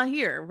still not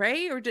here,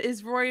 right? Or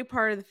is Roy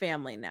part of the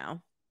family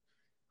now?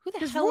 Who the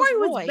Because hell Roy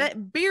is was Roy?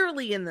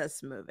 barely in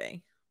this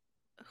movie.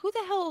 Who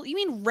the hell? You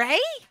mean Ray?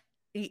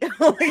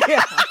 Oh,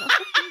 yeah.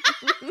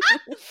 I'm like, who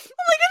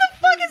the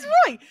fuck is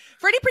Roy?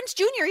 Freddie Prinze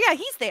Jr. Yeah,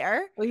 he's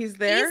there. Well, he's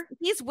there.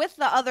 He's with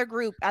the other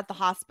group at the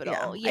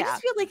hospital. Yeah. I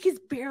just feel like he's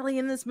barely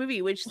in this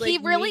movie, which like He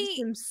really- makes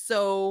him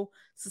so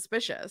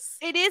suspicious.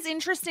 It is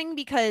interesting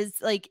because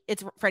like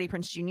it's Freddie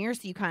Prinze Jr.,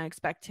 so you kind of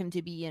expect him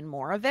to be in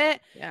more of it.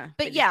 Yeah.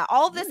 But yeah,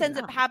 all of this really ends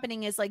up not.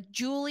 happening is like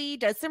Julie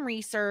does some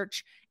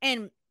research,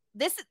 and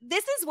this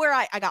is where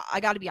I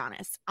got to be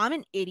honest. I'm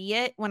an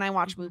idiot when I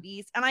watch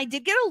movies, and I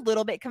did get a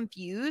little bit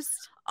confused.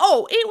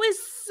 Oh, it was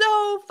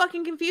so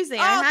fucking confusing.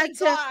 I had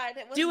to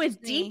to do a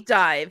deep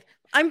dive.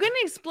 I'm going to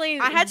explain.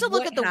 I had to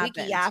look what at the happened.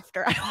 wiki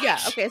after. Yeah.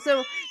 Okay.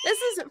 So this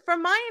is,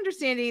 from my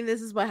understanding,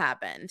 this is what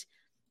happened.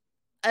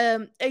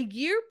 A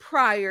year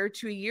prior,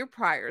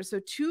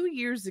 so 2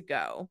 years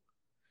ago,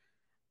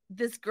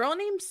 this girl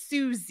named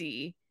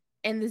Susie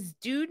and this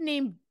dude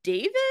named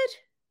David,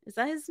 is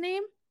that his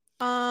name?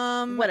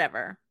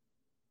 Whatever.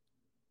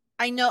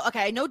 I know.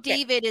 Okay, I know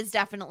David is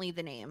definitely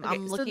the name. Okay,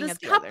 I'm so looking this at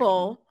the other name.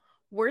 couple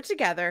were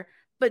together,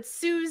 but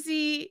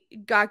Susie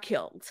got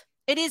killed.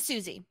 It is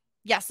Susie.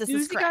 Yes, this is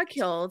Susie correct. got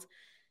killed.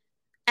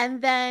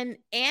 And then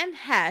Anne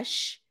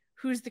Hesh,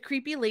 who's the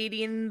creepy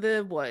lady in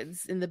the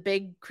woods, in the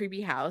big creepy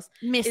house,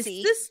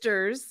 Missy. is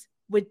sisters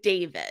with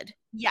David.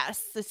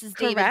 Yes, this is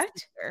David's Correct?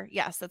 sister.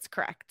 Yes, that's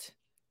correct.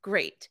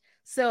 Great.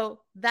 So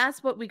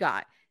that's what we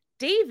got.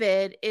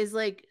 David is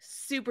like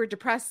super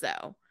depressed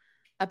though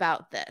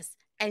about this.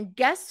 And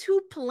guess who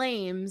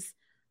blames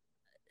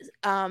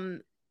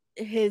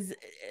his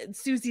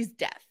Susie's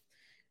death?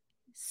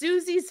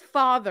 Susie's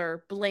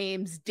father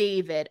blames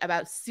David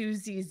about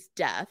Susie's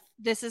death.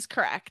 This is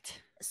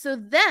correct. So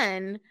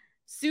then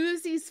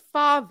Susie's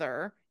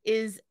father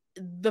is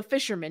the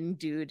fisherman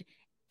dude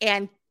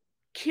and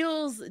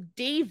kills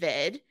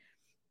David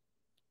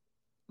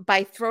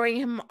by throwing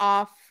him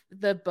off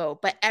the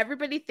boat. But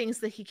everybody thinks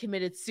that he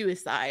committed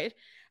suicide.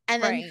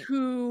 And then Right.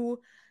 who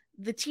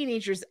the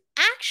teenagers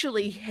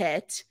actually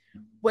hit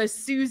was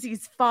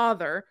Susie's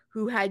father,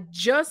 who had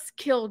just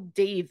killed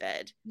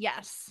David.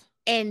 Yes.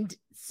 And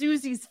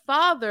Susie's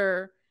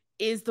father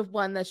is the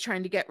one that's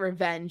trying to get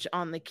revenge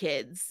on the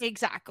kids.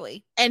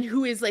 Exactly. And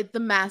who is like the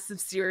massive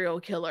serial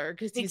killer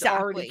because he's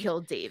already Exactly.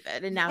 killed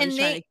David. And now And he's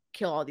trying to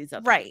kill all these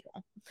other Right.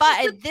 people.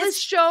 But But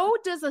this show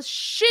does a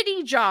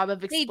shitty job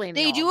of explaining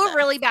they all do of a this.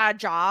 really bad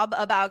job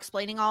about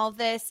explaining all of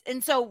this.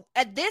 And so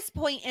at this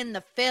point in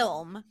the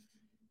film,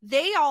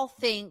 they all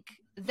think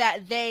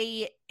that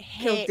they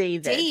hit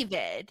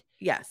David.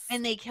 Yes.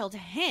 And they killed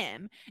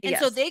him. And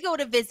so Yes. they go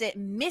to visit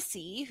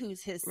Missy,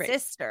 who's his Right.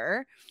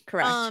 sister.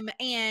 Correct.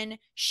 And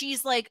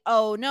she's like,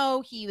 oh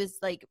no, he was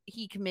like,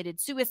 he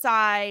committed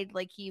suicide,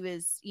 like he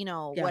was,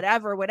 Yeah.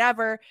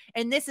 whatever.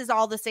 And this is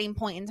all the same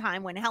point in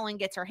time when Helen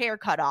gets her hair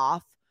cut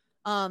off.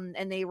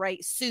 And they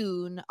write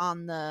soon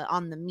on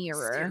the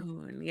mirror.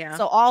 Soon, yeah.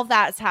 So all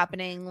that's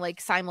happening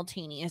like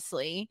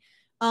simultaneously.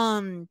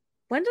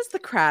 When does the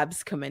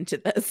crabs come into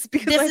this?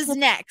 Because This is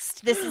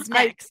next. This is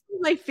next.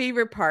 My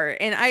favorite part.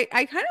 And I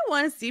kind of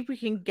want to see if we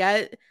can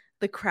get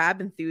the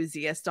crab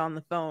enthusiast on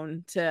the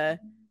phone to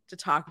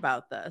talk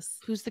about this.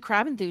 Who's the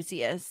crab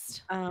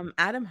enthusiast?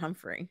 Adam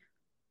Humphrey.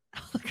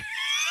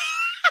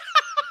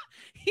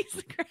 He's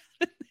the crab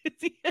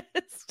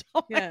enthusiast.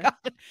 Oh my Yeah.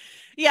 god.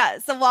 Yeah.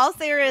 So while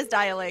Sarah is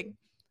dialing,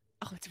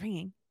 oh, it's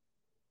ringing.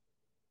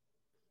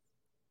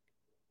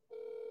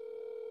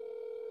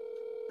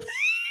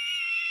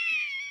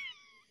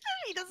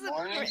 He doesn't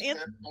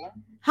answer.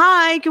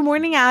 Hi, good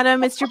morning,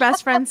 Adam. It's your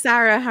best friend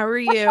Sarah. How are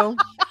you? I'm doing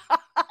good.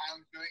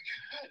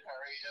 How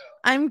are you?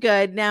 I'm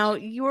good. Now,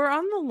 you are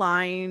on the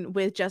line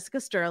with Jessica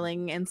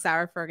Sterling and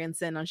Sarah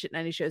Ferguson on Shit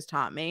 90 Shows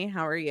Taught Me.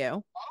 How are you?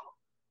 Oh,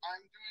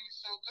 I'm doing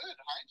so good.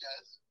 Hi,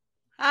 Jess.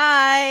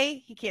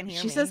 Hi. He can't hear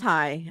She me. says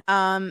hi.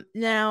 Now, Okay,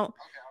 I'll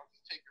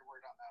just take your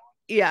word on that one.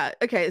 yeah,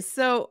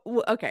 so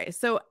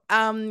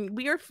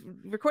we are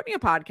recording a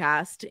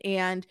podcast,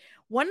 and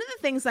one of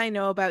the things I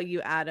know about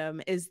you,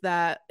 Adam, is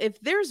that if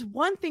there's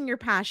one thing you're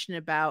passionate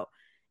about,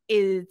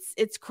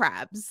 it's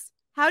crabs.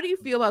 How do you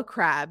feel about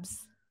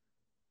crabs?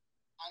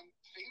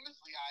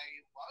 Famously, I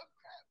love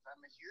crabs.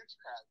 I'm a huge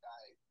crab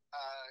guy.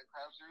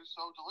 Crabs are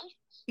so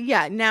delicious.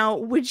 Yeah. Now,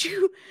 would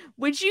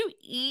you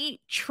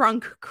eat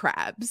trunk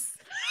crabs?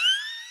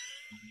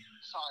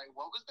 Sorry,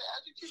 what was the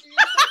adjective you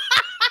used?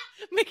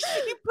 Make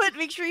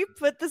sure you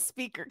put the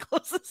speaker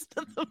closest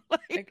to the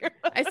mic.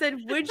 I said,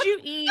 would you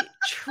eat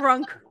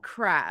trunk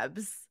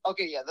crabs?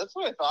 Okay, yeah, that's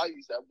what I thought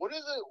you said. What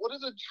is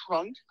a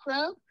trunk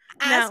crab?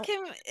 Ask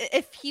him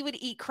if he would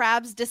eat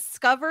crabs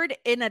discovered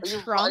in a Are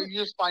trunk. you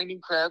just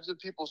finding crabs in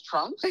people's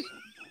trunks?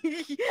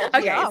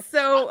 Okay,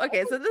 so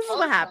this is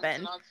what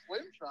happened. Not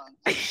swim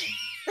trunks.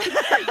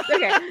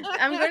 Okay,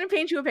 I'm going to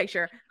paint you a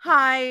picture.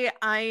 Hi,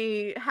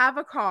 I have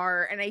a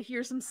car and I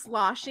hear some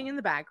sloshing in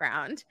the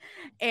background,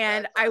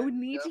 and I would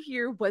need to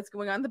hear what's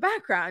going on in the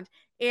background.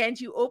 And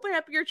you open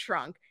up your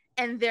trunk,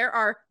 and there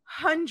are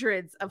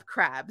hundreds of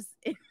crabs.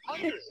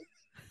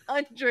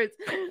 Hundreds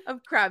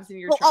of crabs in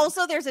your Well, trunk.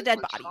 also there's a dead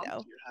What body trunk though.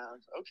 do you have?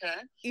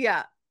 Okay.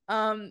 Yeah.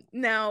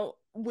 Now,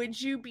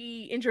 would you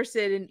be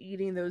interested in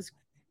eating those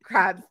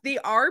crabs? They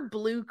are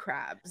blue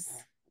crabs.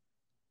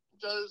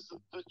 Does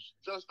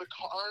the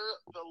car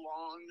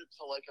belong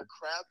to like a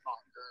crab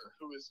monger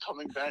who is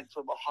coming back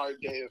from a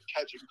hard day of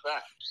catching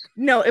crabs?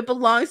 No, it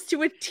belongs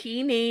to a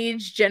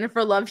teenage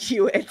Jennifer Love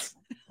Hewitt.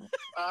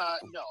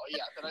 No,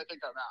 yeah, then I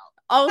think I'm out.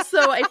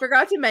 Also, I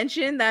forgot to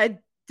mention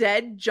that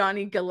dead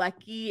Johnny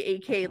Galecki,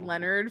 aka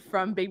Leonard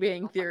from Big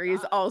Bang Theory,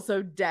 is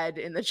also dead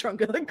in the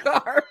trunk of the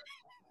car.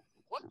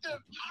 What the?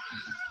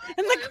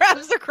 And the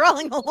crabs are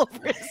crawling all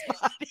over his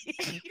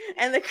body.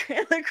 And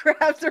the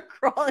crabs are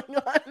crawling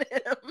on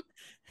him.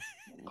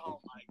 Oh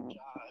my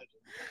god.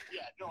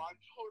 Yeah, no, I'm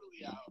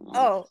totally out.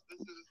 Oh.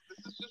 This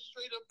is just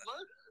straight up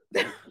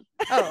murder.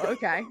 Oh,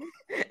 okay.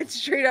 It's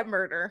straight up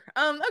murder.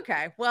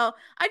 Okay. Well,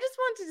 I just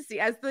wanted to see,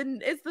 as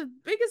the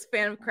biggest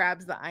fan of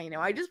crabs that I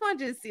know, I just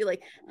wanted to see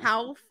like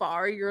how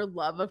far your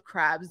love of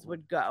crabs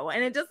would go.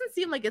 And it doesn't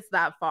seem like it's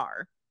that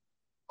far.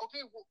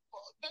 Okay, well,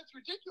 that's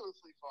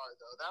ridiculously far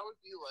though. That would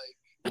be like,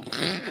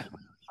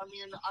 I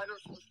mean, I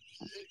don't.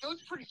 It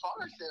goes pretty far,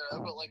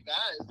 Sarah, but like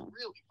that is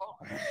really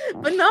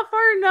far. But not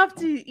far enough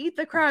to eat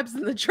the crabs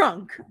in the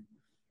trunk.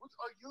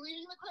 Are you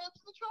eating the crabs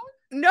in the trunk?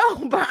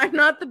 No, but I'm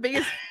not the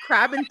biggest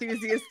crab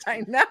enthusiast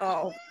I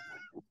know.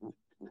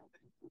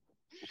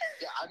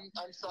 Yeah,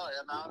 I'm sorry.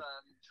 I'm out on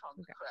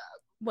trunk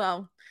crab.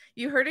 Well,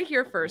 you heard it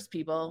here first,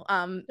 people.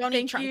 Don't eat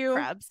Thank trunk you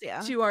crabs,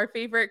 yeah. to our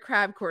favorite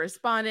crab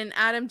correspondent.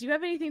 Adam, do you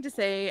have anything to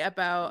say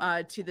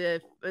about to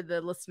the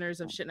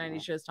listeners of Shit 90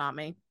 Shows Taught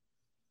Me?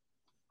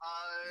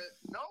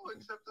 No,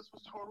 except this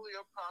was totally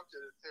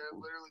unprompted. Sarah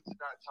literally did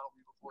not tell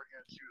me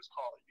beforehand she was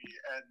calling me,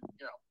 and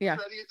Yeah.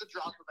 ready at the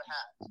drop of a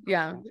hat. So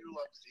Yeah. I do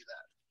love to see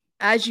that.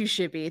 As you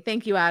should be.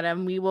 Thank you,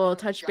 Adam. We will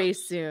touch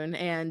base soon,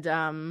 and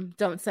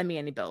don't send me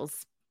any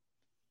bills.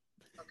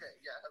 Okay,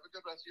 yeah. Have a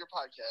good rest of your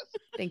podcast.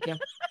 Thank you.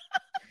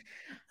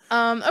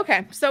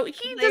 Okay, so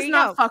he There does you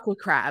not go. fuck with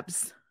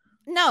crabs.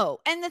 No,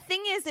 and the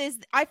thing is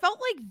I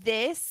felt like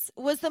this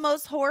was the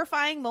most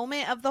horrifying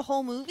moment of the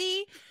whole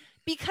movie,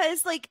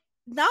 because like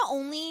not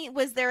only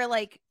was there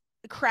like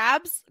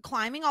crabs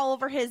climbing all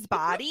over his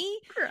body,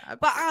 Crabs.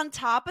 but on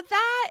top of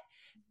that,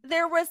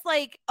 there was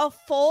like a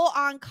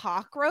full-on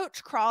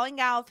cockroach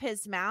crawling out of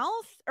his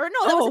mouth. Or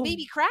no, that was a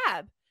baby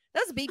crab.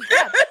 That was a baby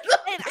crab.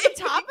 And on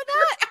top of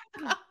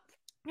that,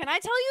 can I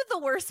tell you the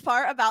worst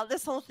part about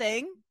this whole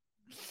thing?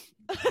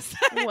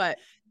 What?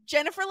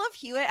 Jennifer Love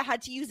Hewitt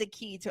had to use a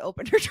key to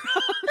open her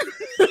trunk.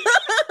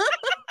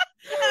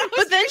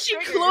 But then she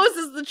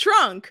closes the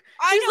trunk.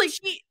 I know, like,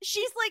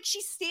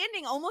 she's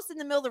standing almost in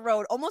the middle of the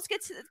road, almost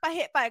gets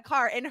hit by a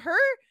car, and her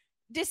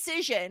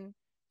decision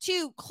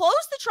to close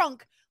the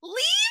trunk,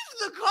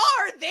 leave the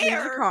car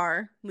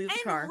there, leave the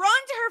and car, run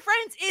to her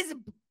friends is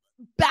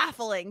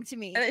baffling to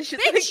me. And then she's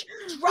Bitch,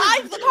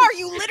 drive the car.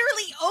 You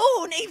literally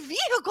own a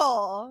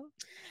vehicle.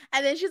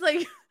 And then she's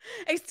like,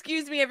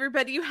 "Excuse me,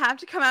 everybody, you have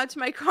to come out to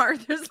my car.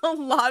 There's a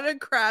lot of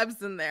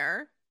crabs in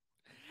there."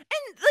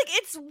 And like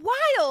it's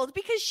wild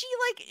because she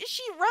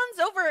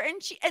runs over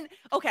and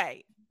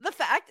okay, the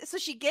fact, so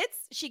she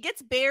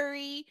gets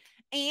Barry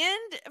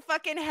and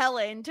fucking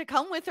Helen to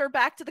come with her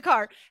back to the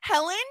car.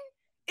 Helen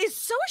is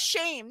so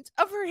ashamed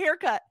of her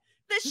haircut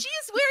that she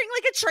is wearing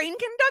like a train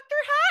conductor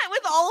hat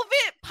with all of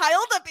it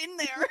piled up in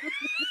there.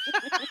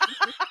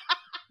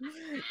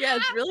 Yeah,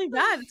 it's really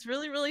bad. It's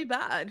really, really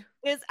bad.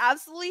 It's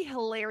absolutely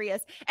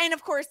hilarious. And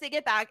of course they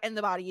get back and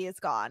the body is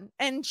gone.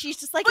 And she's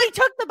just like, he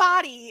took the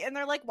body. And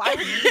they're like, why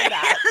would you do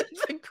that?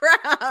 The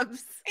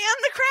crabs.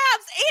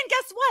 And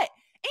guess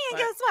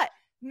what?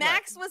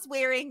 Max was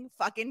wearing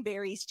fucking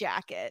Barry's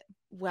jacket.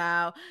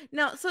 Wow.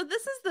 No, so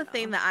this is the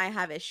thing that I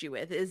have issue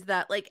with, is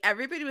that like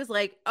everybody was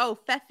like, "Oh,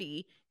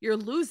 Pfeffy, you're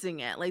losing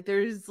it. Like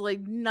there's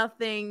like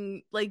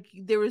nothing, like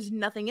there was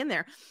nothing in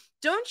there."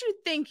 Don't you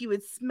think you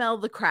would smell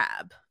the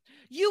crab?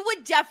 You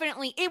would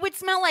definitely. It would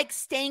smell like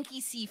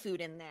stanky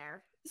seafood in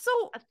there.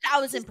 So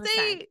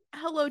 1,000%.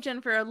 Hello,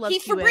 Jennifer. I love He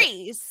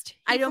Febrezed.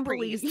 I don't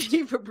believe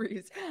you,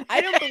 Febrezed. I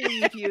don't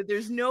believe you.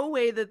 There's no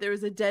way that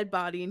there's a dead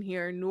body in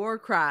here, nor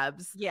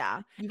crabs.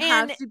 Yeah, you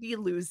have to be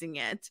losing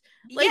it.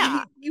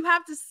 Like you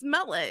have to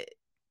smell it.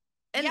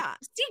 And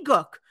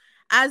Seagook,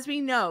 as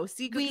we know,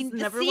 Seagook is the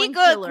number one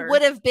killer.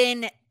 Would have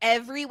been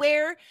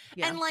everywhere,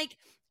 Yeah. and like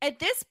at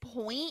this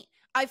point,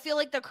 I feel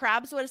like the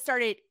crabs would have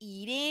started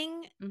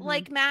eating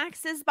like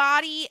Max's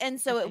body,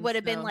 and so it would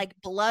have been like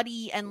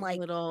bloody and like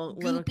little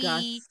goopy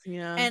guts,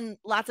 and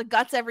lots of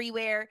guts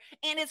everywhere.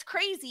 And it's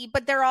crazy,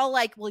 but they're all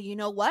like, well, you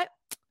know what?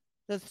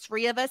 The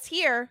three of us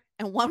here,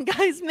 and one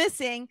guy's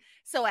missing,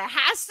 so it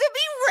has to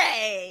be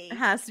Ray. It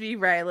has to be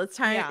Ray. It's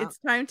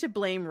time to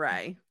blame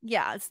Ray.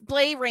 Yeah, it's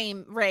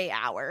blame Ray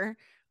hour.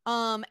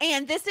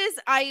 And this is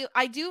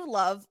I do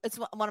love, it's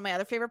one of my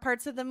other favorite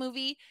parts of the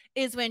movie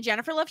is when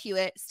Jennifer Love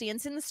Hewitt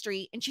stands in the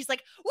street and she's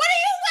like, "What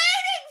are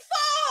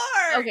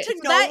you waiting for?" Okay, to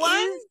no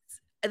one.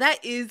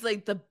 That is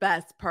like the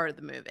best part of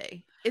the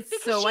movie. It's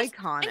Because so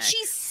iconic. And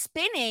she's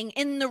spinning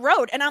in the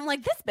road, and I'm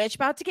like, this bitch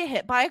about to get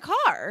hit by a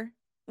car.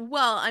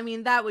 Well, I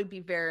mean, that would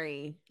be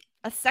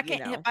a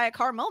second hit by a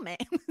car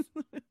moment.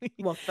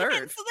 Well, third.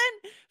 And so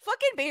then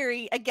fucking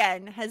Barry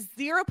again has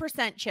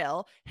 0%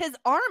 chill. His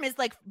arm is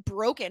like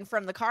broken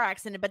from the car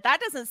accident, but that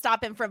doesn't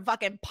stop him from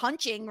fucking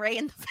punching Ray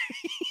in the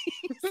face.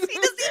 He doesn't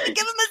even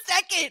give him a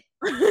second.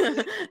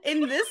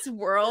 In this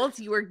world,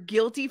 you are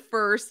guilty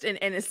first and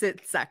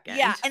innocent second.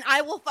 Yeah, and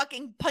I will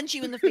fucking punch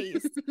you in the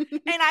face.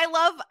 And I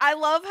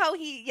love how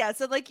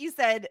so like you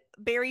said,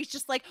 Barry's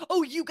just like,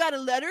 oh, you got a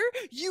letter?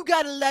 You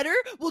got a letter?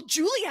 Well,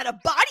 Julie had a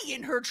body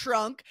in her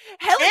trunk.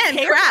 Helen's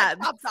hair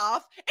pops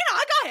off, and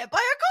I got hit by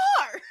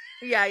a car.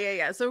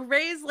 Yeah. So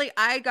Ray's like,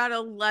 I got a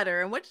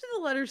letter. And what did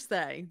the letter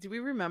say? Do we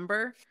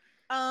remember?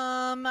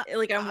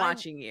 Like, I'm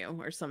watching you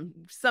or some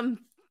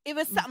it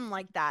was something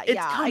like that.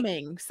 It's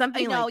coming.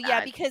 Something like that.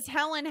 Yeah, because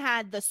Helen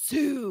had the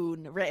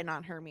soon written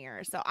on her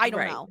mirror. So I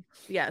don't know.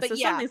 Yeah, but so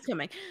something's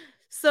coming.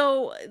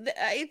 So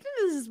I think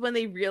this is when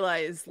they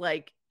realize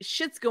like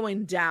shit's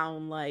going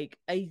down like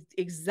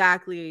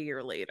exactly a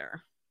year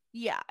later.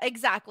 Yeah,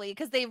 exactly.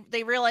 Because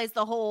they realize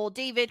the whole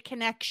David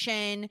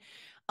connection.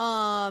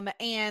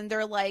 And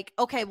they're like,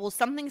 okay, well,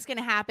 something's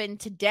gonna happen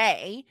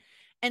today.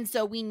 And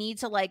so we need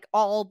to like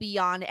all be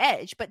on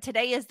edge. But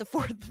today is the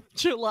 4th of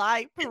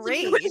July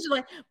parade.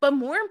 But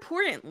more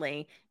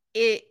importantly,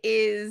 it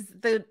is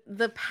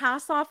the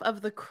pass off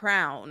of the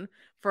crown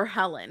for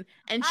Helen.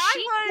 And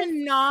she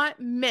cannot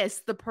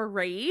miss the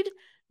parade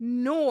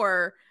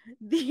nor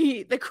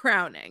the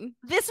crowning.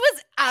 This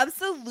was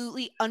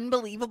absolutely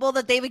unbelievable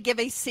that they would give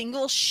a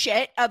single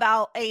shit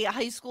about a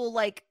high school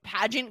like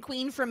pageant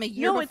queen from a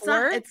year before. It's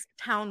not. It's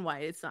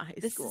townwide. It's not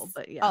high school,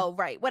 but yeah. Oh,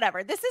 right.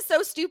 Whatever. This is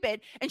so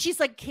stupid. And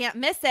she's like, can't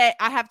miss it.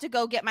 I have to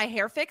go get my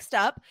hair fixed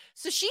up.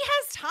 So she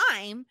has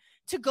time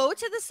to go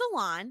to the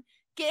salon,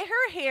 get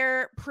her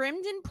hair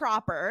primed and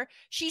proper.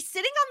 She's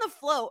sitting on the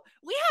float.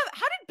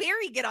 How did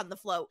Barry get on the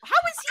float? How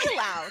was he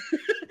allowed?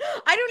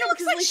 I don't know.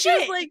 Because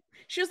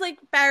she was like,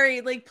 Barry,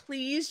 like,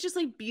 please just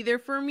like be there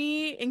for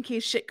me in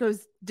case shit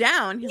goes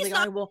down. He's like,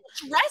 I will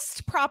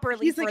dressed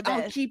properly. He's like,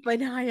 I'll keep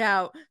an eye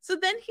out. So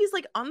then he's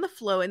like on the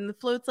float, and the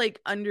float's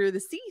like under the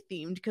sea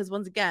themed because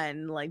once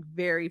again, like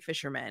very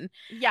fisherman.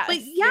 Yeah, but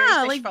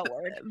yeah, like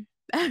forward.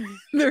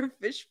 They're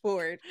fish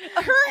forward.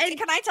 And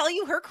can I tell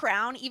you, her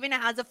crown even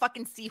has a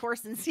fucking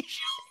seahorse and seashells.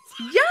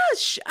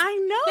 Yes, I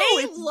know.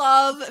 They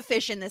love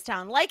fish in this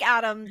town. Like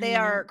Adam, they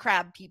are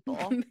crab people.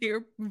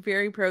 They're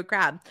very pro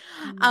crab.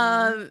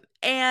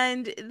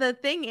 And the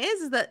thing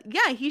is that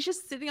he's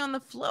just sitting on the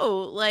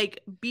float,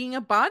 like being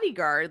a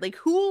bodyguard. Like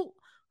who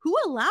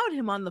allowed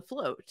him on the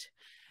float?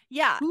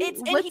 Yeah, and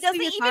he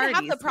doesn't even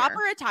have the proper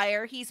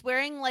attire. He's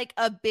wearing like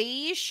a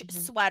beige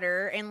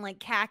sweater and like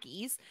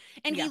khakis,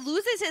 and he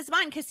loses his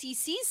mind because he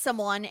sees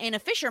someone in a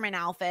fisherman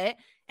outfit,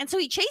 and so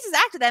he chases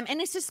after them,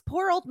 and it's this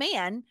poor old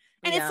man.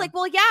 And it's like,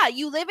 well, yeah,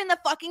 you live in the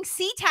fucking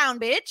sea town,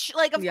 bitch.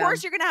 Like, of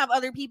course you're gonna have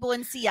other people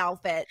in sea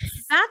outfits.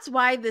 That's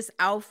why this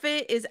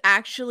outfit is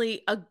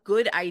actually a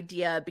good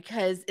idea,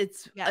 because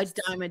it's a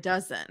dime a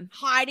dozen.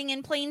 Hiding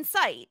in plain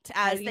sight,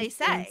 as they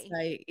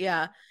say.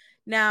 Yeah.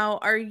 Now,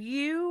 are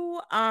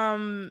you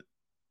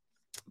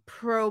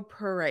pro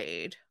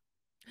parade?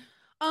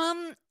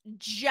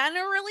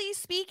 Generally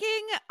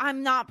speaking,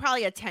 I'm not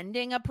probably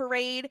attending a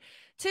parade.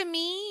 To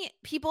me,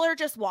 people are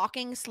just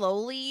walking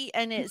slowly,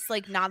 and it's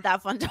like not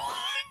that fun to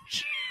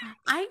watch.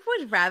 I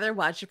would rather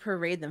watch a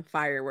parade than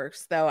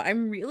fireworks, though.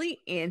 I'm really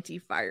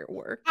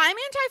anti-fireworks. I'm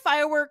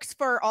anti-fireworks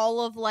for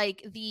all of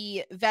like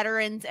the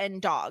veterans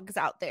and dogs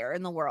out there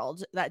in the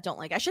world that don't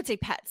like, I should say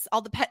pets,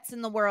 all the pets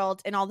in the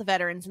world and all the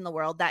veterans in the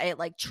world that it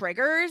like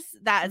triggers.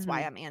 That is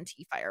why I'm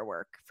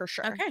anti-firework for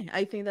sure. Okay.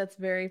 I think that's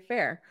very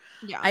fair.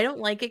 Yeah. I don't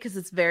like it because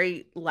it's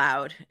very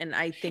loud, and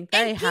I think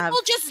that people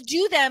just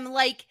do them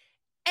like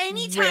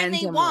anytime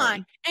they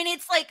want, and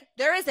it's like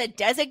there is a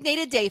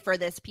designated day for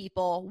this,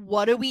 people.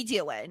 What are we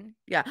doing?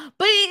 Yeah,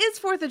 but it is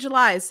 4th of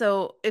July,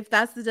 so if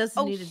that's the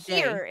designated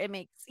day, it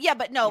makes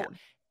but no.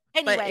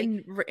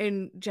 Anyway, but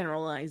in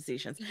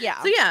generalizations,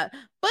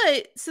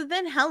 but so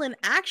then Helen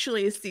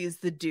actually sees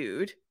the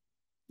dude,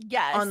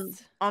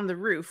 on the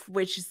roof,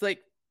 which is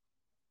like,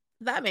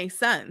 that makes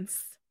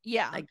sense.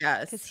 Yeah, I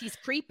guess because he's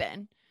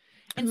creeping.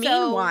 And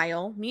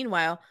meanwhile,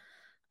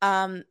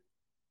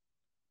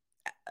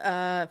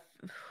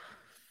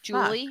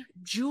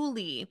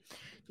 Julie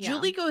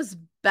goes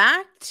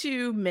back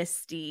to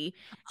Misty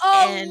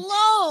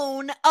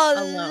alone,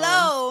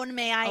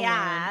 may I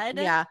add.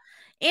 Yeah.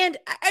 And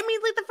I mean,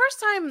 like, the first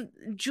time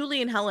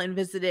Julie and Helen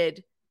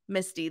visited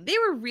Misty, they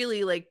were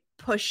really like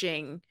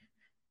pushing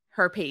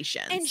her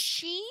patience, and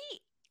she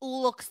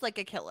looks like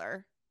a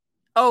killer.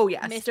 Oh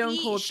yeah, Misty, stone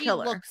cold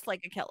killer. Looks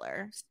like a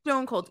killer.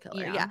 Stone cold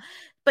killer. Yeah.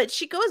 But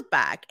she goes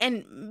back,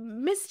 and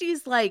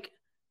Misty's like,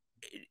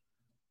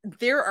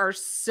 there are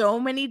so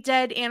many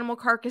dead animal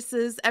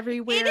carcasses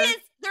everywhere. It is.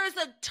 There's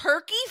a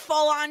turkey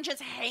full on just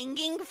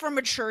hanging from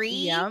a tree.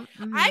 Yeah.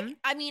 I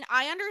mean,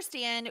 I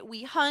understand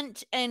we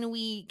hunt and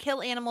we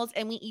kill animals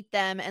and we eat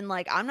them, and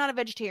like, I'm not a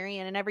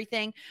vegetarian and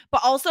everything,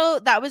 but also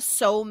that was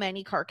so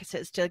many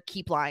carcasses to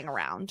keep lying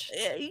around.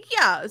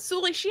 Yeah. So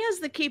like, she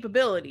has the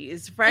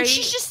capabilities, right? And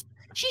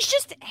she's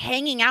just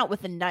hanging out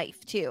with a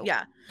knife too.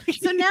 Yeah.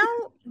 So now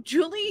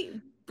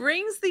Julie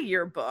brings the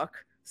yearbook,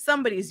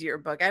 somebody's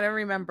yearbook. I don't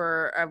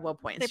remember at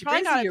what point. They She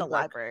probably brings got the it at the yearbook,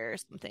 library or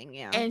something.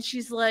 Yeah. and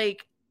she's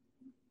like,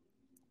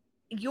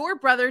 your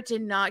brother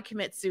did not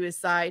commit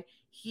suicide.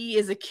 He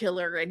is a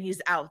killer and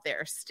he's out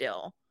there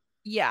still.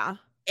 Yeah.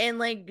 And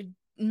like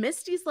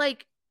Misty's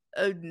like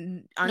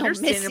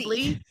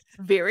understandably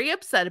very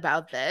upset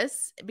about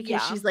this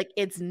because she's like,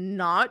 it's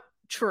not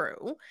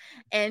true.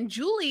 And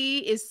Julie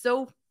is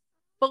so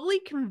fully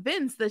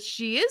convinced that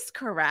she is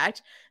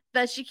correct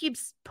that she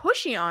keeps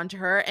pushing onto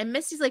her. And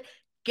Misty's like,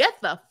 get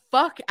the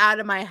fuck out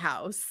of my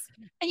house.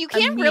 And you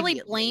can't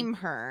really blame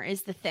her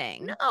is the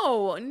thing.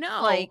 No.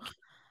 Like,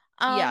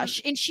 yeah.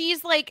 And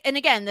she's like, and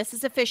again, this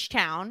is a fish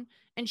town.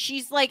 And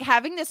she's like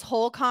having this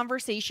whole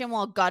conversation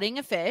while gutting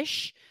a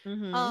fish,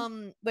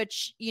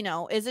 which, you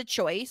know, is a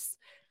choice.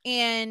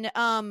 And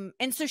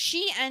so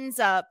she ends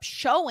up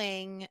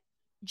showing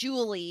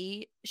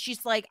Julie,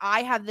 she's like,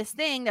 I have this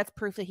thing that's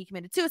proof that he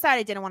committed suicide.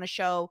 I didn't want to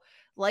show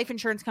life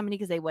insurance company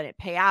because they wouldn't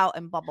pay out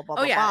and blah, blah, blah,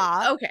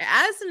 blah. Okay.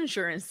 As an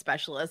insurance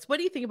specialist, what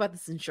do you think about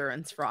this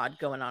insurance fraud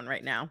going on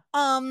right now?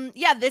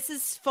 Yeah, this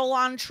is full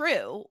on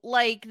true.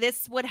 Like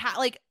this would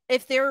like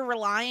if they're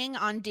relying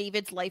on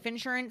David's life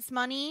insurance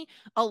money,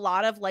 a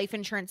lot of life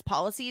insurance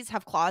policies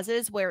have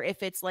clauses where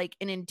if it's like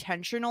an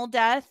intentional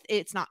death,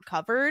 it's not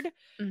covered,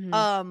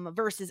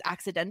 versus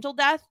accidental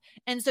death.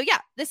 And so, yeah,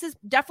 this is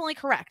definitely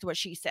correct what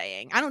she's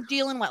saying. I don't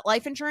deal in what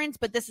life insurance,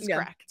 but this is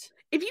correct.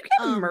 If you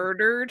get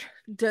murdered,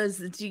 do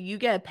you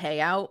get a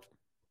payout?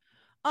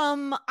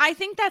 I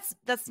think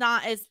that's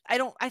not as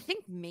I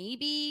think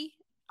maybe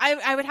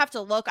I would have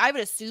to look. I would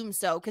assume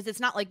so because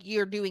it's not like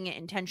you're doing it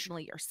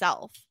intentionally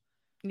yourself.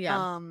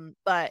 Yeah.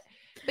 But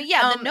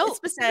yeah, the note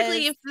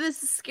specifically says, if this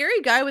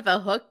scary guy with a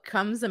hook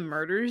comes and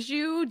murders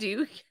you, do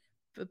you get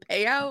a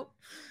payout?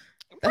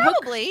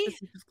 Probably.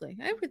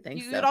 I would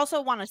think you would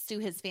also want to sue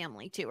his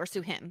family too, or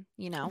sue him,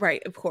 you know.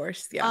 Right, of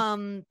course. Yeah.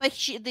 But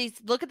they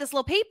look at this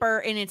little paper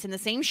and it's in the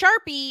same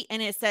Sharpie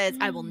and it says,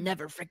 I will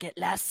never forget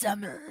last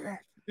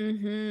summer.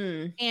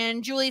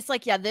 And Julie's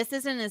like, yeah, this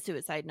isn't a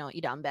suicide note,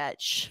 you dumb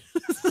bitch.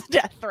 This is a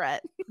death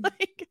threat.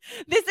 Like,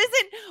 this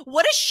isn't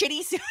what a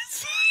shitty suicide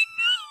note.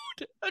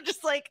 I'm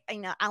just like, I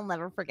know, I'll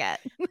never forget.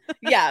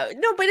 Yeah,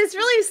 no, but it's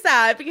really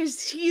sad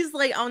because he's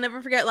like, I'll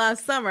never forget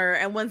last summer.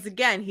 And once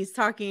again, he's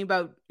talking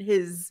about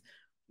his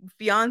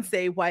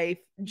fiance wife,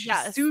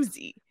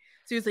 Susie.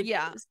 So he's like,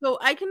 yeah. So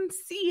I can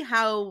see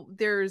how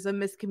there's a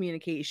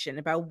miscommunication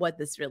about what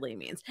this really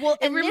means. Well,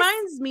 it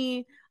reminds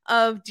me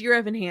of Dear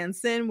Evan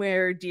Hansen,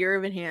 where Dear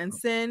Evan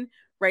Hansen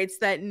writes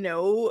that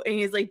note and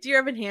he's like, Dear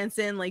Evan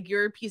Hansen, like,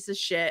 you're a piece of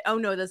shit. Oh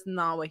no, that's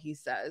not what he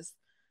says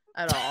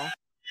at all.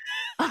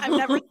 I've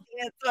never seen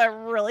it, so I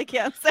really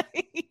can't say.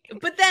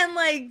 But then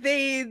like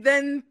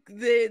then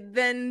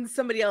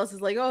somebody else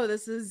is like, oh,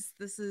 this is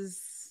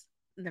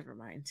never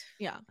mind.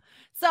 Yeah.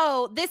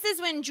 So this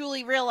is when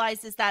Julie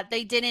realizes that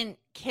they didn't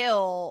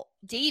kill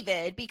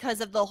David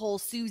because of the whole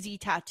Susie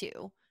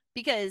tattoo,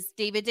 because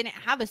David didn't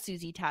have a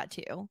Susie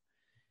tattoo.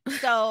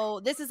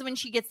 So this is when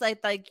she gets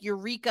like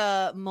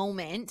eureka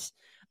moment.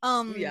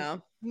 Yeah.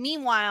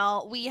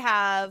 Meanwhile, we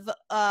have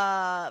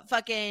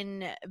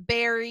fucking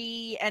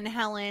Barry and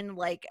Helen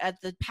like at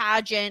the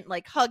pageant,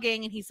 like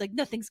hugging, and he's like,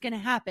 nothing's gonna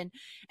happen.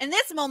 And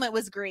this moment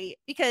was great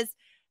because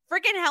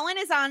freaking Helen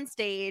is on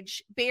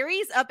stage,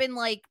 Barry's up in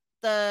like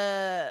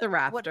the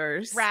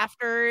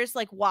rafters,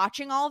 like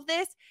watching all of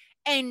this,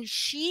 and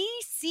she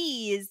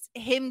sees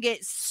him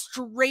get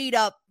straight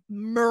up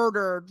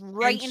murdered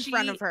right in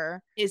front of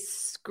her. Is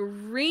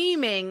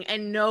screaming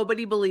and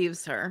nobody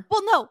believes her.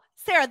 Well, no,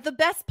 Sarah, the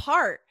best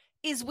part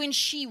is when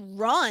she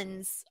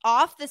runs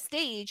off the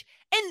stage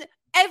and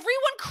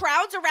everyone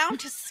crowds around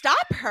to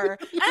stop her.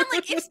 And I'm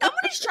like, if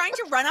someone is trying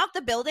to run out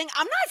the building,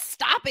 I'm not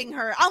stopping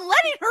her. I'm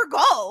letting her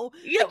go.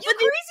 Yeah, like, you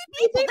crazy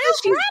people,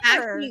 they'll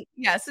grab her.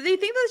 Yeah, so they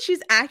think that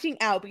she's acting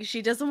out because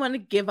she doesn't want to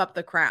give up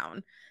the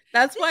crown.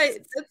 That's why.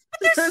 But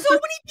there's so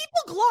many people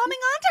glomming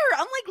onto her. I'm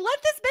like,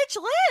 let this bitch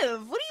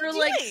live. What are you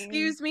doing? Like,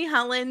 excuse me,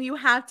 Helen, you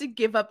have to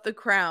give up the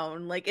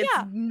crown. Like, it's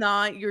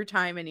not your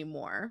time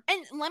anymore.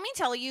 And let me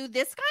tell you,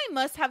 this guy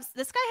has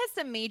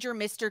some major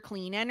Mr.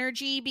 Clean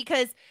energy,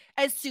 because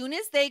as soon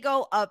as they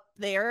go up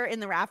there in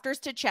the rafters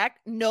to check,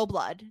 no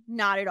blood,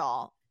 not at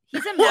all.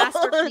 He's a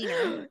master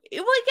cleaner.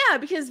 Well, yeah,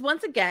 because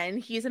once again,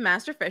 he's a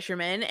master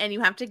fisherman and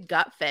you have to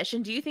gut fish.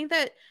 And do you think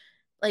that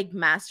like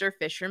master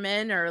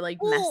fishermen are like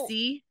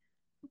messy?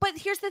 But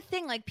here's the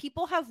thing, like,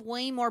 people have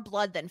way more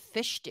blood than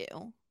fish do.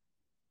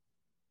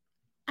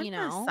 I'm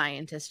not a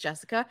scientist,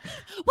 Jessica.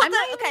 I'm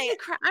not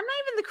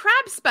even the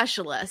crab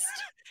specialist.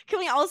 Can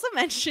we also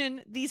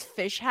mention these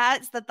fish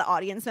hats that the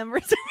audience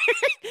members are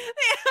wearing?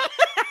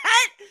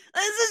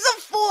 This is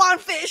a full-on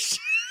fish.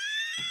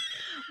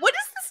 What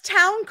is this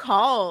town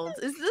called?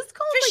 Is this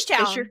called Fish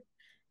Town? Fisher?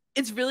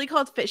 It's really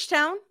called Fish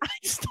Town? I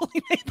just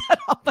totally made that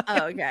up.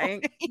 Oh, okay.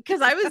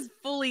 Because I was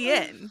fully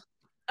in.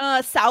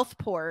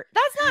 Southport.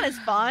 That's not as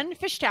fun.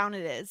 Fishtown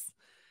it is.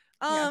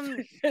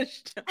 Fishtown.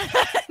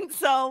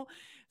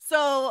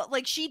 So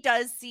like she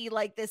does see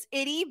like this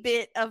itty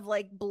bit of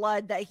like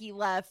blood that he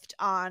left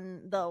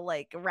on the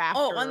like rafter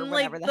or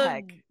whatever like the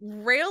heck.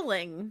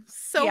 Railing.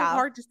 So Yeah.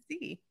 hard to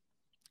see.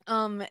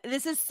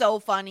 This is so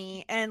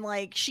funny, and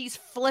like she's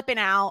flipping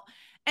out.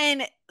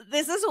 And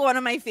this is one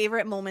of my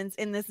favorite moments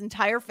in this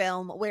entire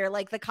film where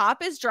like the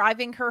cop is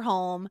driving her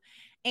home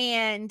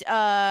and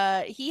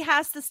he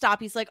has to stop.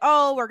 He's like,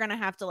 oh, we're gonna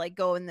have to like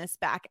go in this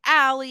back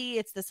alley.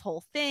 It's this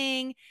whole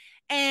thing.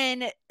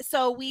 And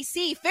so we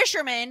see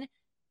Fisherman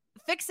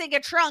fixing a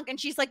trunk and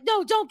she's like,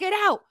 no, don't get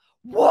out.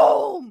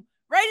 Whoa,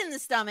 right in the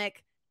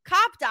stomach.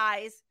 Cop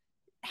dies.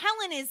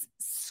 Helen is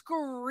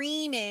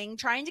screaming,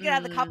 trying to get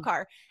out of the cop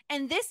car.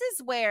 And this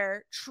is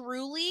where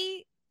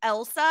truly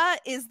Elsa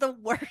is the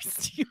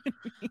worst human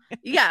being.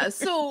 Yeah,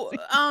 so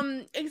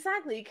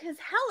exactly, because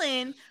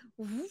Helen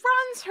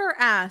runs her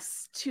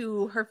ass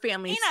to her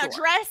family's in a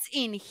store. dress,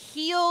 in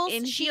heels.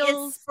 She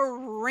heels. is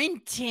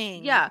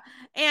sprinting. Yeah,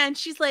 and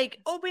she's like,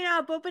 open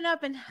up,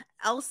 and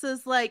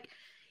Elsa's like,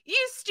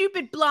 you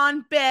stupid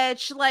blonde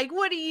bitch, like,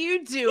 what are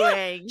you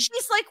doing? Yeah.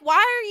 She's like, why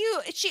are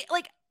you, she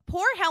like,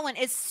 poor Helen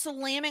is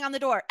slamming on the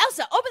door.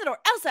 Elsa, open the door.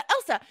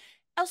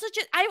 Elsa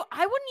just, I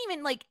wouldn't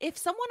even like, if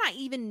someone I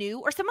even knew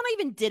or someone I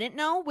even didn't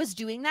know was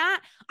doing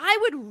that, I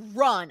would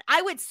run.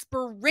 I would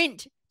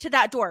sprint to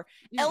that door.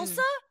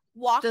 Elsa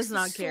walks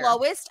the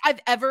slowest I've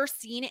ever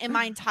seen in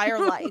my entire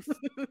life.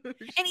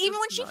 And even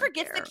when she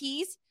forgets the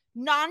keys,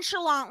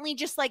 nonchalantly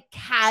just like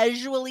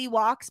casually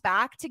walks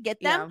back to get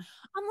them. Yeah.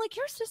 I'm like,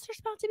 your sister's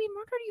about to be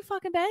murdered, you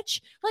fucking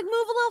bitch. Like, move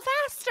a little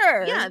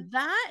faster. Yeah,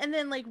 that. And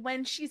then like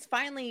when she's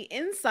finally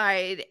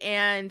inside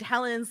and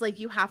Helen's like,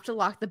 you have to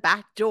lock the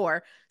back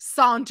door,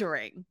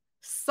 sauntering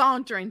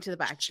to the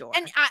back door.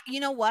 And you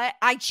know what?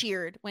 I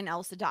cheered when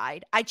Elsa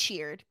died. I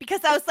cheered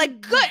because I was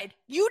like, good,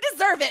 you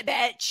deserve it,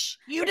 bitch.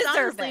 You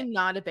deserve it.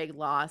 Not a big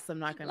loss. I'm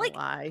not gonna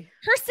lie.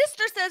 Her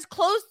sister says,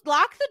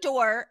 lock the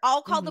door.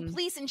 I'll call the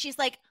police. And she's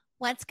like,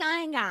 what's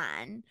going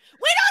on?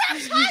 We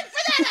don't have time for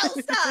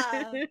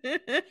that,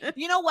 Elsa.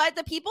 You know what?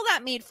 The people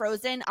that made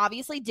Frozen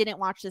obviously didn't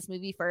watch this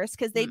movie first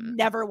because they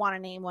never want to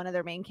name one of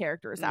their main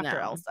characters after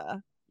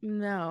Elsa.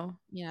 No.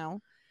 You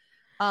know?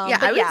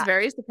 I was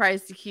very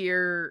surprised to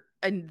hear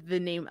the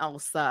name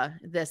Elsa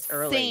this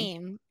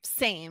early.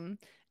 Same.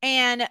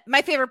 And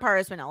my favorite part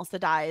is when Elsa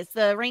dies.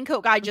 The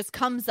raincoat guy just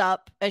comes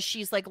up as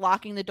she's like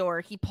locking the door.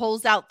 He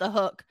pulls out the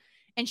hook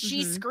and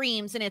she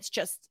screams and it's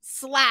just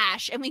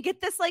slash. And we get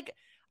this like,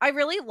 I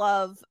really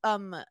love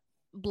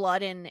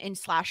blood in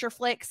slasher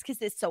flicks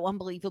because it's so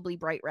unbelievably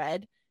bright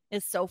red.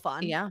 It's so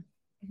fun. Yeah.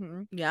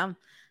 Yeah.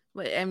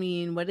 But I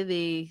mean, what do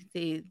they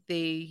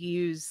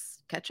use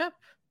ketchup?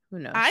 Who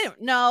knows? I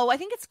don't know. I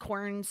think it's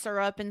corn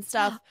syrup and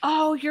stuff.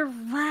 Oh, you're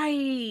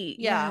right.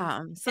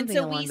 Yeah. Something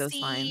along those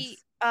lines.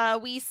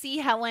 We see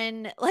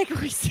Helen, like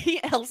we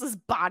see Elsa's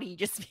body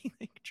just being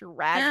like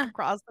dragged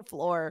across the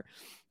floor.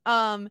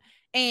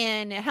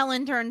 And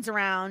Helen turns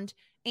around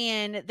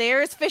and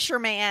there's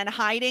Fisherman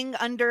hiding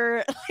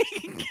under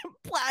like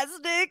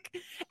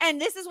plastic.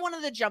 And this is one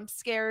of the jump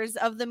scares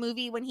of the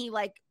movie when he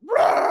like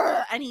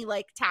and he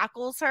like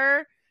tackles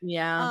her.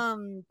 Yeah.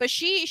 But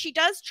she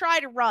does try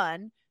to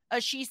run.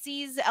 She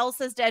sees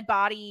Elsa's dead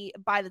body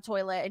by the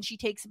toilet and she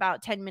takes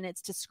about 10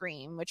 minutes to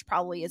scream, which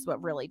probably is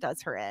what really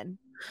does her in.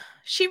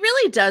 She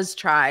really does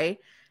try.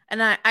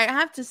 And I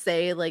have to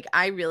say, like,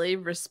 I really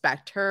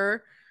respect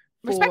her.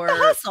 Respect the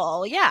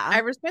hustle. Yeah. I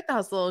respect the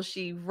hustle.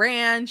 She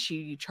ran.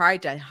 She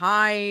tried to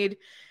hide.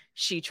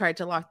 She tried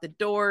to lock the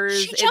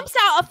doors. She jumps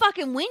out a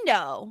fucking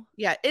window.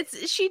 Yeah,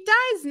 she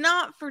dies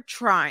not for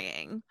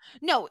trying.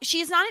 No,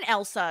 she is not an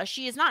Elsa.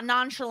 She is not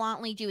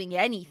nonchalantly doing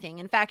anything.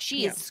 In fact,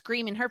 she is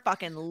screaming her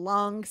fucking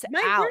lungs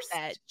out.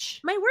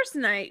 My worst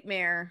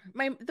nightmare,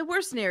 the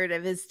worst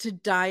narrative is to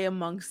die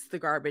amongst the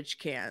garbage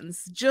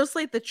cans, just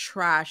like the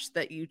trash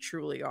that you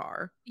truly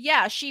are.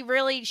 Yeah,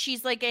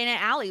 she's like in an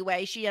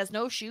alleyway. She has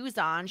no shoes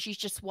on. She's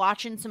just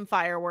watching some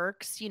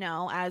fireworks, you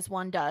know, as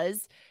one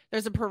does.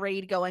 There's a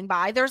parade going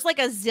by. There's like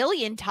a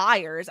zillion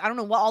tires. I don't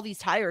know what all these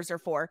tires are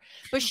for,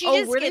 but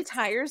they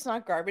tires,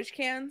 not garbage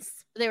cans?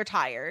 They were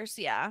tires,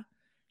 yeah.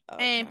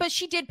 Okay. But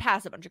she did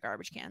pass a bunch of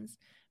garbage cans.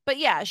 But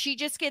yeah, she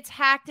just gets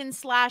hacked and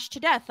slashed to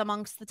death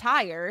amongst the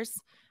tires.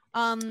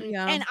 And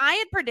I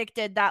had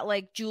predicted that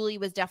like Julie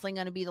was definitely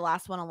going to be the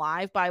last one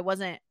alive, but I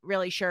wasn't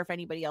really sure if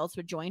anybody else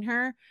would join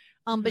her.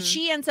 But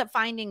she ends up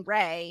finding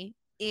Ray,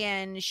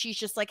 and she's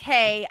just like,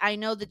 "Hey, I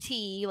know the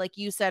tea," like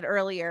you said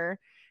earlier.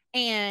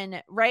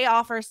 And Ray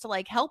offers to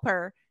like help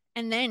her,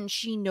 and then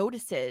she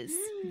notices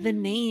the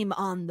name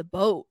on the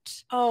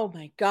boat. Oh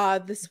my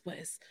God,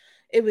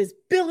 it was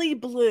Billy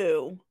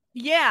Blue.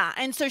 Yeah,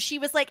 and so she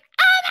was like,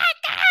 "Oh my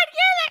God,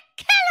 you're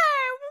the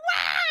killer!"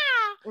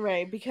 Wow.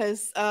 Right,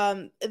 because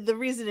the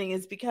reasoning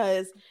is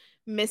because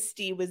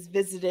Misty was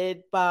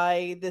visited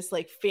by this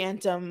like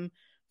phantom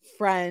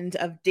friend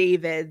of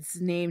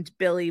David's named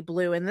Billy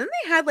Blue, and then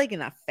they had like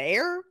an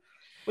affair,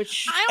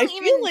 which I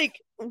feel like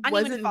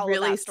wasn't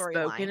really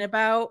spoken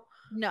about.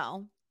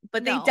 No,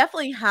 but they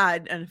definitely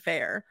had an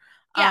affair.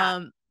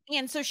 Yeah.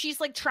 And so she's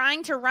like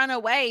trying to run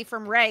away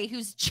from Ray,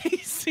 who's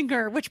chasing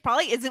her, which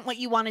probably isn't what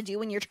you want to do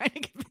when you're trying to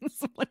convince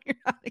someone you're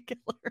not a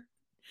killer.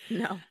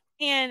 No.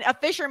 And a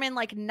fisherman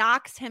like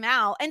knocks him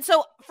out. And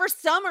so for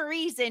some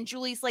reason,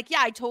 Julie's like, yeah,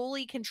 I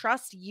totally can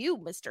trust you,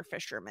 Mr.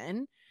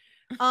 Fisherman.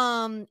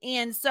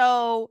 And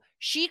so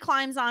she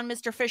climbs on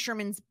Mr.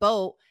 Fisherman's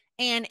boat,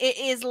 and it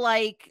is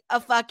like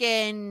a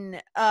fucking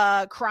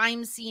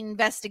crime scene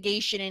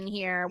investigation in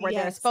here where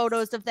there's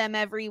photos of them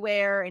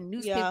everywhere and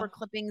newspaper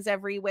clippings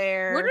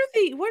everywhere. What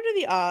are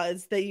the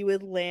odds that you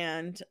would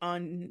land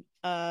on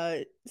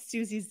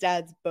Susie's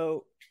dad's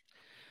boat?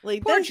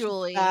 Like, poor that's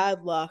Julie.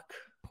 Bad luck.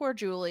 Poor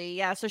Julie.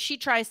 Yeah. So she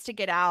tries to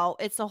get out.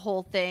 It's a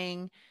whole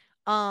thing.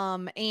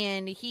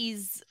 And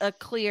he's a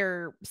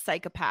clear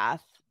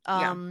psychopath.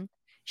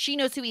 She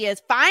knows who he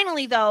is.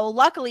 Finally, though,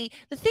 luckily,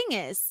 the thing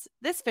is,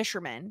 this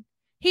fisherman,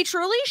 he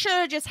truly should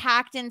have just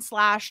hacked and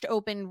slashed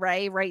open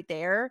Ray right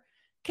there,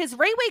 because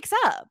Ray wakes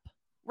up.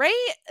 Ray,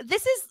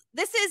 this is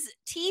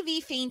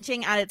TV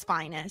fainting at its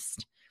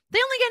finest. They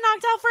only get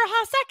knocked out for a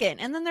hot second,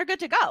 and then they're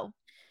good to go.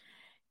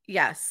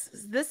 Yes,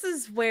 this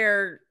is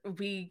where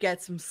we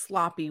get some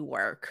sloppy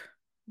work.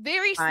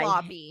 Very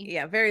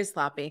sloppy. Very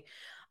sloppy.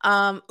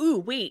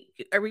 Ooh, wait,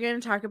 are we going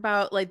to talk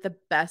about like the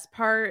best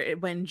part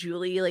when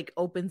Julie like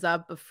opens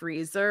up a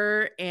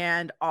freezer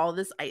and all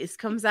this ice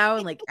comes out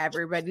and like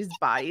everybody's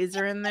bodies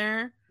are in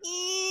there?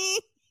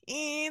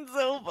 It's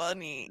so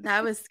funny.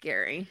 That was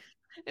scary.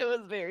 It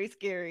was very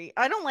scary.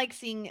 I don't like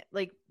seeing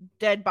like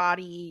dead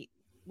bodies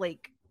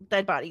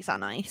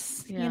on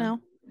ice, you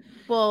know?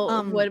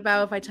 Well, what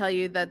about if I tell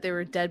you that there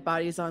were dead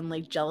bodies on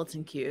like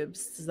gelatin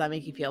cubes? Does that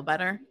make you feel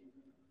better?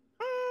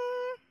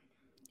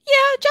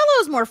 Yeah,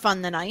 Jell-O is more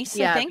fun than ice,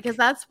 I think. Because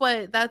that's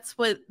what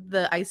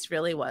the ice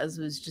really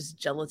was just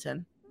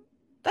gelatin.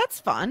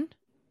 That's fun.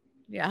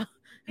 Yeah.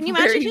 Can you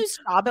imagine whose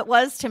job it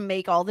was to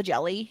make all the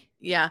jelly?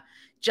 Yeah.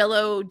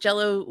 Jello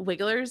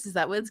Wigglers, is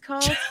that what it's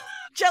called?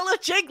 Jello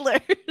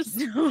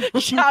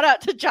Jigglers. Shout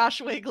out to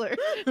Josh Wiggler.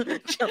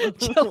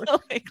 Jello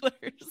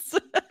Wigglers.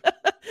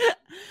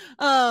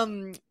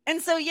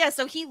 And so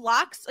he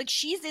locks, like,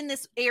 she's in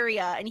this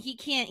area and he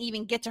can't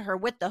even get to her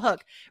with the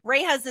hook.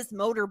 Ray has this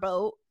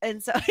motorboat,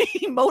 and so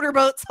he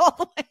motorboats all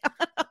the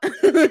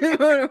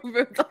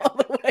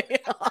way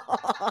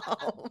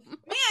out.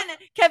 Man,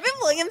 Kevin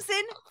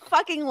Williamson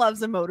fucking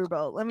loves a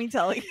motorboat, let me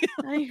tell you.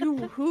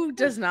 Who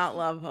does not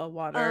love a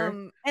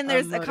water? And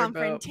there's a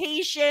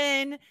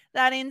confrontation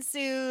that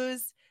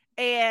ensues,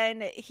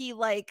 and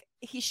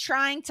he's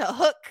trying to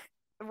hook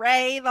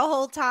Ray the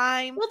whole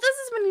time. Well, this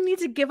is when you need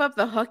to give up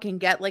the hook and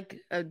get like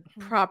a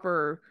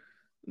proper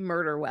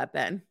murder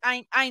weapon.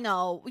 I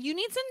know. You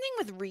need something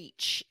with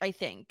reach, I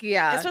think.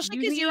 Yeah. Especially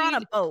because you're on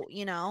a boat,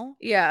 you know?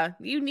 Yeah.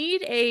 You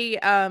need a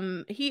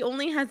he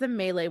only has a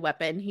melee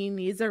weapon. He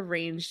needs a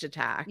ranged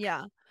attack.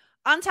 Yeah.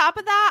 On top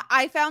of that,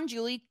 I found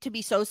Julie to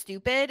be so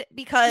stupid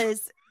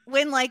because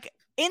when like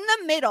in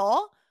the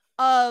middle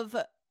of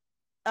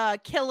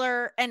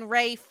Killer and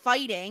Ray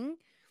fighting,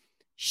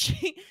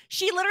 she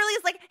literally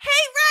is like, "Hey,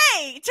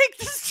 Ray, take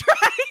the strike."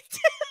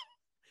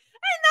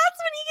 And that's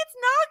when he gets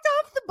knocked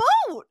off the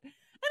boat.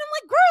 And I'm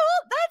like, girl,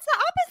 that's the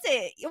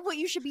opposite of what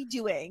you should be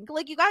doing.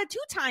 Like, you got to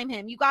two-time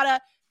him. You got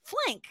to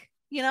flank,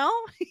 you know?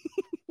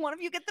 One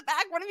of you get the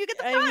back, one of you get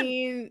the front. I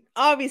mean,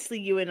 obviously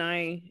you and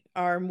I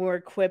are more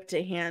equipped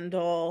to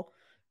handle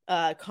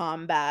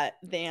combat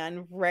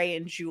than Ray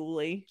and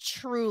Julie.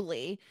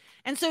 Truly.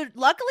 And so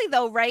luckily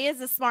though, Ray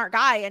is a smart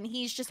guy and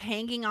he's just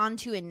hanging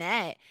onto a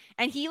net,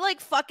 and he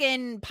like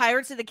fucking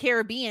Pirates of the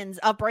Caribbean's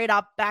up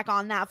back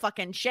on that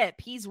fucking ship.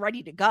 He's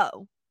ready to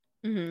go.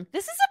 Mm-hmm.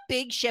 This is a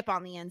big ship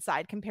on the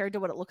inside compared to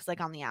what it looks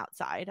like on the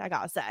outside, I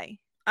gotta say.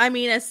 I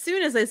mean, as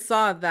soon as I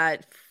saw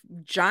that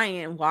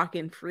giant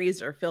walk-in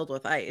freezer filled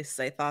with ice,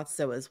 I thought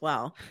so as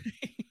well.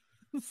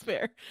 It's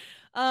fair.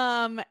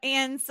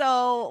 And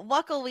so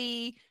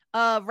luckily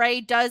Ray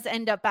does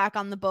end up back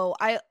on the boat.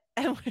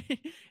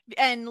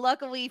 And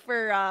luckily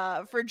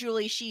for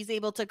Julie, she's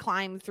able to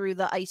climb through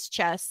the ice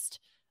chest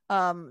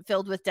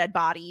filled with dead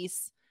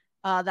bodies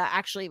that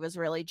actually was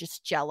really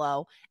just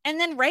Jell-O. And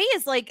then Ray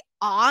is like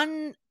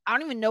on, I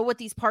don't even know what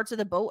these parts of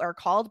the boat are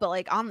called, but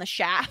like on the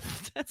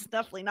shaft. That's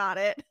definitely not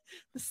it.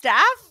 The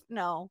staff?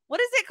 No. What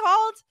is it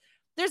called?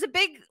 There's a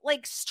big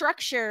like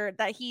structure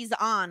that he's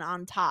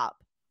on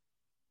top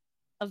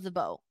of the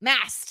boat.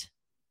 Mast.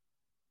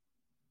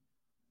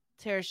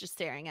 Tara's just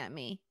staring at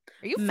me.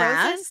 Are you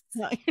frozen?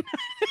 No,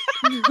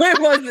 I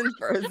wasn't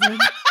frozen. It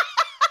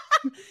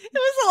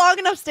was a long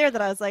enough stare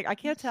that I was like, I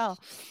can't tell.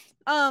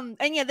 And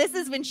yeah, this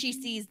is when she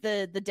sees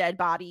the dead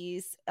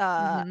bodies.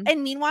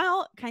 And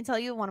meanwhile, can I tell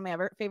you one of my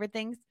favorite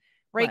things?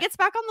 Ray gets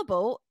back on the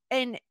boat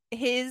and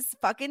his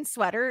fucking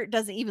sweater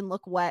doesn't even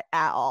look wet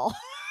at all.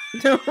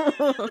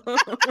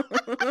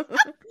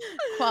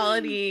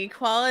 quality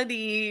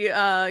continuity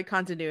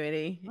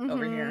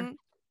over here.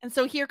 And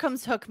so here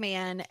comes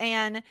Hookman,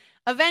 and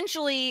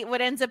eventually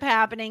what ends up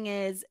happening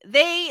is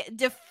they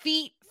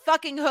defeat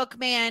fucking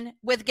Hookman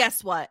with,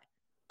 guess what?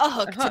 A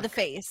hook to the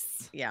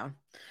face. Yeah.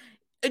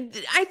 I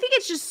think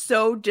it's just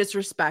so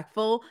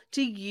disrespectful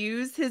to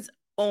use his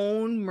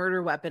own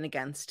murder weapon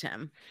against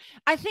him.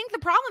 I think the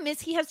problem is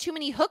he has too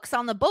many hooks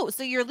on the boat,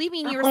 so you're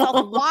leaving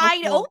yourself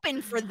wide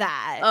open for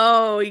that.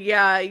 Oh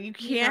yeah, you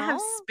can't have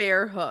know?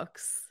 spare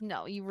hooks.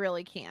 No, you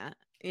really can't.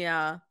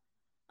 Yeah.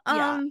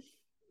 Yeah.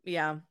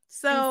 Yeah. And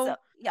So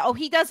yeah. Oh,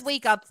 he does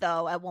wake up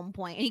though at one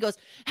point, and he goes,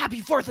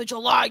 "Happy 4th of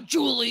July,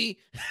 Julie."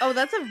 oh,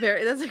 that's a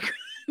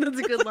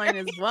good line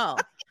as well.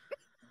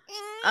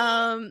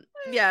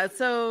 Yeah,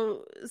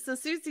 so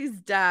Susie's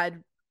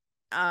dad,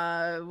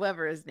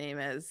 whatever his name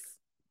is,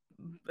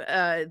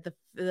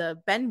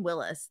 the Ben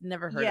Willis,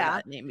 never heard of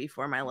that name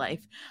before in my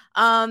life.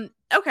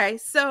 Okay,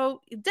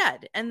 so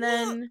dead. And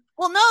then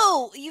well,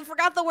 no, you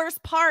forgot the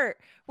worst part,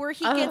 where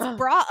he gets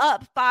brought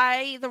up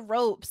by the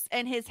ropes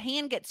and his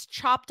hand gets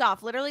chopped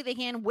off. Literally, the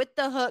hand with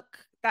the hook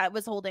that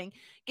was holding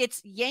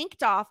gets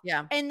yanked off.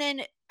 Yeah. And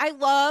then I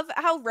love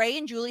how Ray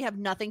and Julie have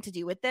nothing to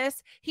do with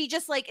this. He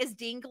just like is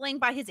dangling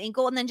by his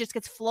ankle and then just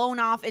gets flown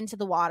off into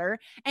the water.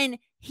 And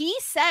he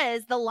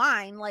says the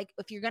line, like,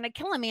 if you're going to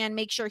kill a man,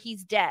 make sure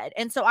he's dead.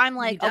 And so I'm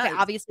like, okay,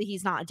 obviously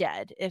he's not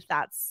dead. If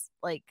that's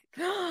like,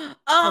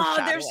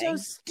 oh, they're so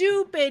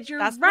stupid. You're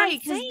That's right.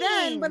 Because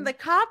then when the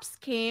cops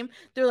came,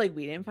 they're like,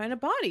 we didn't find a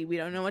body. We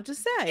don't know what to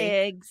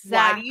say. Exactly.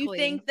 Why do you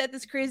think that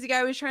this crazy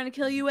guy was trying to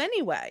kill you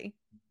anyway?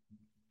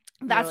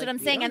 That's what I'm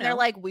saying. And they're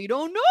like, we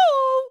don't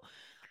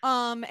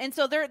know. And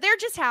so they're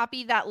just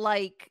happy that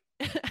like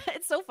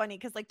it's so funny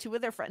because like 2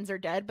 of their friends are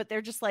dead, but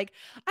they're just like,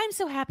 I'm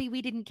so happy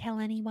we didn't kill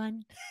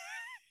anyone.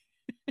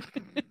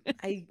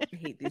 I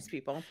hate these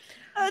people.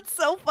 That's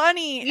so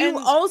funny. You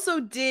also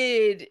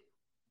did,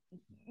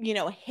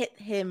 hit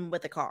him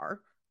with a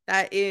car.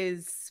 That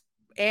is,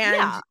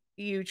 and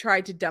you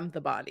tried to dump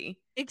the body.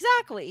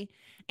 Exactly.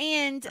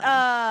 And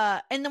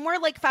then we're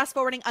like fast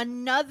forwarding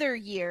another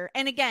year.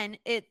 And again,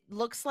 it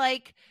looks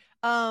like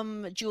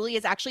Julie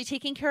is actually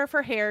taking care of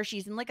her hair.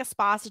 She's in like a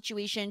spa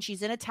situation.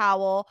 She's in a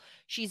towel.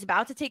 She's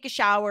about to take a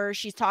shower.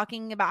 She's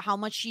talking about how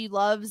much she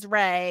loves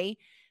Ray,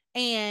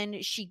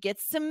 and she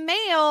gets some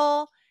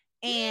mail,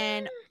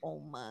 and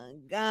oh my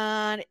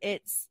God,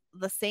 it's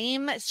the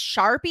same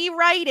Sharpie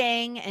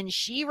writing, and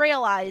she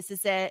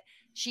realizes it.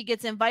 She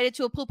gets invited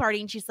to a pool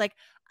party, and she's like,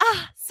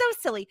 so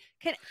silly.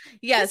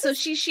 So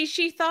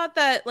she thought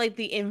that like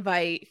the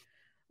invite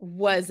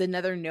was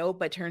another note,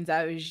 but turns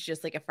out it was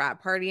just like a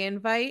frat party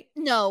invite.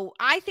 No,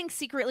 I think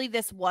secretly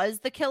this was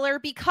the killer,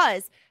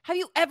 because have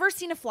you ever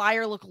seen a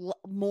flyer look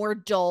more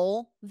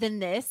dull than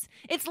this?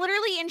 It's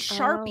literally in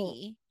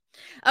Sharpie.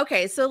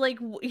 Okay, so like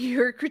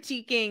you're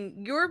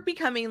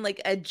becoming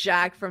like a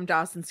Jack from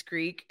Dawson's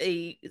Creek,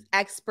 a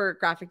expert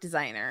graphic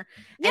designer.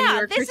 And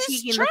you're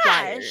critiquing the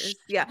flyers.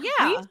 Yeah.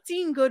 We've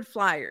seen good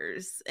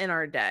flyers in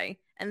our day.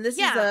 And this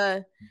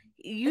is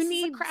you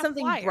need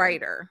something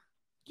brighter.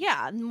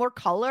 Yeah, more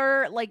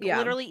color, like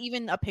literally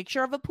even a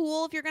picture of a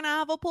pool if you're going to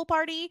have a pool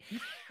party.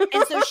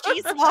 And so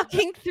she's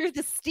walking through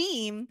the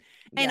steam,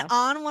 and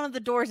on one of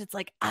the doors, it's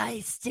like, I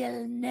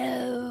still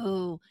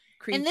know.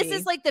 Creepy. And this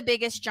is like the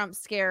biggest jump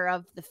scare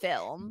of the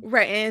film.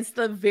 Right. And it's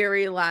the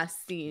very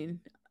last scene.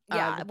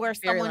 Yeah, where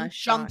someone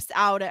jumps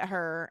out at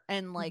her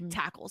and like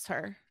tackles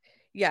her.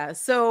 Yeah.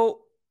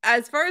 So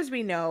as far as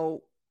we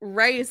know,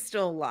 Ray is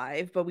still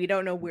alive, but we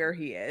don't know where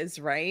he is,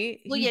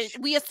 right? Well,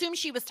 we assume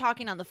she was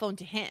talking on the phone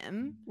to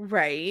him.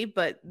 Right,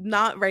 but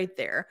not right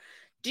there.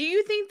 Do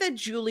you think that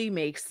Julie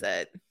makes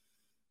it?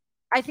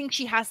 I think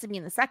she has to be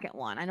in the second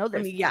one. I know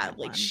there's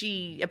apparently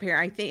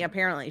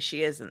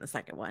she is in the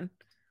second one.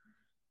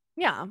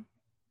 Yeah.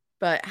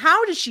 But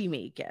how does she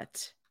make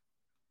it?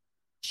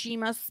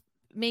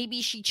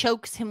 Maybe she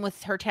chokes him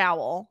with her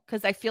towel,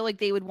 because I feel like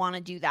they would want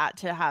to do that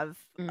to have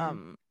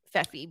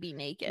Feffy be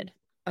naked.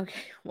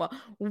 Okay, well,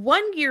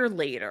 1 year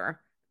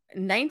later,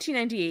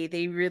 1998,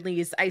 they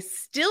released I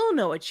Still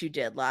Know What You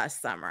Did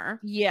Last Summer.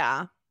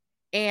 Yeah.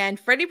 And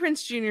Freddie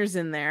Prinze Jr. is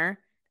in there.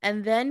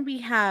 And then we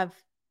have,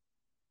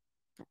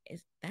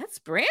 that's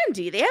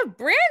Brandy. They have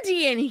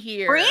Brandy in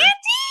here. Brandy?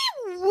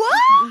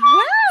 What?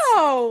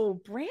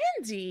 Wow,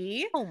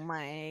 Brandy. Oh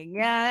my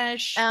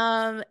gosh.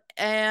 And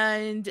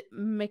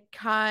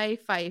Mekhi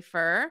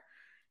Phifer.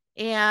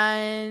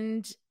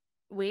 And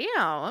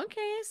wow.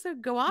 Okay, so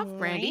go off,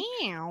 Brandy.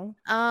 Wow.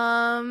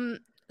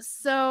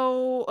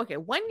 So, okay,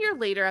 1 year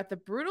later, at the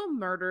brutal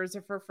murders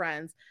of her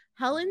friends,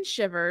 Helen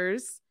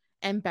Shivers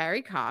and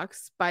Barry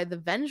Cox by the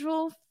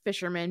vengeful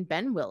fisherman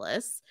Ben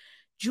Willis,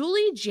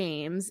 Julie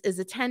James is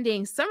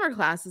attending summer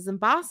classes in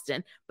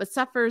Boston, but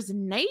suffers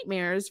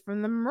nightmares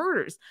from the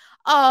murders.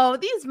 Oh,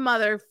 these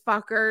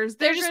motherfuckers.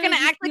 They're just going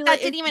to act like that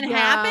didn't even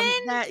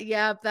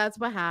happen? That's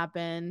what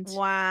happened.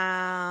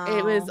 Wow.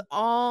 It was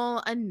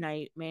all a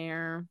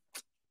nightmare.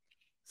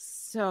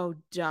 So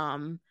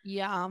dumb.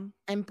 Yeah.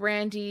 And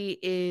Brandy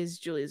is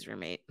Julie's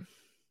roommate.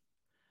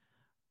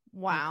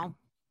 Wow. Okay.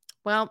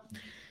 Well,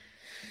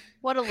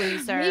 What a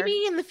loser.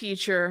 Maybe in the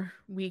future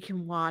we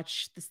can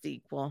watch the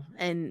sequel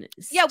and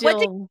Yeah, still...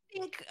 what do you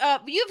think?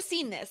 You've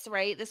seen this,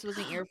 right? This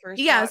wasn't your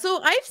first. Yeah, watch.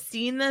 so I've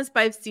seen this,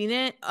 but I've seen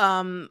it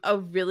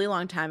a really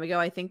long time ago.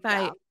 I think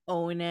that I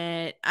own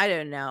it. I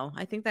don't know.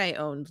 I think that I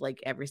owned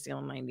like every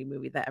single 90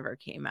 movie that ever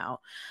came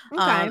out.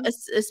 Okay.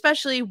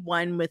 Especially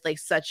one with like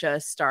such a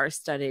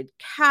star-studded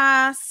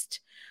cast.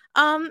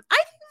 I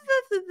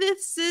think that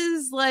this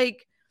is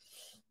like,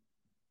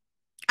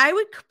 I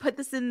would put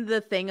this in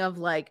the thing of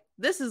like,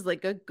 this is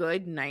like a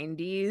good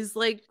 90s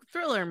like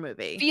thriller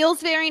movie.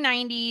 Feels very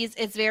 90s.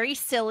 It's very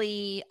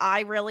silly.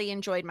 I really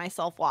enjoyed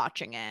myself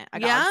watching it.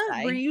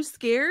 Were you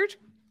scared?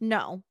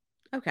 No.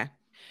 Okay.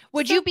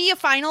 Would you be a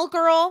final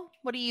girl?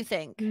 What do you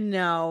think?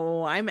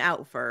 No, I'm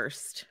out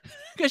first.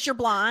 Because you're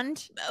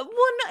blonde? Well,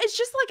 no, it's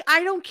just like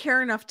I don't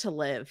care enough to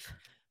live.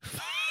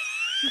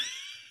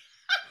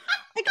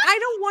 Like, I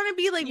don't want to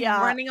be like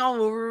running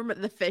all over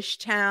the fish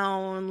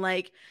town.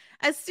 Like,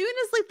 as soon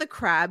as like the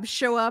crabs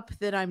show up,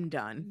 then I'm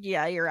done.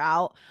 Yeah, you're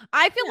out.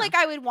 I feel like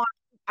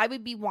I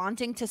would be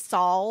wanting to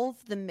solve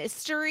the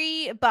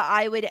mystery, but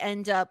I would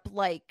end up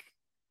like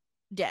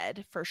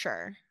dead for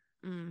sure.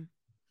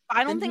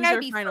 I don't think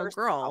I'd be final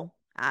girl.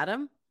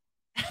 Adam?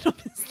 Adam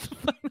is the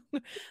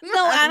final.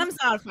 No, Adam's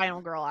not a final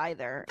girl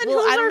either. Then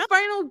who's our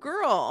final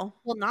girl?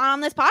 Well, not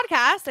on this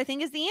podcast, I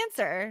think is the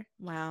answer.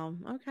 Wow.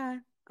 Okay.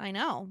 I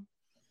know.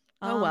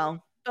 Oh,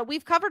 well. But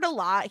we've covered a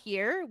lot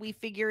here. We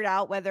figured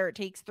out whether it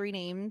takes 3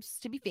 names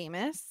to be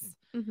famous.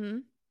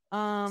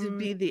 To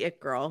be the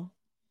it girl.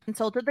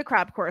 Consulted the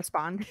crab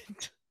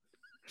correspondent.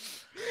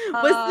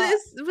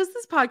 Was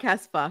this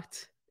podcast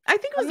fucked? I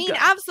think it was good.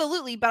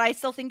 Absolutely, but I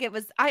still think it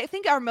was. I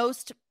think our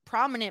most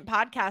prominent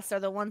podcasts are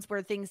the ones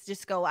where things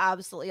just go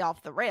absolutely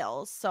off the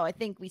rails. So I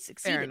think we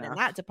succeeded in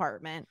that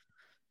department.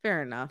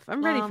 Fair enough.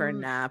 I'm ready for a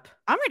nap.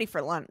 I'm ready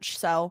for lunch.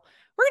 So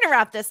we're gonna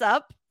wrap this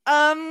up.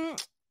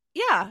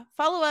 Yeah,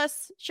 follow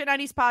us,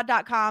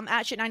 shit90spod.com,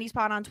 at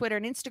shit90spod on Twitter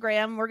and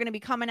Instagram. We're going to be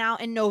coming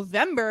out in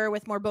November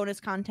with more bonus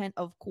content,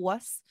 of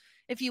course.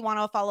 If you want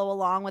to follow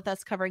along with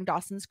us covering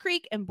Dawson's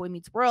Creek and Boy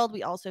Meets World,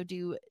 we also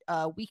do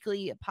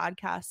weekly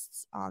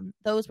podcasts on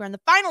those. We're in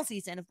the final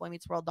season of Boy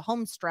Meets World, the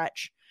home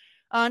stretch.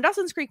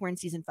 Dawson's Creek, we're in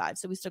season 5,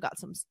 so we still got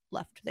some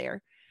left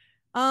there.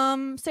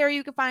 Sarah,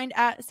 you can find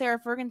at Sarah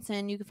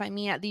Ferguson. You can find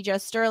me at the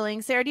Jess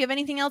Sterling. Sarah, do you have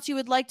anything else you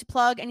would like to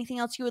plug? Anything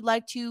else you would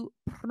like to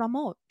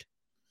promote?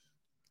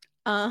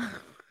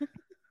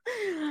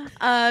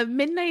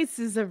 Midnights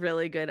is a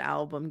really good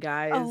album,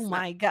 guys. Oh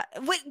my god.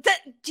 Wait,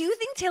 do you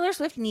think Taylor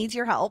Swift needs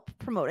your help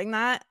promoting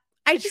that?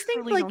 I just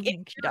think like don't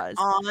think she does.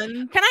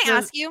 Can I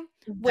ask you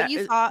what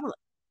you thought?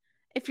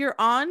 If you're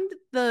on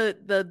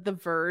the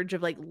verge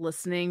of like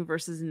listening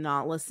versus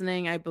not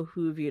listening, I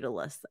behoove you to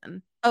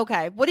listen.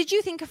 Okay. What did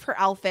you think of her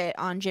outfit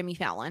on Jimmy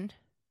Fallon?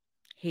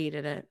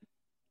 Hated it.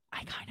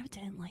 I kind of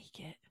didn't like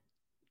it.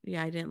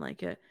 Yeah, I didn't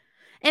like it.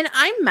 And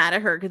I'm mad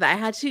at her because I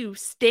had to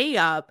stay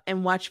up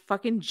and watch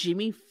fucking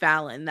Jimmy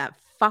Fallon, that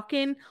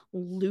fucking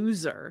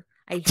loser.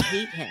 I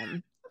hate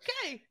him.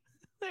 Okay.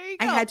 There you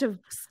go. I had to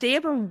stay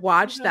up and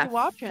watch that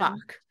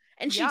fuck.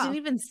 And she didn't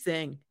even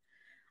sing.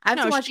 I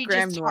have to watch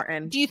Graham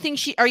Norton. Do you think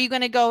are you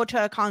going to go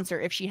to a concert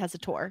if she has a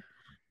tour?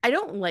 I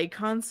don't like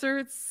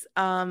concerts.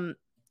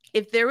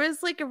 If there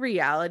was like a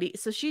reality,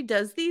 so she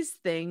does these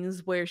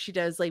things where she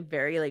does like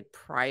very like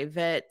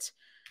private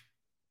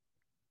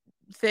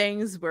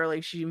things where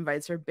like she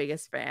invites her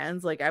biggest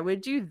fans. Like I would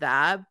do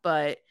that,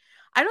 but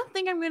I don't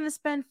think I'm going to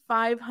spend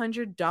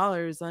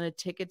 $500 on a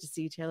ticket to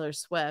see Taylor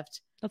Swift.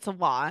 That's a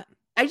lot.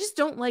 I just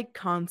don't like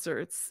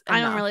concerts enough.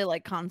 I don't really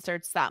like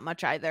concerts that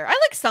much either. I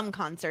like some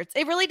concerts.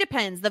 It really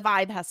depends. The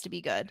vibe has to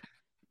be good.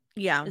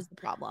 Yeah, is the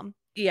problem.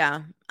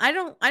 Yeah, I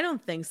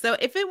don't think so.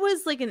 If it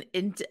was like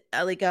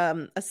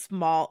a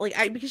small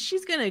because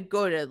she's gonna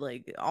go to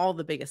like all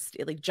the biggest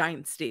like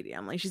giant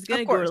stadium, like she's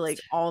gonna go to like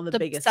all the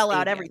biggest sell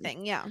out stadiums.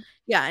 everything. Yeah,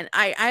 and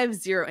I have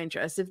zero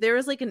interest. If there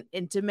was like an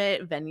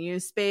intimate venue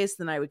space,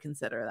 then I would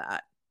consider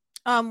that.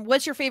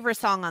 What's your favorite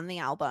song on the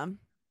album?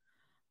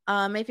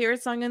 My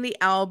favorite song on the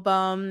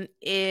album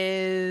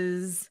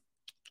is,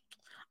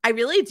 I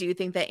really do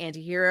think that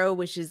Antihero,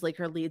 which is like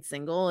her lead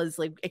single, is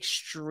like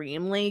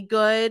extremely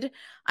good.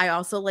 I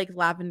also like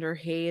Lavender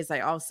Haze. I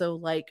also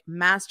like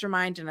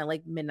Mastermind, and I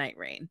like Midnight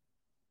Rain.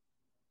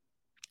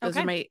 Those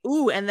are my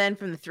and then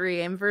from the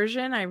 3AM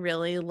version, I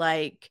really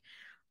like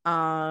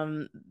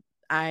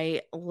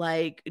I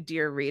like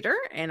Dear Reader,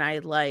 and I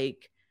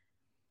like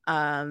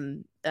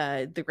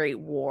The Great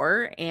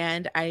War,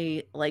 and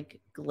I like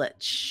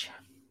Glitch.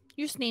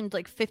 You just named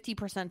like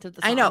 50% of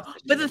the songs. I know,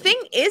 but the thing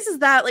is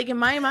that like in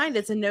my mind,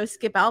 it's a no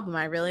skip album.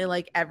 I really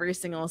like every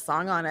single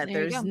song on it.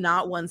 There's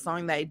not one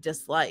song that I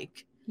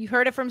dislike. You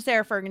heard it from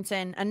Sarah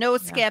Ferguson, a no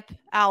skip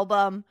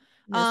album.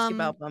 No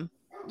skip album.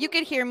 You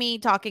could hear me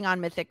talking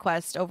on Mythic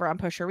Quest over on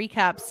Pusher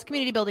Recaps.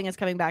 Community building is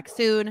coming back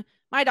soon.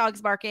 My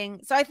dog's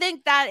barking. So I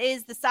think that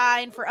is the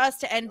sign for us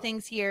to end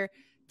things here.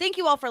 Thank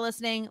you all for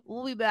listening.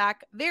 We'll be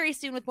back very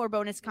soon with more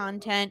bonus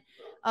content.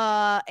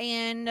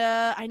 And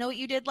I know what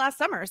you did last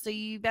summer, so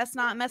you best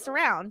not mess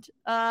around.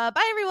 Bye,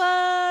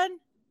 everyone.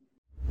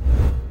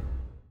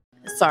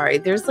 Sorry,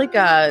 there's like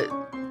a.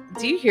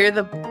 Do you hear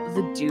the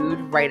dude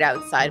right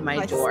outside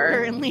my door? I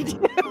certainly do.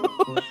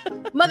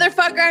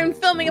 Motherfucker, I'm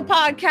filming a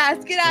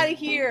podcast. Get out of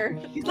here.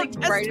 He's like,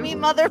 test me,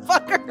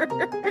 motherfucker.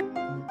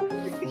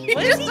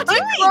 What is he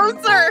doing?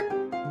 Closer.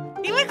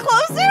 He went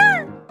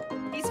closer.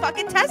 He's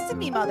fucking testing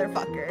me,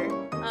 motherfucker.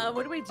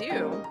 What do we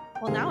do?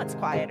 Well, now it's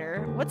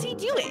quieter. What's he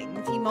doing?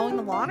 Is he mowing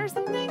the lawn or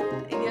something?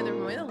 Yeah, they're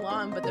mowing the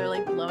lawn, but they're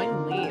like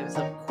blowing leaves.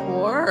 Of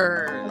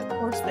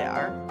course they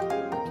are.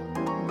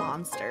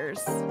 Monsters.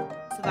 So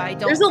that I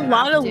don't. There's a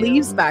lot of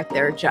leaves back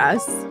there,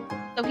 Jess.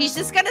 So he's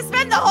just gonna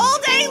spend the whole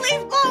day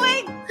leaf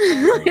blowing.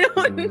 I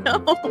don't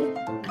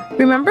know.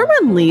 Remember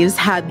when leaves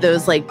had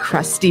those like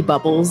crusty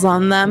bubbles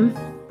on them?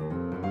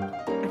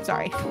 I'm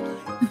sorry.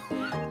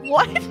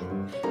 What?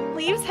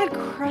 Leaves had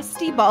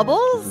crusty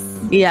bubbles?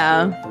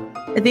 Yeah.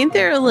 I think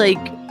they're like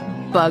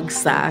bug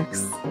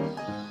sacks.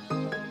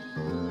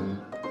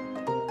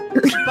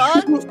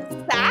 Bug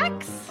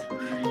sacks?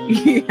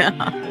 Yeah.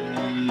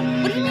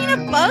 What do you mean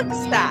a bug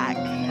sack?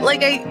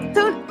 Like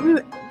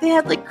they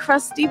had like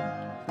crusty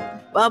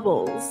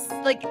bubbles.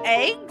 Like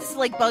eggs?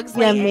 Like bugs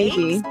lay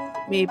eggs?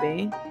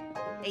 Maybe.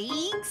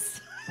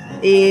 Eggs?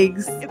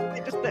 Eggs.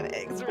 I just said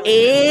eggs. Really.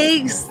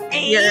 Eggs.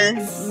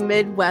 Eggs. Your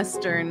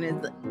Midwestern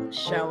is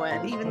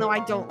showing. Even though I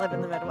don't live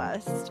in the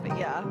Midwest, but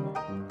yeah.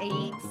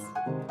 Eggs.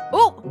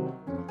 Oh!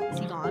 Is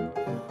he gone?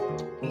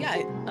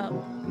 Yeah.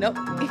 Nope.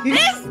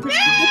 This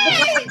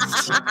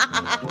bitch!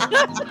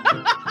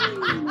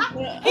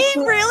 He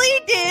really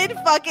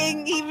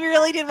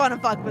did want to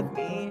fuck with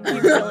me. He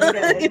really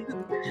did.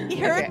 He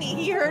heard me.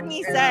 He heard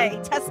me say,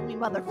 "Test me,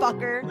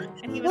 motherfucker,"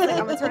 and he was like,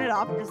 "I'm gonna turn it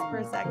off just for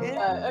a second."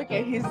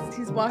 Okay,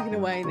 he's walking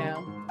away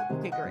now.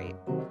 Okay, great.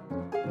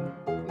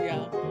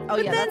 Yeah. Oh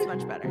yeah, that's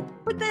much better.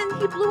 But then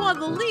he blew all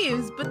the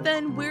leaves. But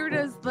then where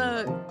does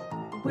the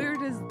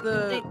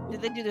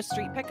did they do the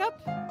street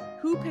pickup?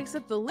 Who picks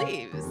up the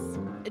leaves?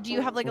 Do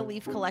you have like a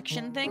leaf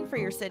collection thing for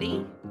your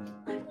city?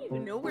 I don't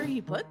even know where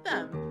he put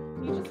them.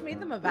 He just made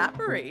them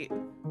evaporate.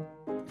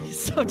 He's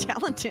so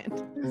talented.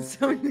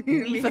 So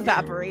leaf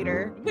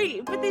evaporator.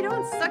 Wait, but they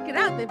don't suck it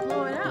out. They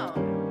blow it out.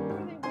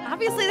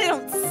 Obviously, they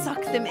don't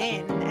suck them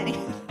in.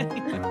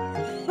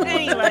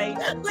 Anyway,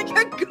 like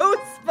a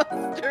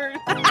Ghostbusters.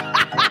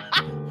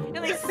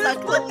 And they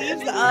suck the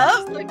leaves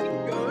up. Like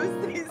a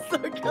ghost, they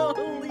suck out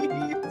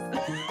leaves.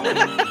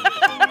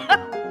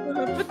 I'm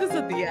gonna put this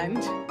at the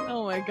end.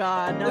 Oh my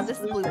god! No, this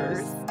is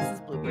bloopers. This is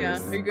bloopers. Yeah,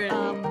 are you good?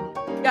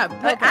 Yeah,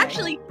 but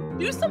actually,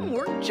 do some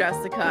work,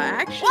 Jessica.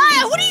 Actually,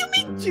 why? What do you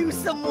mean, do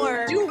some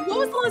work? What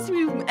was the last time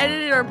you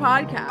edited our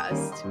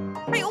podcast?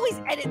 I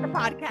always edit the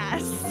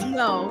podcast.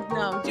 No,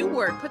 do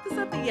work. Put this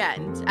at the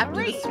end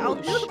after the swoosh. I'll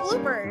do the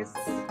bloopers.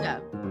 Yeah.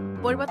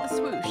 What about the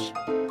swoosh?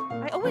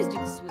 I always do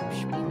the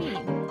swoosh. What do you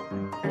mean?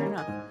 Fair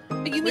enough.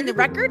 But you mean the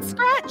record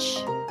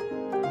scratch?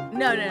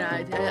 No.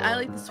 I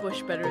like the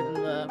swoosh better than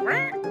the.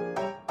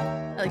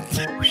 I like the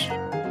swoosh.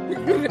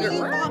 You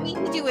want me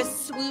to do a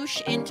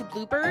swoosh into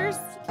bloopers?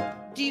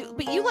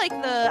 But you like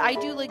I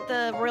do like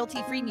the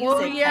royalty-free music.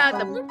 Oh yeah,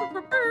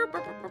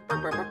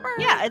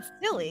 yeah, it's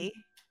silly.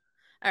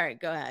 All right,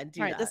 go ahead.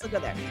 All right, this will go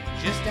there.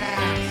 Just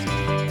ask.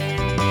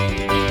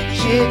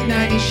 Shit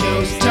 90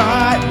 shows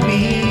taught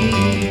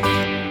me.